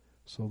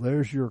 So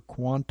there's your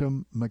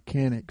quantum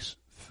mechanics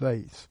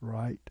faith,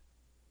 right?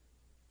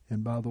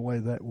 And by the way,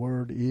 that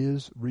word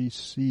is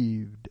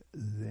received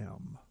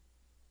them.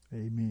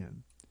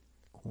 Amen.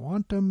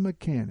 Quantum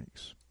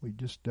mechanics. We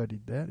just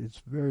studied that.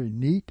 It's very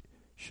neat.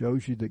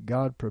 Shows you that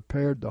God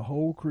prepared the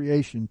whole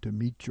creation to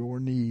meet your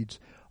needs.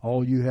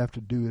 All you have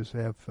to do is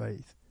have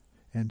faith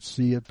and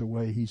see it the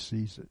way he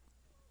sees it.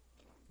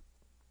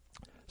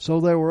 So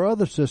there were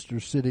other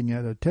sisters sitting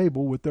at a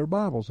table with their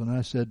Bibles, and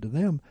I said to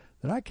them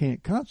that I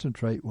can't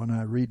concentrate when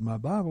I read my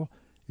Bible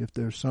if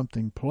there's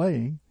something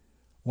playing.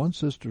 One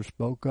sister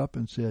spoke up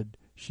and said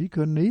she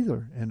couldn't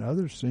either, and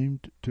others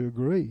seemed to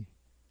agree.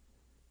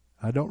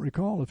 I don't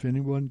recall if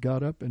anyone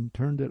got up and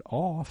turned it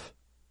off.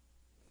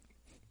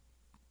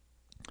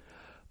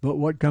 But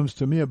what comes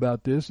to me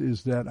about this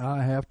is that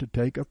I have to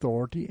take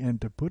authority and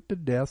to put to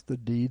death the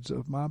deeds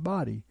of my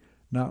body,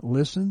 not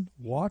listen,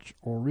 watch,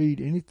 or read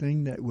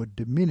anything that would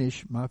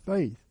diminish my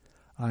faith.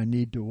 I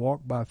need to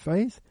walk by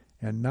faith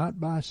and not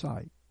by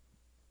sight.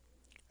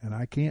 And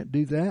I can't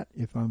do that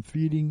if I'm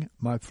feeding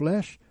my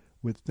flesh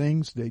with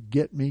things that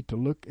get me to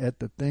look at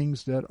the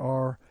things that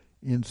are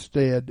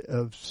instead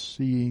of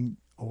seeing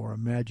or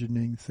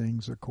imagining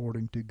things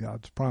according to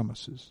God's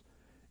promises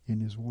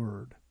in His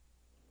Word.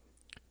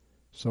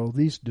 So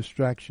these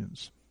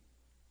distractions,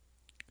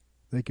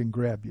 they can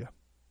grab you.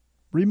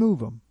 Remove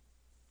them.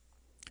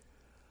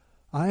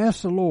 I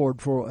asked the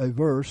Lord for a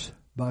verse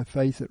by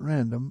faith at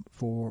random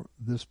for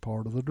this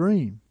part of the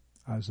dream.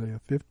 Isaiah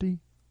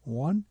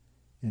 51,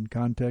 in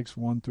context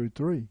 1 through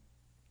 3.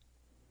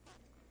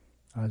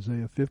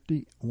 Isaiah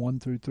 51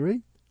 through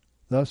 3.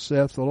 Thus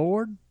saith the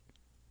Lord,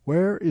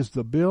 where is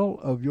the bill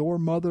of your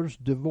mother's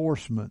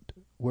divorcement,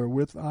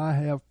 wherewith I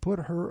have put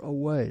her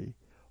away?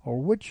 Or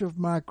which of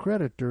my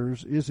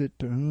creditors is it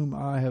to whom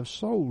I have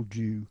sold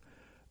you?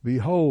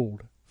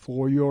 Behold,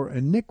 for your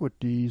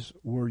iniquities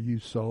were you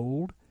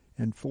sold,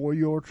 and for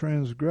your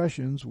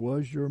transgressions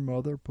was your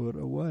mother put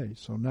away.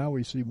 So now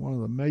we see one of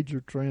the major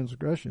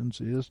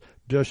transgressions is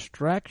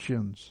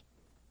distractions.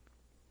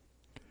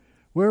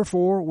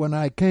 Wherefore, when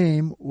I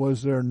came,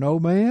 was there no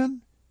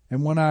man?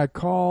 And when I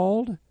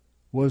called,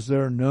 was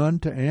there none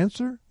to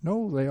answer?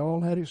 No, they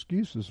all had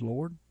excuses,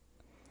 Lord.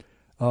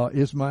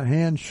 Is my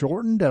hand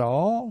shortened at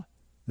all,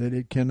 that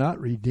it cannot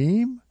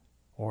redeem?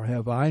 Or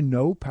have I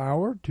no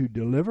power to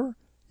deliver?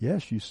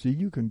 Yes, you see,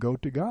 you can go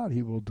to God.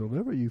 He will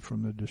deliver you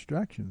from the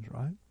distractions,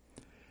 right?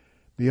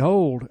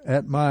 Behold,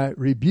 at my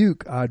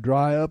rebuke I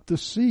dry up the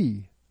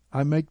sea.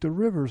 I make the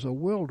rivers a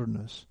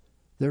wilderness.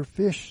 Their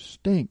fish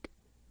stink,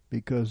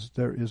 because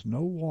there is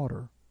no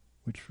water,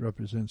 which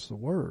represents the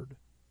Word.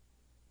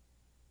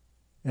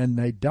 And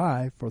they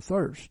die for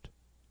thirst,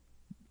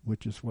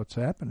 which is what's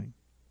happening.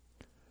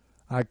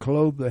 I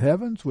clothe the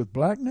heavens with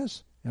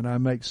blackness, and I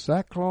make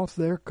sackcloth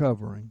their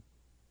covering.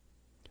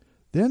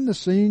 Then the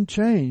scene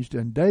changed,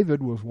 and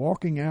David was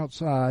walking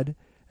outside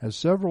as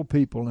several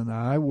people and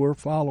I were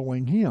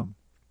following him.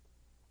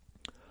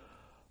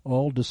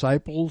 All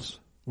disciples,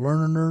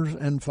 learners,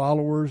 and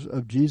followers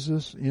of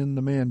Jesus in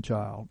the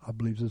man-child, I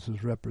believe this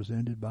is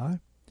represented by.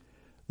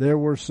 There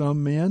were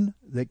some men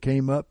that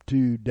came up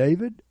to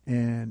David,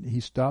 and he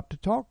stopped to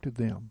talk to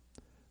them.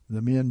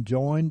 The men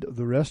joined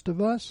the rest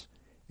of us,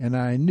 and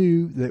I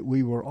knew that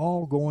we were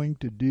all going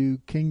to do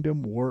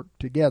kingdom work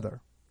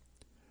together.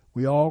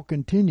 We all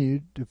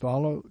continued to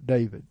follow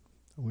David,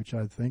 which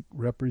I think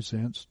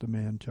represents the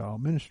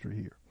man-child ministry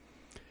here.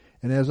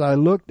 And as I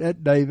looked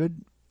at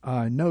David,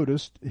 I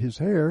noticed his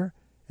hair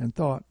and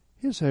thought,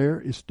 his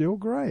hair is still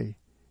gray.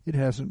 It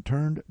hasn't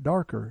turned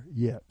darker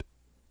yet,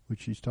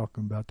 which he's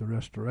talking about the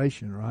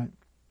restoration, right?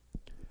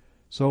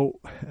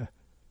 So,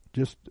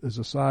 just as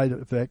a side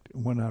effect,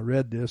 when I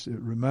read this, it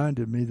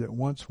reminded me that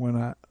once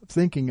when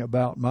thinking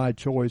about my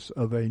choice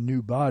of a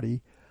new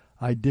body,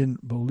 I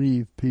didn't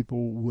believe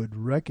people would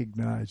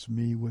recognize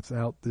me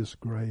without this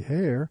gray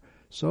hair,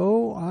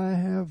 so I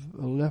have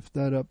left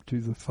that up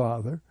to the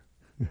Father,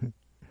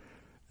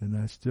 and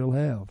I still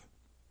have.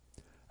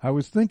 I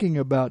was thinking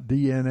about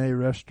DNA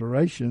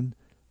restoration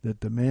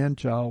that the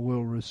man-child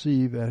will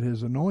receive at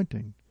his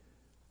anointing,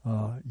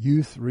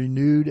 youth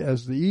renewed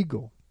as the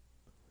eagle.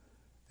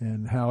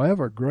 And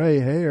however, gray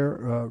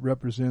hair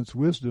represents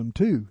wisdom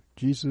too.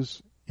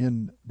 Jesus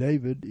in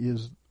David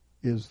is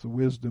the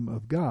wisdom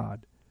of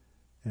God.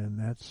 And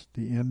that's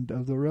the end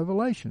of the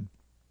revelation.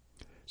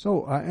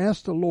 So I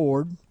asked the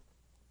Lord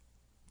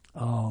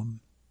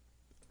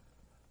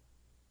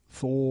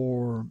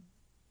for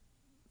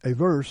a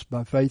verse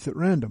by faith at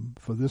random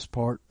for this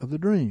part of the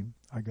dream.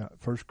 I got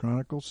 1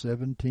 Chronicles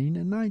 17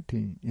 and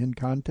 19. In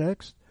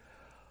context,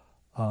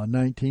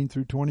 19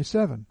 through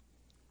 27.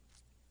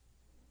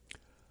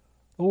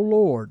 O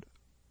Lord,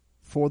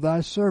 for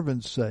thy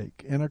servant's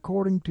sake, and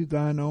according to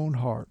thine own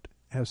heart,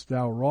 hast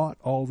thou wrought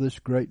all this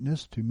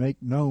greatness to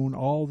make known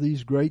all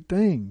these great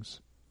things?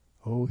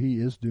 Oh, he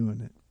is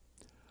doing it.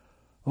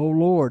 O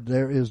Lord,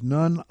 there is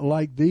none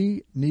like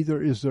thee,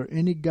 neither is there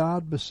any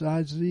God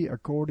besides thee,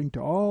 according to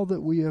all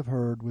that we have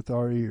heard with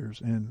our ears.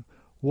 And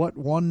what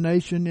one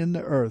nation in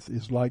the earth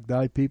is like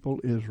thy people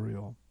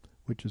Israel,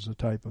 which is a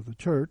type of the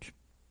church,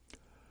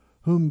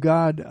 whom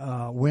God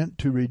went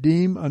to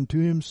redeem unto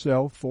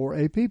himself for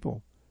a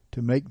people,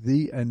 to make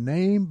thee a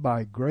name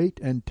by great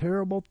and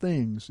terrible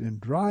things, in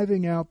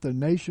driving out the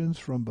nations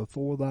from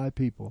before thy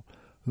people,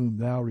 whom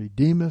thou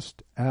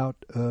redeemest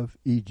out of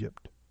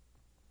Egypt.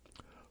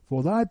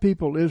 For thy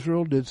people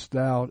Israel didst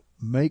thou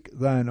make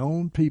thine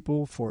own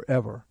people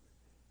forever,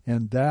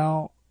 and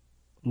thou,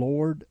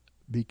 Lord,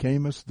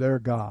 becamest their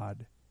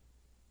God.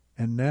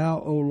 And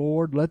now, O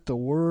Lord, let the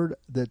word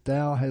that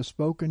thou hast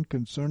spoken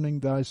concerning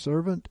thy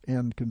servant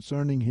and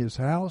concerning his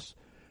house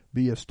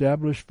be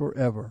established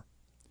forever.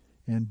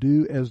 And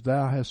do as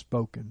thou hast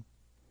spoken.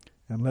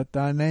 And let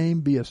thy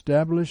name be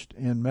established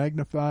and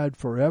magnified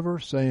forever,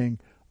 saying,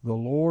 The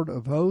Lord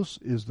of hosts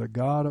is the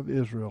God of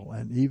Israel,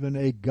 and even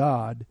a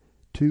God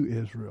to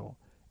Israel.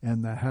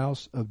 And the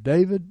house of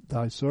David,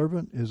 thy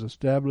servant, is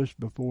established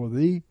before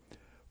thee.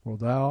 For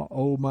thou,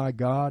 O my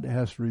God,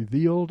 hast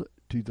revealed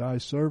to thy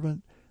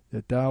servant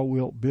that thou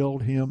wilt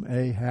build him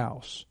a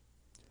house.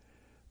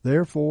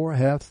 Therefore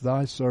hath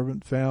thy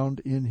servant found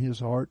in his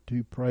heart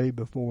to pray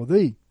before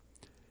thee.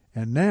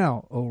 And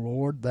now, O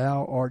Lord,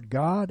 thou art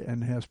God,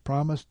 and hast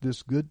promised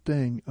this good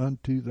thing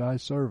unto thy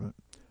servant.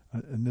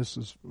 And this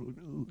is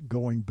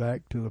going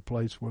back to the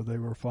place where they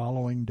were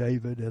following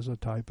David as a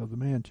type of the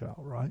man-child,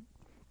 right?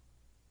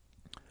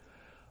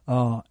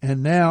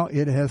 And now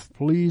it hath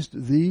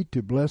pleased thee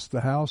to bless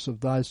the house of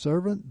thy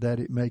servant, that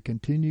it may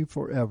continue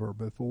forever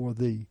before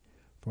thee.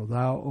 For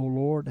thou, O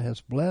Lord,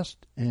 hast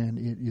blessed, and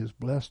it is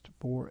blessed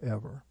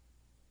forever.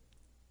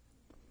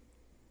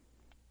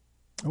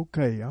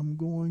 Okay, I'm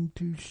going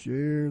to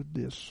share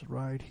this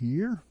right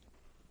here.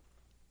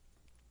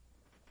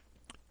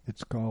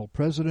 It's called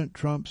President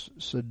Trump's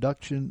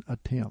Seduction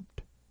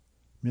Attempt.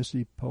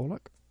 Missy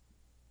Pollock,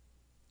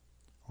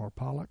 or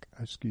Pollock,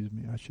 excuse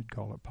me, I should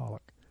call it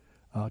Pollock.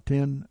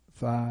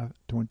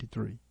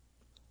 10/5/23.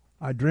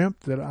 I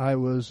dreamt that I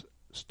was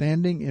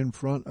standing in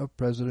front of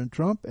President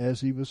Trump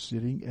as he was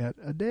sitting at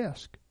a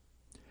desk.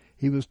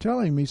 He was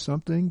telling me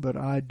something, but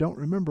I don't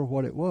remember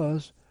what it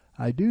was.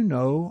 I do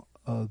know,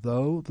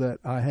 though, that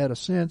I had a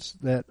sense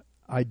that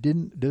I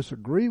didn't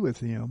disagree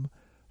with him,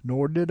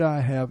 nor did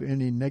I have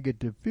any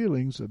negative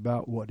feelings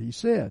about what he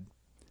said.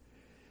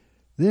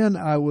 Then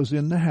I was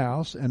in the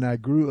house, and I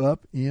grew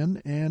up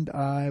in, and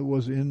I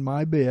was in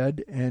my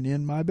bed and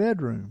in my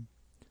bedroom.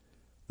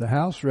 The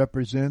house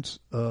represents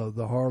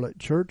the harlot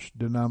church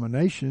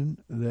denomination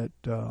that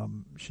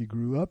she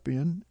grew up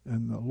in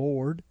the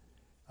Lord,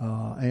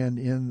 and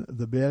in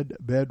the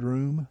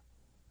bedroom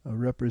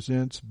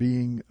represents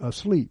being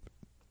asleep.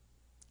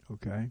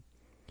 Okay,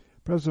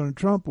 President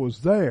Trump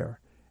was there,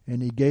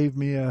 and he gave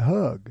me a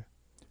hug.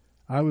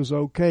 I was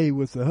okay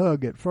with the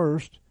hug at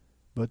first,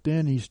 but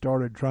then he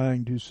started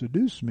trying to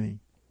seduce me,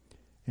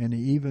 and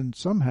he even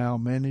somehow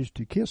managed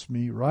to kiss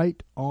me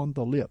right on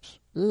the lips.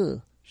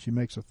 Ugh. She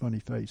makes a funny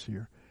face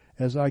here,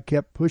 as I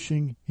kept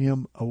pushing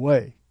him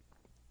away.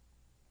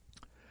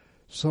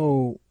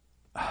 So,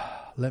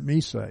 let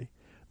me say,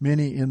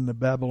 many in the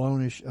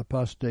Babylonish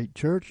apostate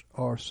church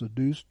are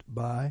seduced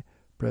by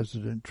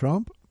President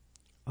Trump,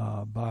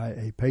 by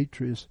a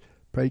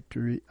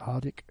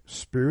patriotic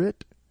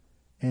spirit,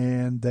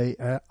 and they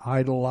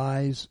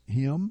idolize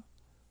him,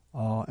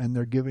 and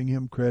they're giving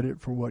him credit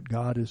for what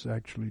God is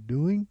actually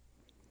doing.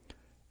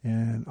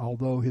 And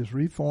although his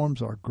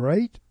reforms are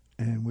great,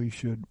 and we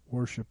should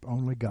worship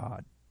only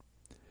God,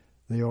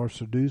 they are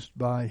seduced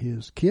by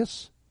his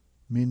kiss,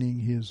 meaning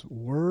his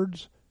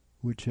words,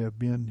 which have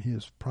been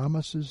his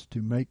promises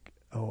to make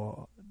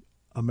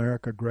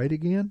America great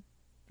again.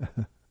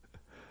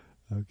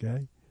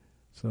 Okay,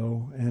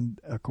 so,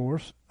 and of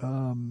course,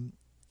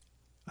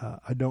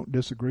 I don't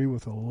disagree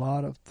with a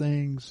lot of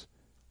things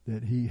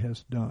that he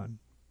has done.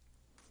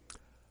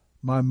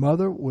 My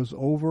mother was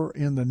over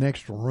in the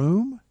next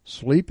room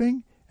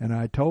sleeping, and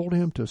I told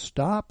him to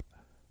stop,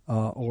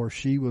 or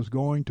she was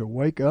going to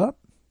wake up.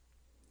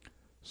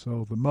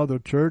 So the mother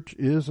church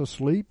is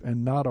asleep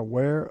and not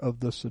aware of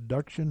the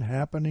seduction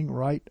happening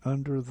right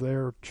under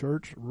their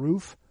church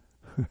roof.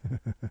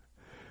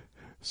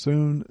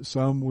 Soon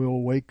some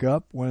will wake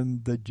up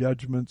when the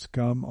judgments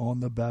come on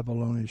the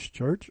Babylonish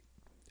church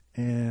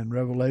and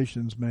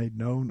revelations made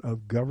known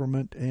of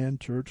government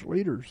and church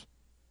leaders.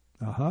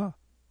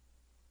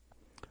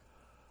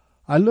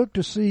 I looked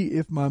to see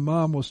if my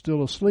mom was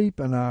still asleep,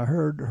 and I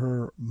heard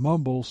her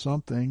mumble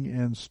something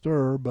and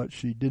stir, but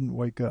she didn't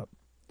wake up.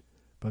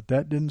 But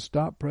that didn't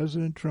stop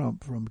President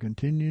Trump from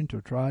continuing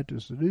to try to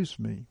seduce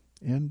me.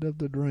 End of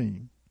the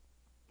dream.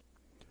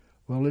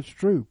 Well, it's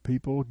true.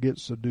 People get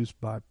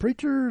seduced by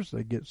preachers.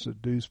 They get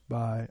seduced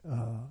by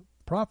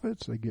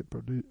prophets. They get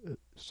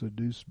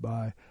seduced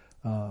by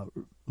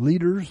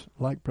leaders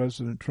like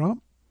President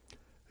Trump,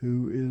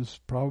 who is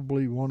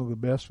probably one of the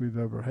best we've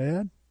ever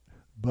had.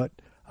 But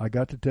I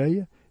got to tell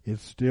you,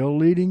 it's still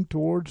leading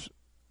towards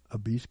a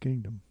beast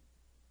kingdom.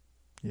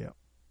 Yeah.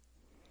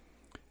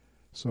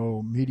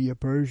 So Media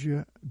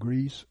Persia,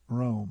 Greece,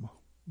 Rome.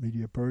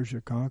 Media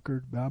Persia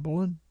conquered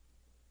Babylon,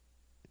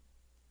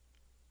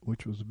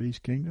 which was a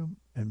beast kingdom,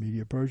 and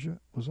Media Persia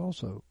was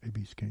also a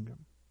beast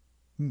kingdom.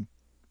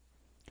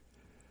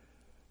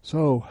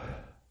 So,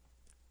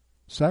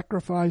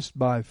 sacrificed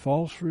by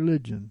false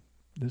religion.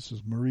 This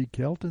is Marie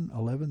Kelton,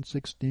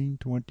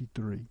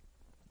 11/16/23.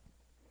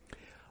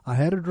 I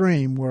had a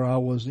dream where I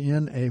was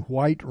in a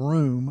white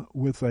room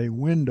with a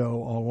window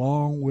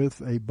along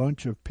with a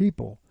bunch of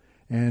people,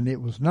 and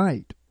it was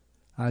night.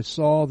 I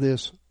saw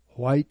this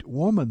white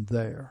woman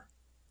there.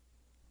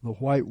 The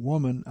white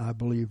woman, I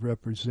believe,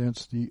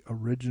 represents the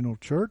original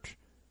church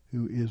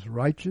who is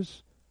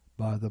righteous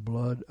by the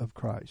blood of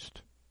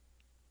Christ.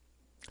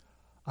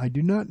 I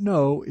do not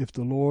know if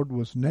the Lord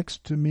was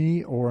next to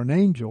me or an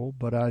angel,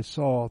 but I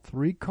saw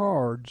 3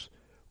 cards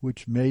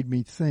which made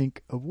me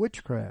think of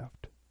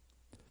witchcraft.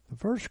 The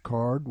first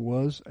card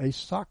was a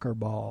soccer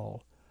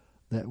ball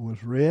that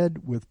was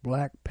red with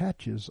black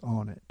patches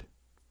on it.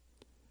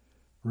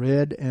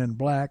 Red and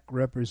black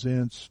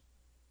represents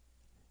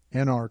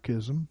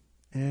anarchism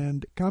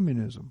and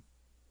communism.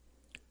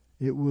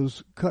 It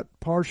was cut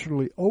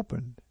partially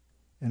open,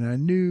 and I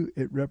knew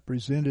it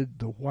represented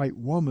the white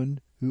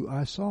woman who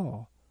I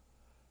saw.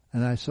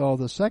 And I saw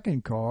the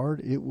second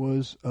card. It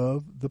was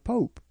of the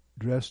Pope,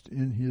 dressed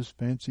in his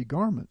fancy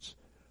garments,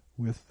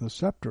 with the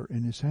scepter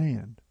in his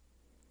hand.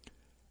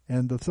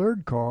 And the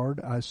third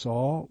card I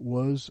saw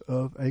was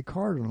of a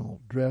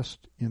cardinal,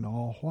 dressed in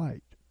all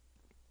white.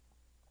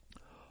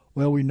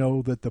 Well, we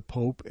know that the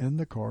Pope and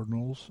the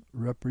cardinals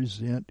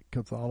represent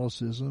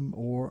Catholicism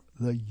or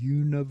the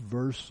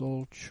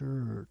universal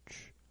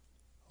church.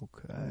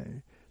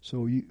 Okay,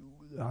 so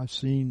I've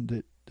seen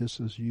that this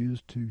is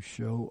used to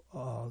show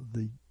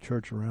the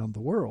church around the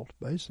world,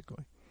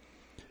 basically.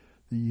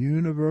 The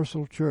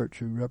universal church,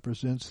 who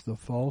represents the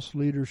false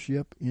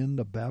leadership in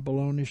the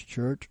Babylonish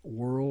church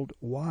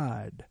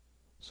worldwide.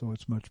 So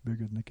it's much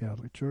bigger than the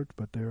Catholic Church,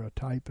 but they're a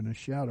type and a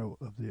shadow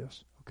of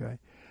this. Okay.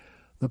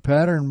 The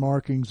pattern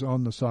markings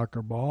on the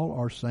soccer ball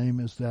are same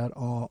as that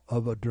of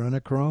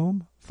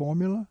adrenochrome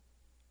formula.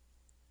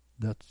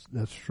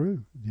 That's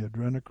true. The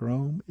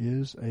adrenochrome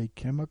is a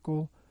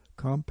chemical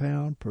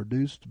compound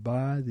produced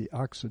by the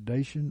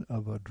oxidation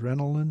of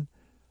adrenaline,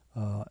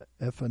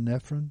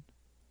 epinephrine.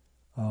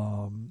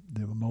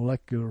 The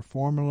molecular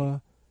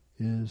formula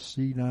is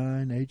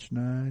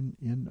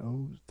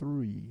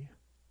C9H9NO3.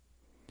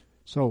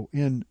 So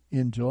in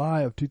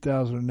July of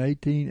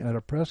 2018, at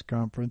a press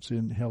conference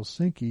in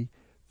Helsinki,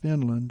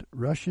 Finland,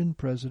 Russian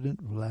President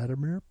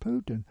Vladimir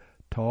Putin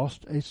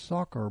tossed a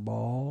soccer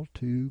ball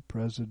to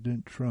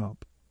President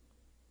Trump.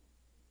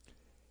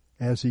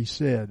 As he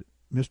said,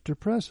 "Mr.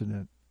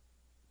 President,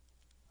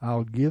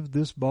 I'll give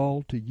this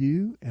ball to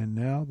you, and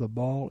now the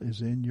ball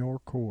is in your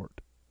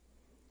court."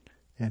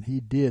 And he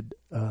did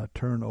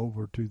turn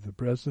over to the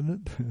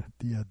president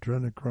the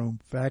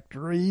adrenochrome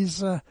factories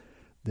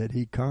that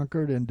he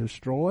conquered and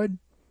destroyed.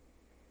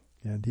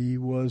 And he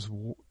was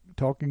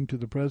talking to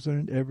the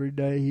president every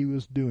day he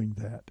was doing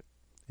that.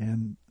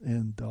 And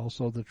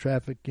also the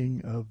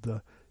trafficking of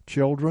the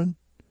children.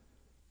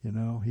 You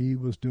know, he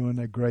was doing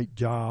a great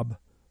job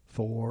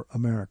for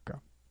America,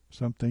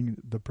 something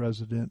the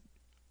president,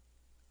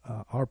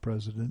 our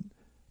president,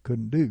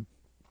 couldn't do.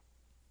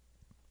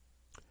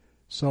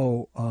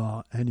 So,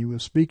 and he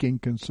was speaking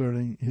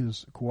concerning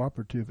his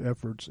cooperative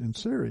efforts in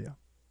Syria,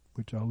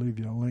 which I'll leave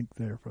you a link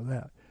there for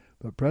that.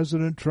 But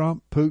President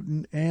Trump,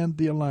 Putin, and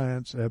the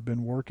alliance have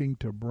been working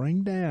to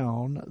bring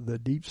down the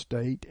deep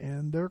state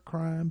and their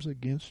crimes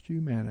against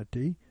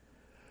humanity,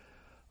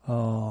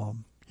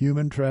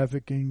 human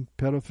trafficking,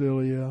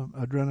 pedophilia,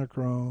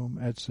 adrenochrome,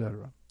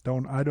 etc.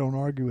 I don't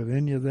argue with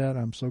any of that.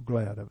 I'm so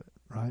glad of it,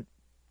 right?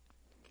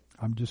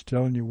 I'm just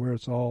telling you where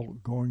it's all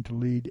going to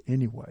lead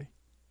anyway.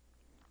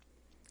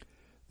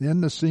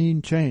 Then the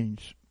scene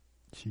changed.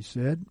 She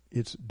said,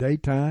 "It's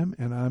daytime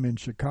and I'm in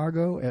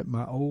Chicago at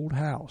my old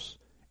house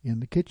in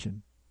the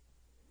kitchen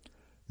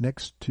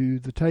next to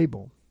the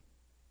table."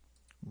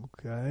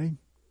 Okay.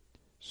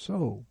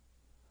 So,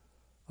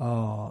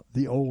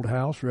 the old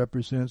house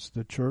represents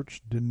the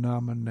church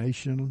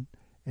denomination,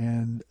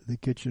 and the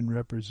kitchen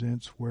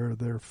represents where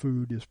their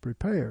food is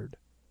prepared.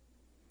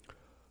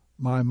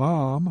 My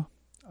mom,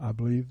 I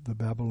believe the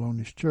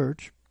Babylonish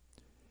church,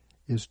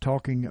 is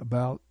talking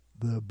about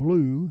the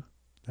blue,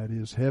 that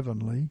is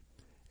heavenly,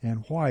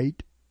 and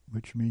white,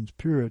 which means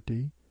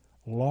purity,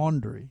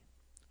 laundry,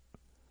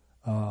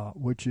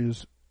 which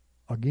is,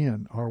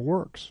 again, our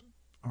works.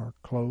 Our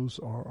clothes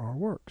are our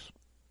works.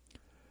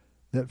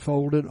 That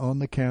folded on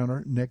the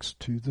counter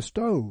next to the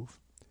stove.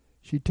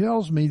 She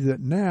tells me that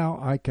now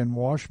I can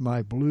wash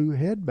my blue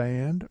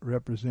headband,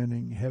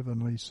 representing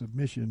heavenly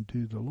submission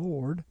to the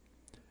Lord,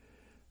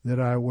 that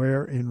I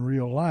wear in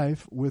real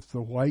life, with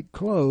the white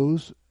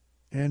clothes,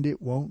 and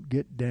it won't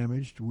get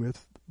damaged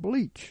with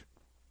bleach.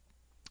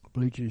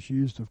 Bleach is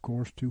used, of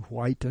course, to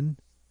whiten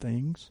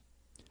things.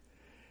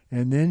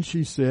 And then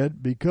she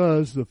said,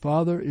 because the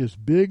Father is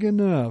big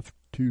enough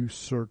to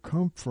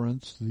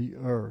circumference the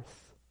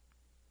earth.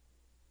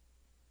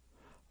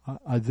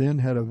 I then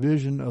had a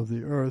vision of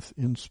the earth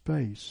in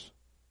space.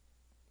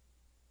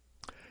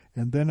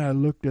 And then I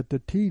looked at the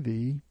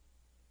TV,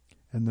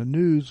 and the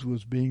news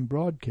was being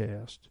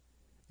broadcast.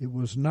 It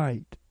was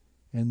night,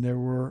 and there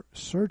were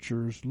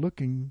searchers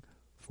looking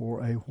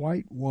for a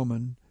white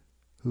woman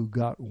who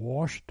got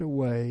washed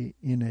away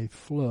in a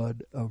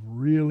flood of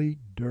really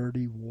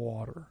dirty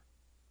water.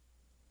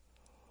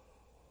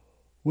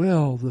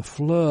 Well, the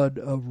flood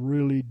of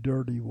really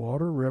dirty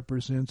water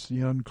represents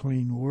the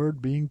unclean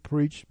word being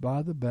preached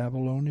by the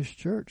Babylonish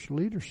church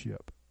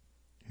leadership,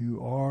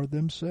 who are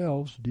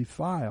themselves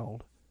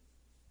defiled,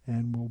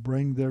 and will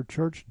bring their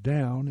church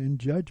down in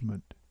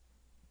judgment.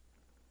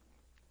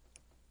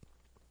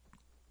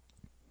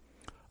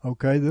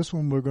 Okay, this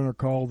one we're going to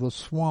call the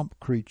swamp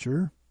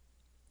creature.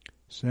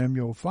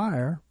 Samuel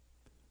Fire,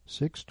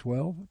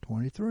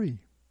 6:12-23.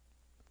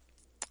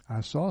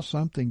 I saw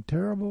something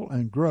terrible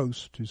and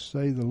gross, to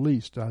say the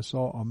least. I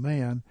saw a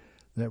man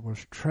that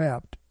was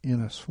trapped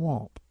in a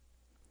swamp.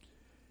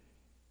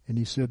 And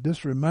he said,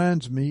 this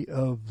reminds me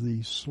of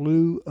the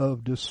Slough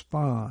of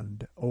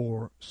Despond,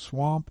 or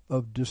Swamp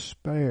of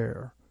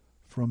Despair,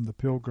 from the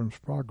Pilgrim's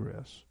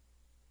Progress.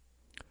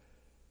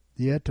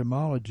 The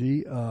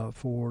etymology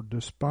for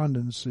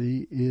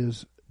despondency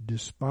is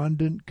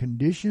despondent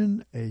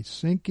condition, a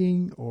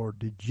sinking or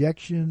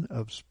dejection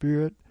of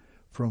spirit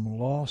from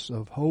loss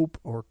of hope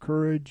or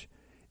courage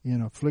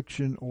in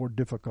affliction or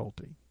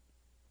difficulty.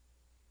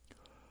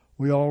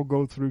 We all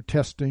go through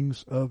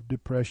testings of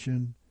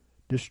depression,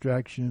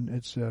 distraction,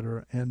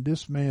 etc., and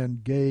this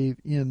man gave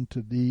in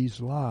to these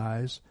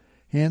lies,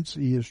 hence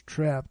he is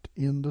trapped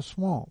in the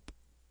swamp.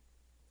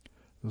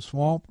 The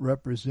swamp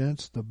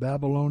represents the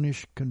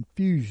Babylonish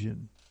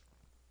confusion.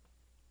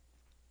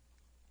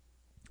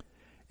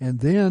 And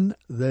then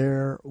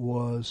there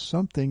was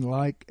something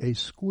like a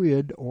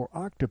squid or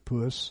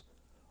octopus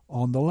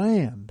on the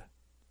land.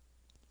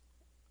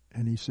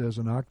 And he says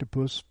an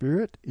octopus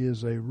spirit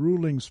is a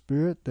ruling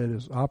spirit that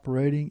is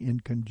operating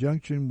in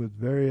conjunction with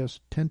various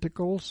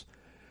tentacles,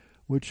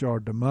 which are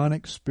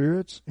demonic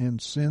spirits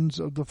and sins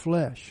of the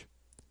flesh.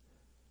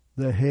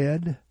 The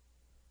head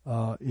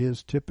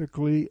is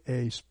typically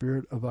a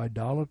spirit of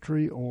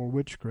idolatry or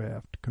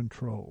witchcraft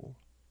control.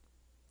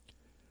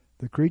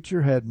 The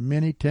creature had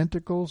many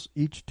tentacles.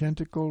 Each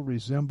tentacle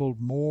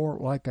resembled more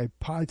like a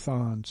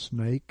python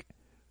snake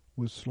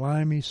with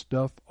slimy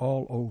stuff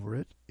all over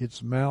it.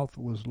 Its mouth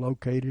was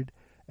located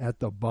at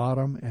the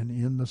bottom and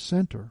in the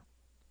center.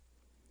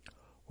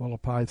 Well, a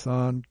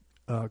python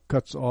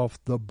cuts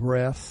off the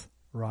breath,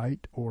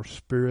 right, or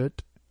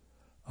spirit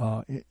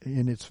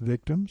in its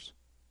victims.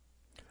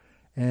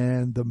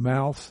 And the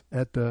mouth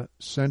at the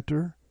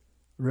center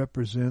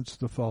represents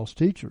the false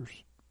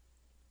teachers.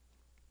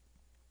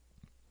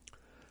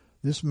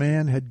 This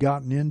man had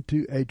gotten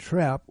into a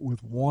trap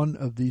with one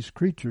of these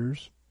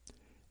creatures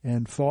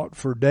and fought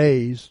for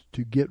days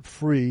to get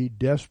free,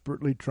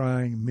 desperately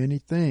trying many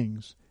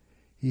things.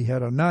 He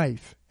had a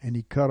knife, and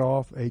he cut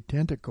off a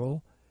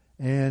tentacle,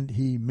 and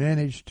he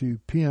managed to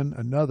pin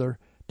another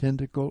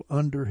tentacle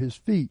under his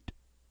feet.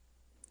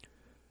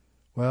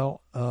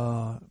 Well,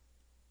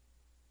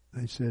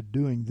 they said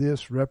doing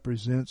this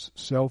represents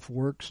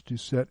self-works to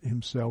set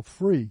himself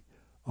free.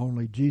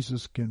 Only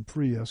Jesus can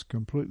free us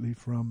completely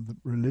from the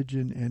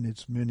religion and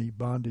its many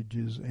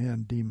bondages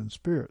and demon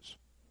spirits.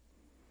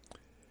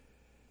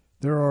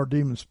 There are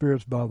demon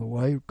spirits, by the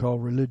way,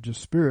 called religious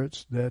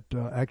spirits that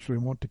actually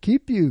want to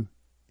keep you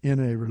in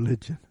a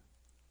religion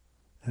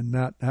and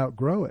not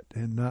outgrow it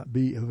and not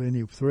be of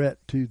any threat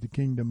to the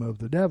kingdom of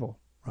the devil,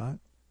 right?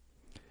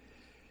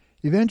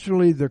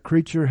 Eventually, the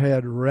creature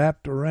had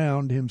wrapped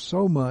around him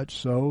so much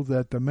so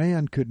that the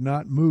man could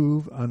not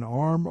move an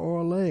arm or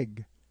a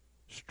leg.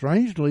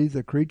 Strangely,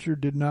 the creature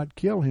did not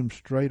kill him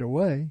straight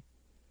away,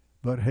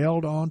 but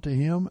held on to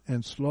him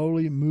and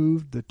slowly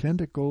moved the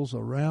tentacles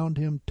around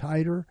him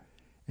tighter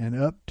and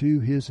up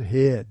to his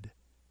head.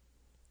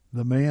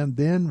 The man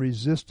then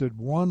resisted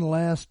one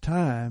last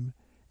time,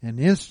 and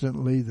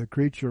instantly the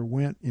creature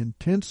went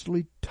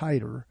intensely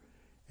tighter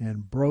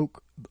and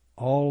broke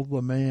all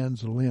the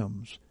man's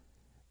limbs,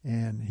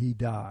 and he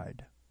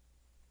died.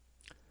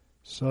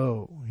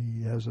 So,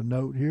 he has a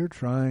note here,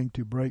 trying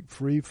to break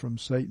free from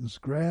Satan's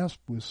grasp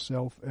with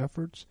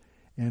self-efforts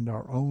and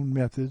our own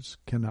methods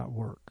cannot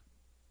work.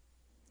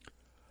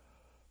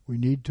 We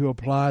need to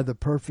apply the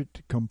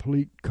perfect,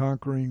 complete,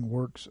 conquering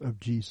works of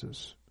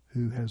Jesus,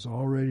 who has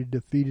already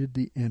defeated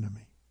the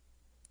enemy.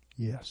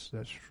 Yes,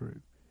 that's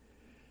true.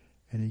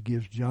 And he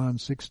gives John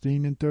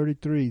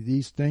 16:33,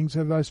 these things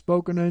have I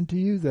spoken unto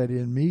you, that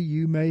in me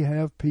you may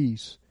have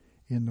peace.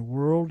 In the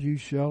world you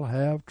shall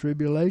have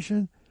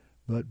tribulation,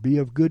 but be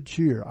of good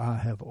cheer. I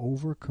have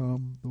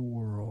overcome the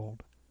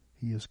world.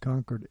 He has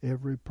conquered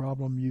every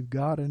problem you've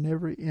got and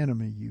every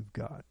enemy you've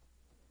got.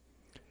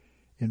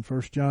 In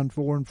 1 John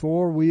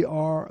 4:4, we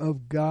are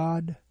of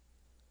God,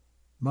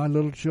 my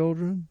little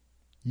children.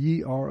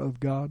 Ye are of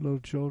God, little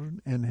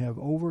children, and have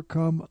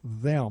overcome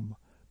them,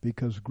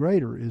 because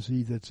greater is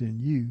he that's in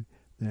you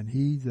than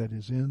he that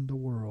is in the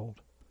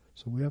world.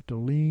 So we have to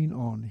lean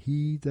on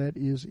he that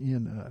is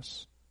in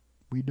us.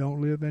 We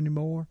don't live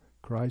anymore.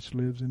 Christ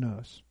lives in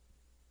us.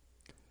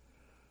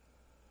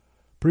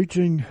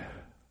 Preaching,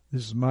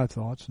 this is my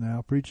thoughts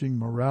now, preaching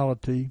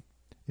morality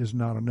is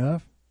not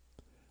enough.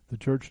 The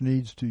church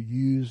needs to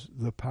use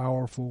the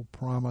powerful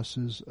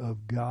promises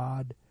of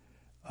God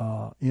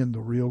in the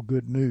real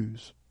good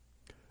news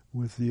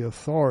with the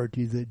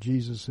authority that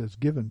Jesus has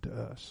given to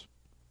us.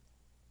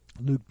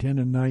 Luke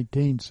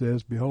 10:19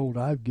 says, behold,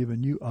 I've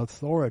given you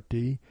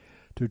authority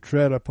to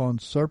tread upon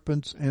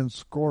serpents and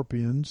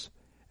scorpions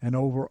and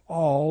over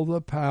all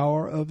the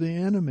power of the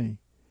enemy,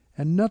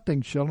 and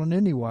nothing shall in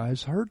any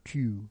wise hurt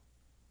you.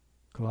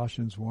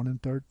 Colossians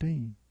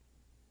 1:13.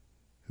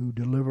 Who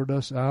delivered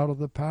us out of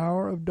the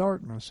power of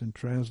darkness and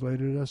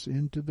translated us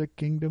into the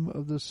kingdom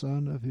of the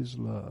Son of his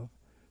love.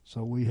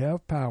 So we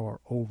have power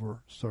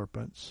over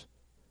serpents,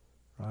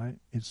 right?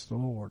 It's the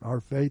Lord.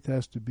 Our faith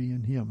has to be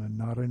in him and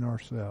not in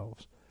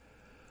ourselves.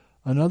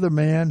 Another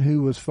man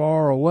who was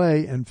far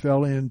away and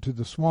fell into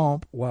the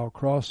swamp while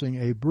crossing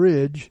a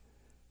bridge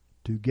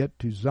to get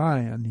to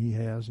Zion, he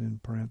has in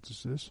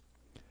parenthesis,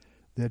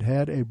 that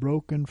had a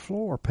broken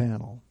floor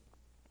panel.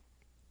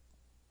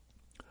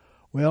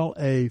 Well,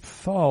 a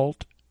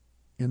fault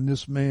in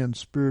this man's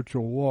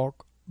spiritual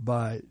walk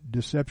by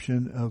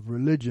deception of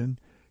religion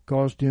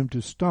caused him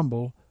to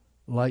stumble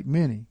like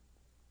many.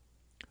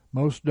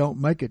 Most don't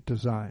make it to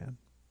Zion.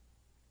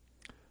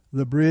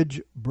 The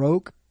bridge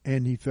broke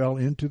and he fell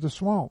into the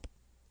swamp.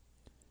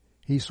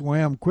 He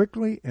swam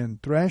quickly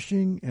and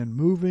thrashing and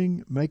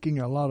moving, making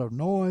a lot of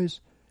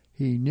noise.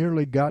 He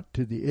nearly got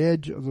to the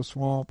edge of the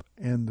swamp,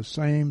 and the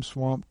same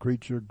swamp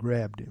creature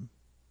grabbed him.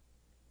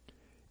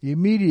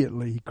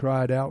 Immediately he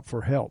cried out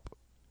for help,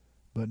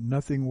 but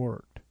nothing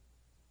worked.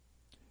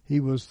 He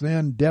was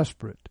then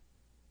desperate,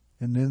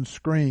 and then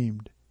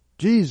screamed,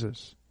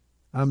 "Jesus,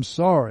 I'm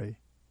sorry,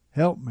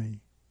 help me.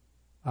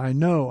 I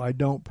know I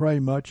don't pray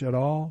much at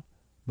all,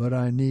 but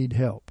I need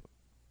help."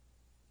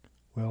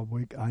 Well,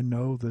 I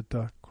know that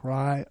the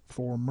cry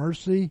for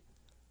mercy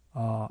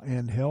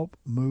and help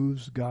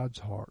moves God's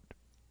heart.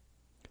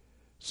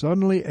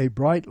 Suddenly a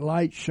bright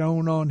light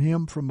shone on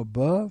him from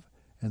above,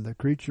 and the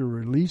creature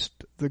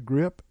released the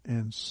grip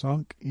and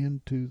sunk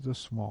into the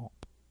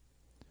swamp.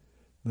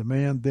 The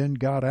man then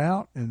got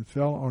out and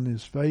fell on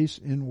his face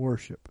in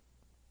worship.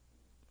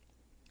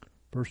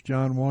 1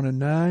 John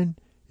 1:9,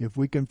 if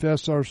we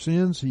confess our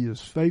sins, he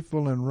is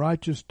faithful and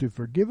righteous to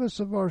forgive us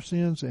of our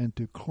sins and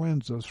to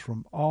cleanse us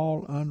from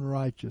all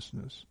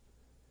unrighteousness.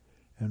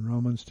 And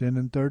Romans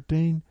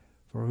 10:13,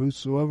 for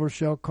whosoever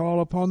shall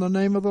call upon the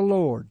name of the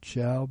Lord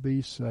shall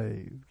be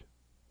saved.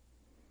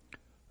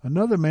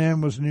 Another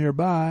man was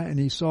nearby, and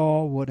he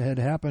saw what had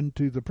happened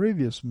to the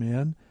previous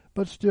men,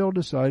 but still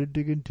decided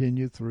to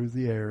continue through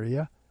the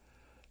area,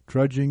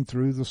 trudging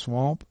through the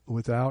swamp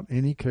without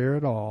any care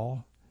at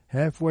all.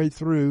 Halfway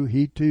through,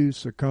 he too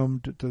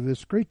succumbed to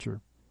this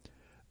creature,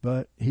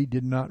 but he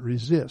did not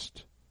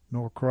resist,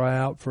 nor cry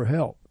out for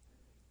help.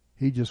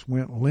 He just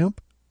went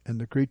limp,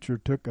 and the creature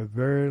took a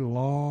very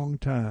long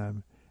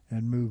time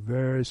and moved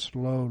very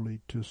slowly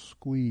to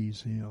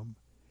squeeze him.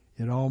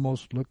 It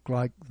almost looked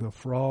like the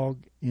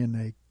frog in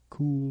a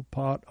cool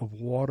pot of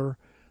water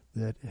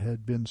that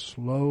had been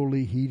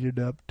slowly heated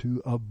up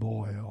to a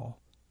boil.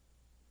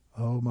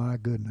 Oh my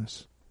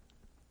goodness.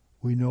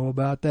 We know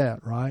about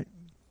that, right?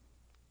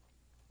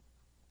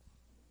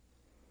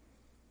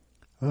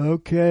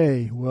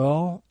 Okay,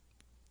 well,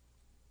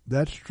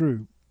 that's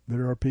true.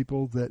 There are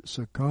people that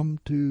succumb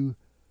to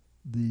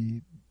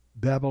the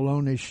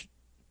Babylonish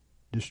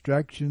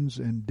distractions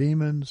and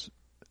demons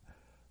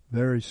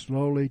very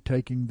slowly,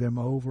 taking them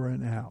over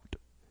and out.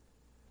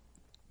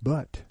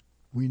 But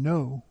we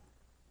know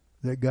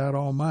that God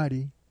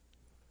Almighty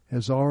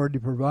has already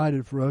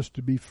provided for us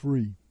to be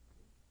free.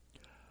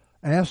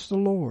 Ask the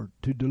Lord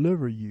to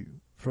deliver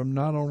you from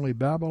not only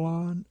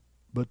Babylon,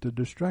 but the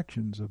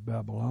distractions of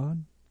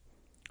Babylon.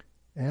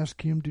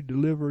 Ask him to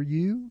deliver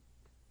you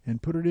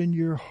and put it in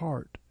your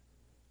heart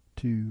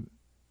to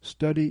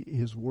study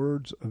his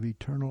words of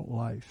eternal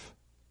life.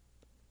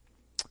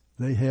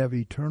 They have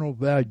eternal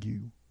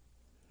value.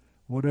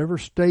 Whatever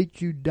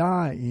state you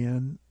die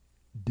in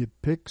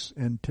depicts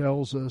and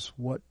tells us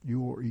what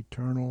your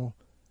eternal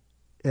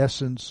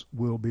essence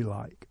will be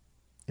like.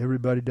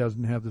 Everybody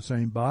doesn't have the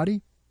same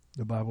body.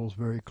 The Bible is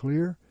very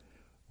clear.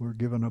 We're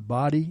given a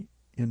body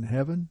in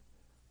heaven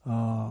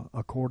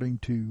according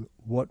to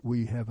what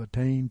we have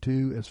attained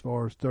to as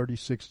far as 30,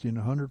 60, and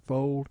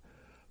 100-fold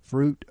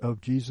fruit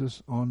of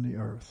Jesus on the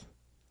earth.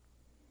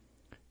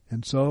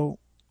 And so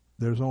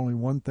there's only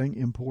one thing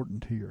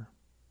important here.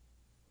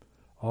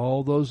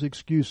 All those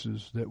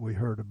excuses that we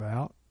heard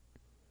about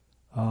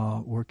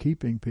were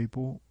keeping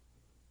people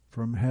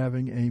from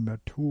having a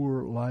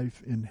mature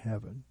life in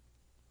heaven.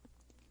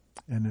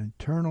 An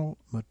eternal,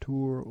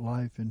 mature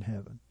life in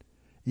heaven.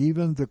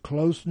 Even the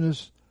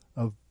closeness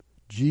of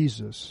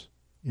Jesus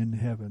in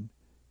heaven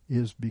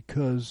is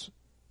because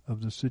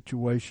of the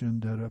situation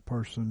that a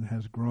person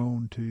has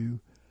grown to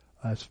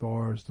as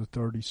far as the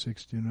 30,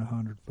 60, and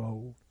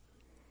 100-fold.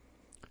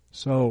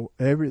 So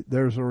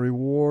there's a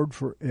reward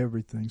for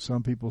everything.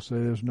 Some people say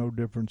there's no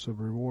difference of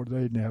reward.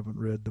 They haven't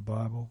read the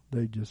Bible.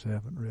 They just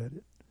haven't read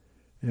it.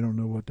 They don't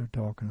know what they're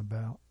talking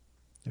about.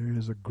 There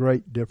is a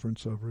great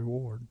difference of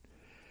reward.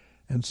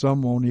 And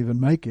some won't even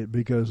make it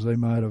because they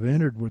might have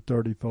entered with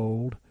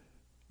 30-fold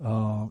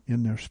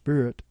in their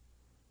spirit,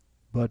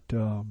 but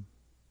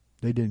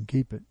they didn't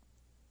keep it.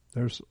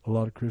 There's a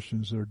lot of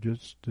Christians that are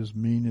just as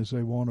mean as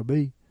they want to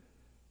be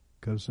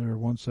because they're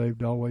once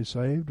saved, always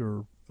saved,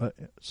 or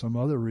some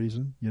other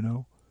reason,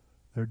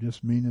 They're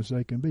just mean as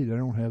they can be. They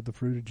don't have the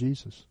fruit of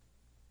Jesus.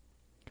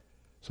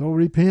 So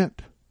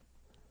repent.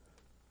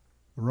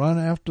 Run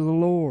after the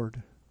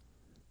Lord.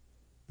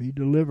 Be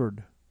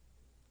delivered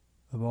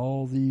of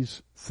all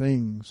these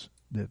things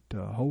that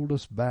hold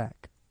us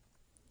back,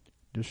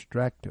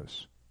 distract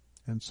us,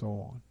 and so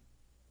on.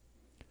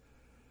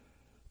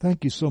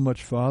 Thank you so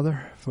much,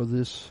 Father, for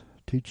this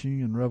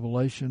teaching and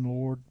revelation,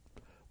 Lord.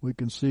 We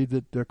can see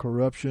that the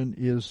corruption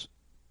is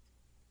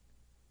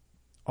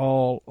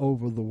all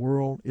over the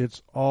world.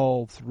 It's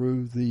all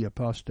through the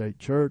apostate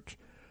church,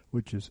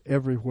 which is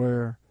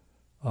everywhere.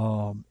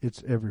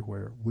 It's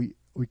everywhere.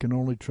 We can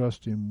only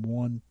trust in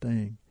one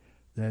thing.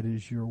 That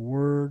is your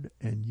word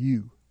and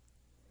you.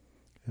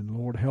 And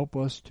Lord, help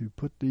us to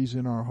put these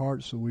in our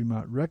hearts so we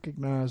might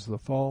recognize the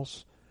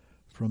false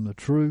from the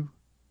true,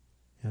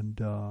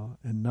 and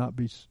not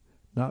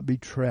be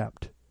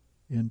trapped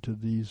into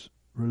these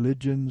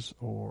religions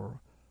or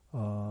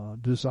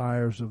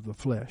desires of the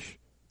flesh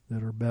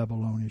that are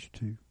Babylonish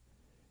too.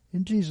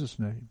 In Jesus'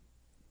 name,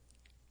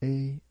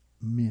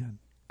 amen.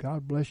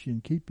 God bless you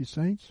and keep you,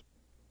 saints.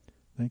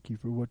 Thank you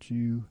for what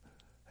you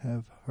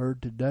have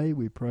heard today.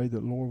 We pray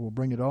that Lord will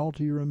bring it all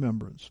to your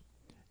remembrance.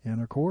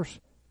 And of course,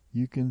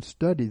 you can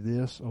study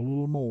this a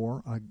little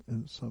more. I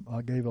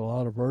gave a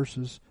lot of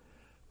verses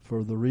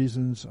for the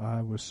reasons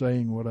I was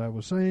saying what I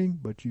was saying,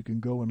 but you can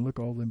go and look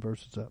all them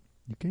verses up.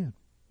 You can.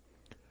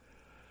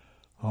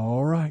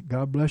 All right.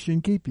 God bless you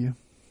and keep you.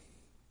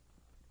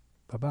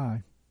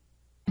 Bye-bye.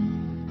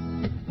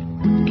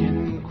 What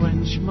can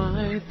quench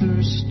my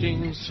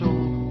thirsting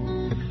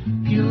soul?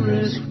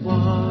 Purest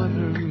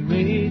water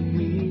made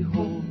me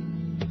whole.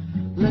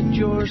 Let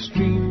your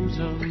streams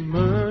of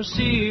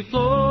mercy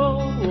flow.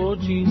 Oh,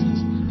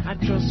 Jesus, I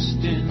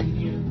trust in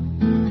you.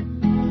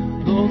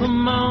 Though the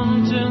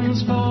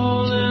mountains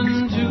fall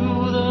into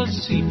the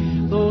sea,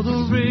 though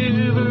the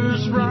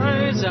rivers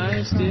rise,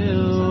 I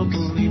still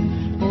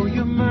believe. For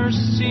your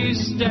mercy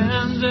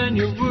stands and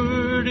your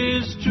word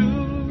is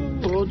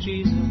true. Oh,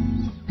 Jesus,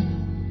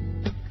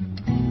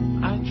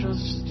 I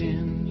trust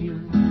in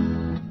you.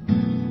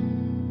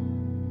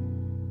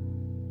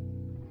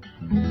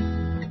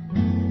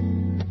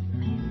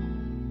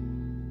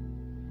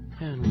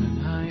 And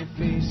when I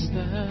face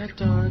that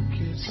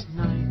darkest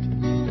night,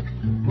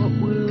 what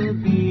will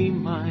be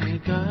my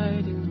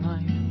guiding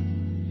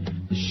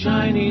light? The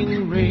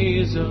shining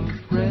rays of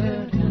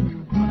red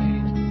and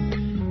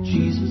white.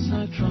 Jesus,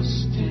 I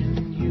trust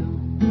in you.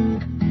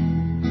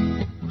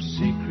 Oh,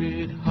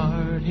 Sacred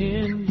Heart,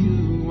 in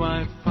you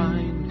I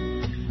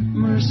find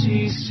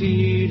mercy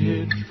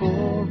seated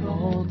for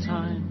all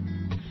time.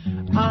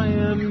 I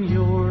am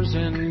yours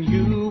and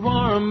you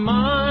are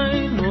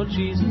mine. Oh,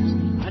 Jesus,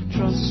 I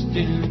trust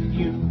in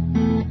you.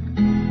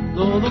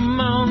 Though the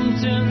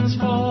mountains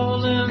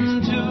fall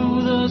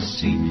into the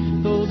sea,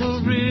 though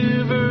the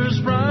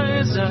rivers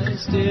rise, I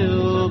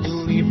still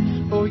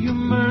believe. For your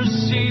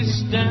mercy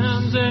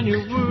stands and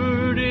your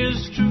word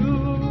is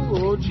true.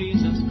 Oh,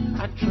 Jesus,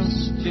 I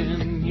trust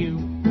in you.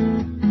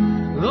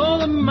 Though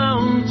the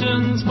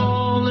mountains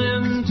fall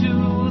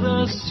into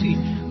the sea,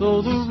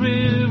 though the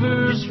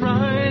rivers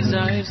rise,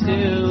 I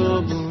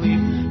still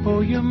believe.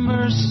 For your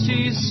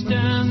mercy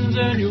stands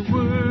and your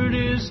word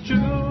is true.